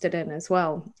interested in as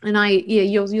well. And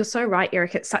you're so right,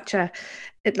 Eric. It's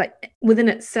like within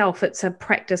itself, it's a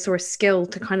practice or a skill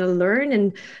to kind of learn.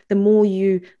 And the more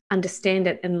you understand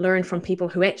it and learn from people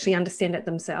who actually understand it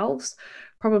themselves,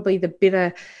 probably the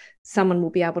better someone will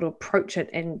be able to approach it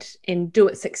and do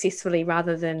it successfully,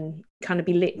 rather than kind of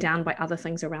be let down by other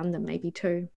things around them maybe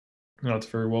too. No, that's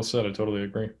very well said. I totally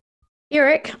agree.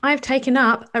 Eric, I've taken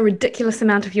up a ridiculous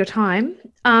amount of your time.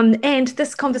 And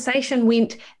this conversation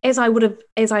went as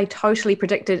I totally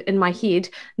predicted in my head,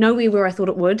 nowhere where I thought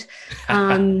it would.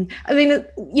 I mean,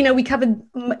 we covered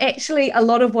actually a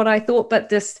lot of what I thought,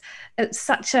 but it was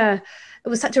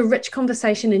such a rich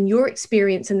conversation in your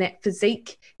experience in that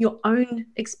physique, your own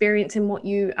experience and what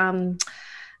you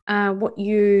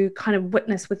kind of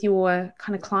witness with your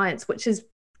kind of clients, which is,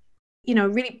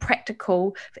 really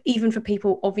practical, even for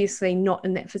people obviously not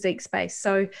in that physique space.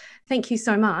 So thank you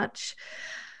so much.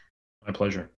 My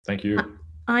pleasure. Thank you.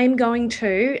 I'm going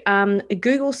to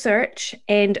Google search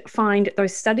and find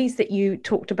those studies that you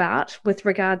talked about with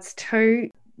regards to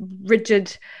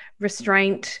rigid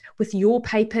restraint, with your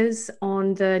papers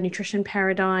on the nutrition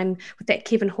paradigm, with that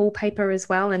Kevin Hall paper as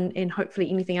well, and hopefully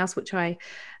anything else which I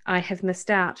have missed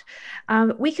out.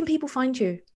 Where can people find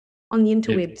you on the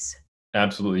interwebs?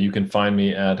 Absolutely. You can find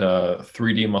me at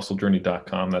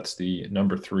 3dmusclejourney.com. That's the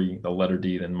number 3, the letter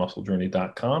D, then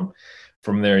musclejourney.com.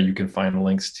 From there, you can find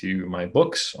links to my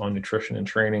books on nutrition and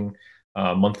training,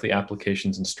 monthly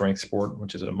applications in strength sport,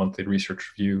 which is a monthly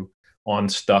research review on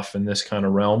stuff in this kind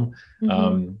of realm,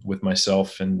 with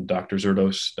myself and Dr.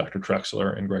 Zerdos, Dr.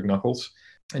 Trexler, and Greg Nuckols.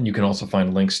 And you can also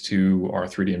find links to our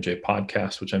 3DMJ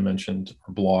podcast, which I mentioned,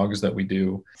 or blogs that we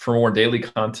do. For more daily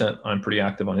content, I'm pretty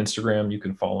active on Instagram. You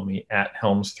can follow me at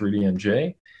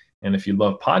Helms3DMJ. And if you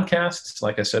love podcasts,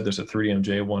 like I said, there's a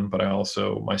 3DMJ one, but I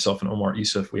also, myself and Omar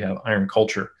Isuf, we have Iron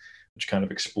Culture, which kind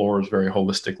of explores very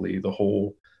holistically the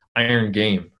whole iron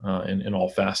game in all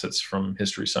facets from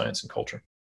history, science, and culture.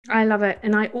 I love it.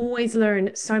 And I always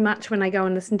learn so much when I go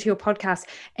and listen to your podcast,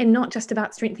 and not just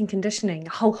about strength and conditioning, a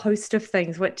whole host of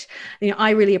things, which, I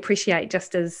really appreciate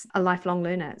just as a lifelong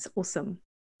learner. It's awesome.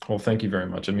 Well, thank you very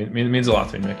much. I mean, it means a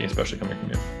lot to me, Mickey, especially coming from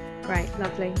you. Great.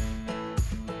 Lovely.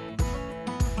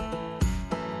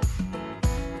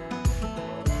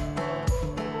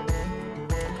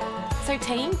 So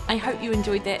team, I hope you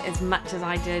enjoyed that as much as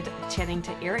I did chatting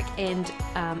to Eric, and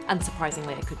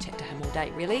unsurprisingly I could chat to him all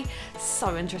day, really.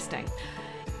 So interesting.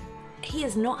 He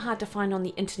is not hard to find on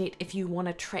the internet if you want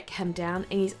to track him down,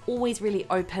 and he's always really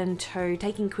open to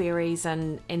taking queries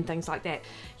and things like that.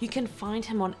 You can find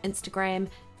him on Instagram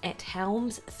at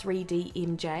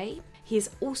Helms3DMJ. He is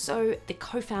also the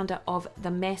co-founder of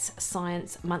the Mass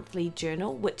Science Monthly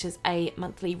Journal, which is a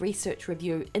monthly research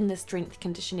review in the strength,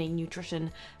 conditioning,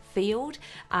 nutrition field,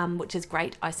 which is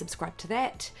great. I subscribe to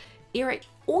that. Eric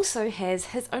also has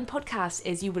his own podcast,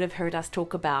 as you would have heard us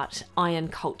talk about, Iron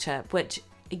Culture, which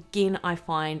again I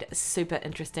find super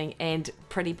interesting and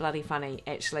pretty bloody funny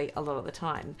actually a lot of the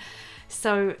time.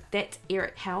 So that's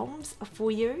Eric Helms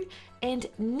for you. And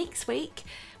next week,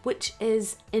 which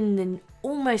is in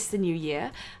almost the new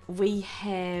year, we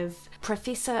have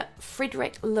Professor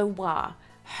Frederic Lavoie,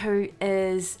 who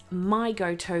is my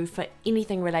go-to for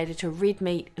anything related to red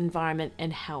meat, environment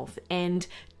and health. And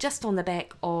just on the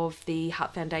back of the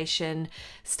Heart Foundation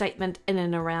statement in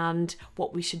and around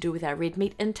what we should do with our red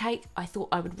meat intake, I thought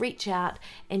I would reach out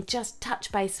and just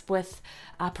touch base with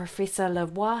Professor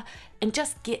Lavoie and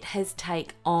just get his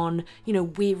take on,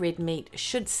 where red meat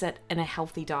should sit in a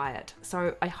healthy diet.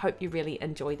 So I hope you really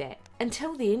enjoy that.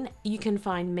 Until then, you can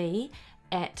find me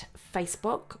at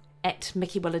Facebook at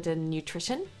Mickey Williden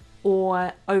Nutrition,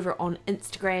 or over on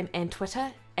Instagram and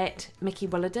Twitter at Mickey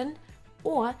Williden,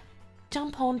 or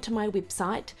jump on to my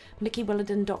website,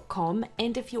 mickeywilliden.com,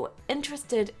 and if you're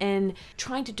interested in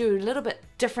trying to do a little bit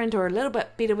different or a little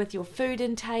bit better with your food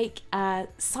intake,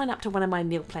 sign up to one of my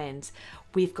meal plans.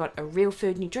 We've got a real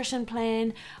food nutrition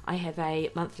plan, I have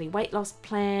a monthly weight loss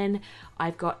plan,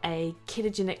 I've got a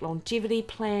ketogenic longevity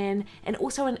plan, and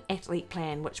also an athlete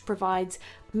plan, which provides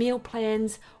meal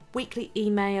plans, weekly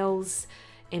emails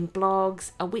and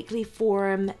blogs, a weekly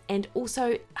forum, and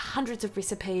also hundreds of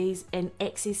recipes and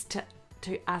access to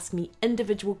ask me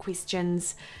individual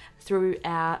questions through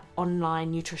our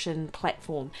online nutrition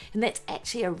platform. And that's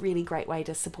actually a really great way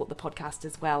to support the podcast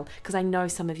as well, because I know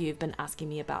some of you have been asking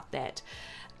me about that.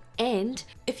 And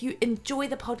if you enjoy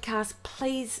the podcast,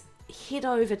 please head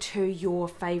over to your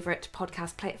favorite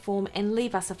podcast platform and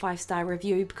leave us a 5-star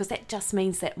review, because that just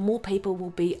means that more people will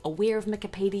be aware of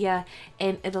Wikipedia,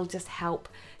 and it'll just help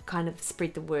kind of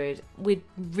spread the word. We'd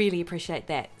really appreciate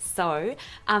that. So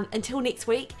until next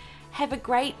week, have a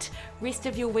great rest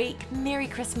of your week. Merry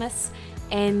Christmas,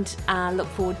 and look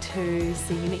forward to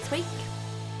seeing you next week.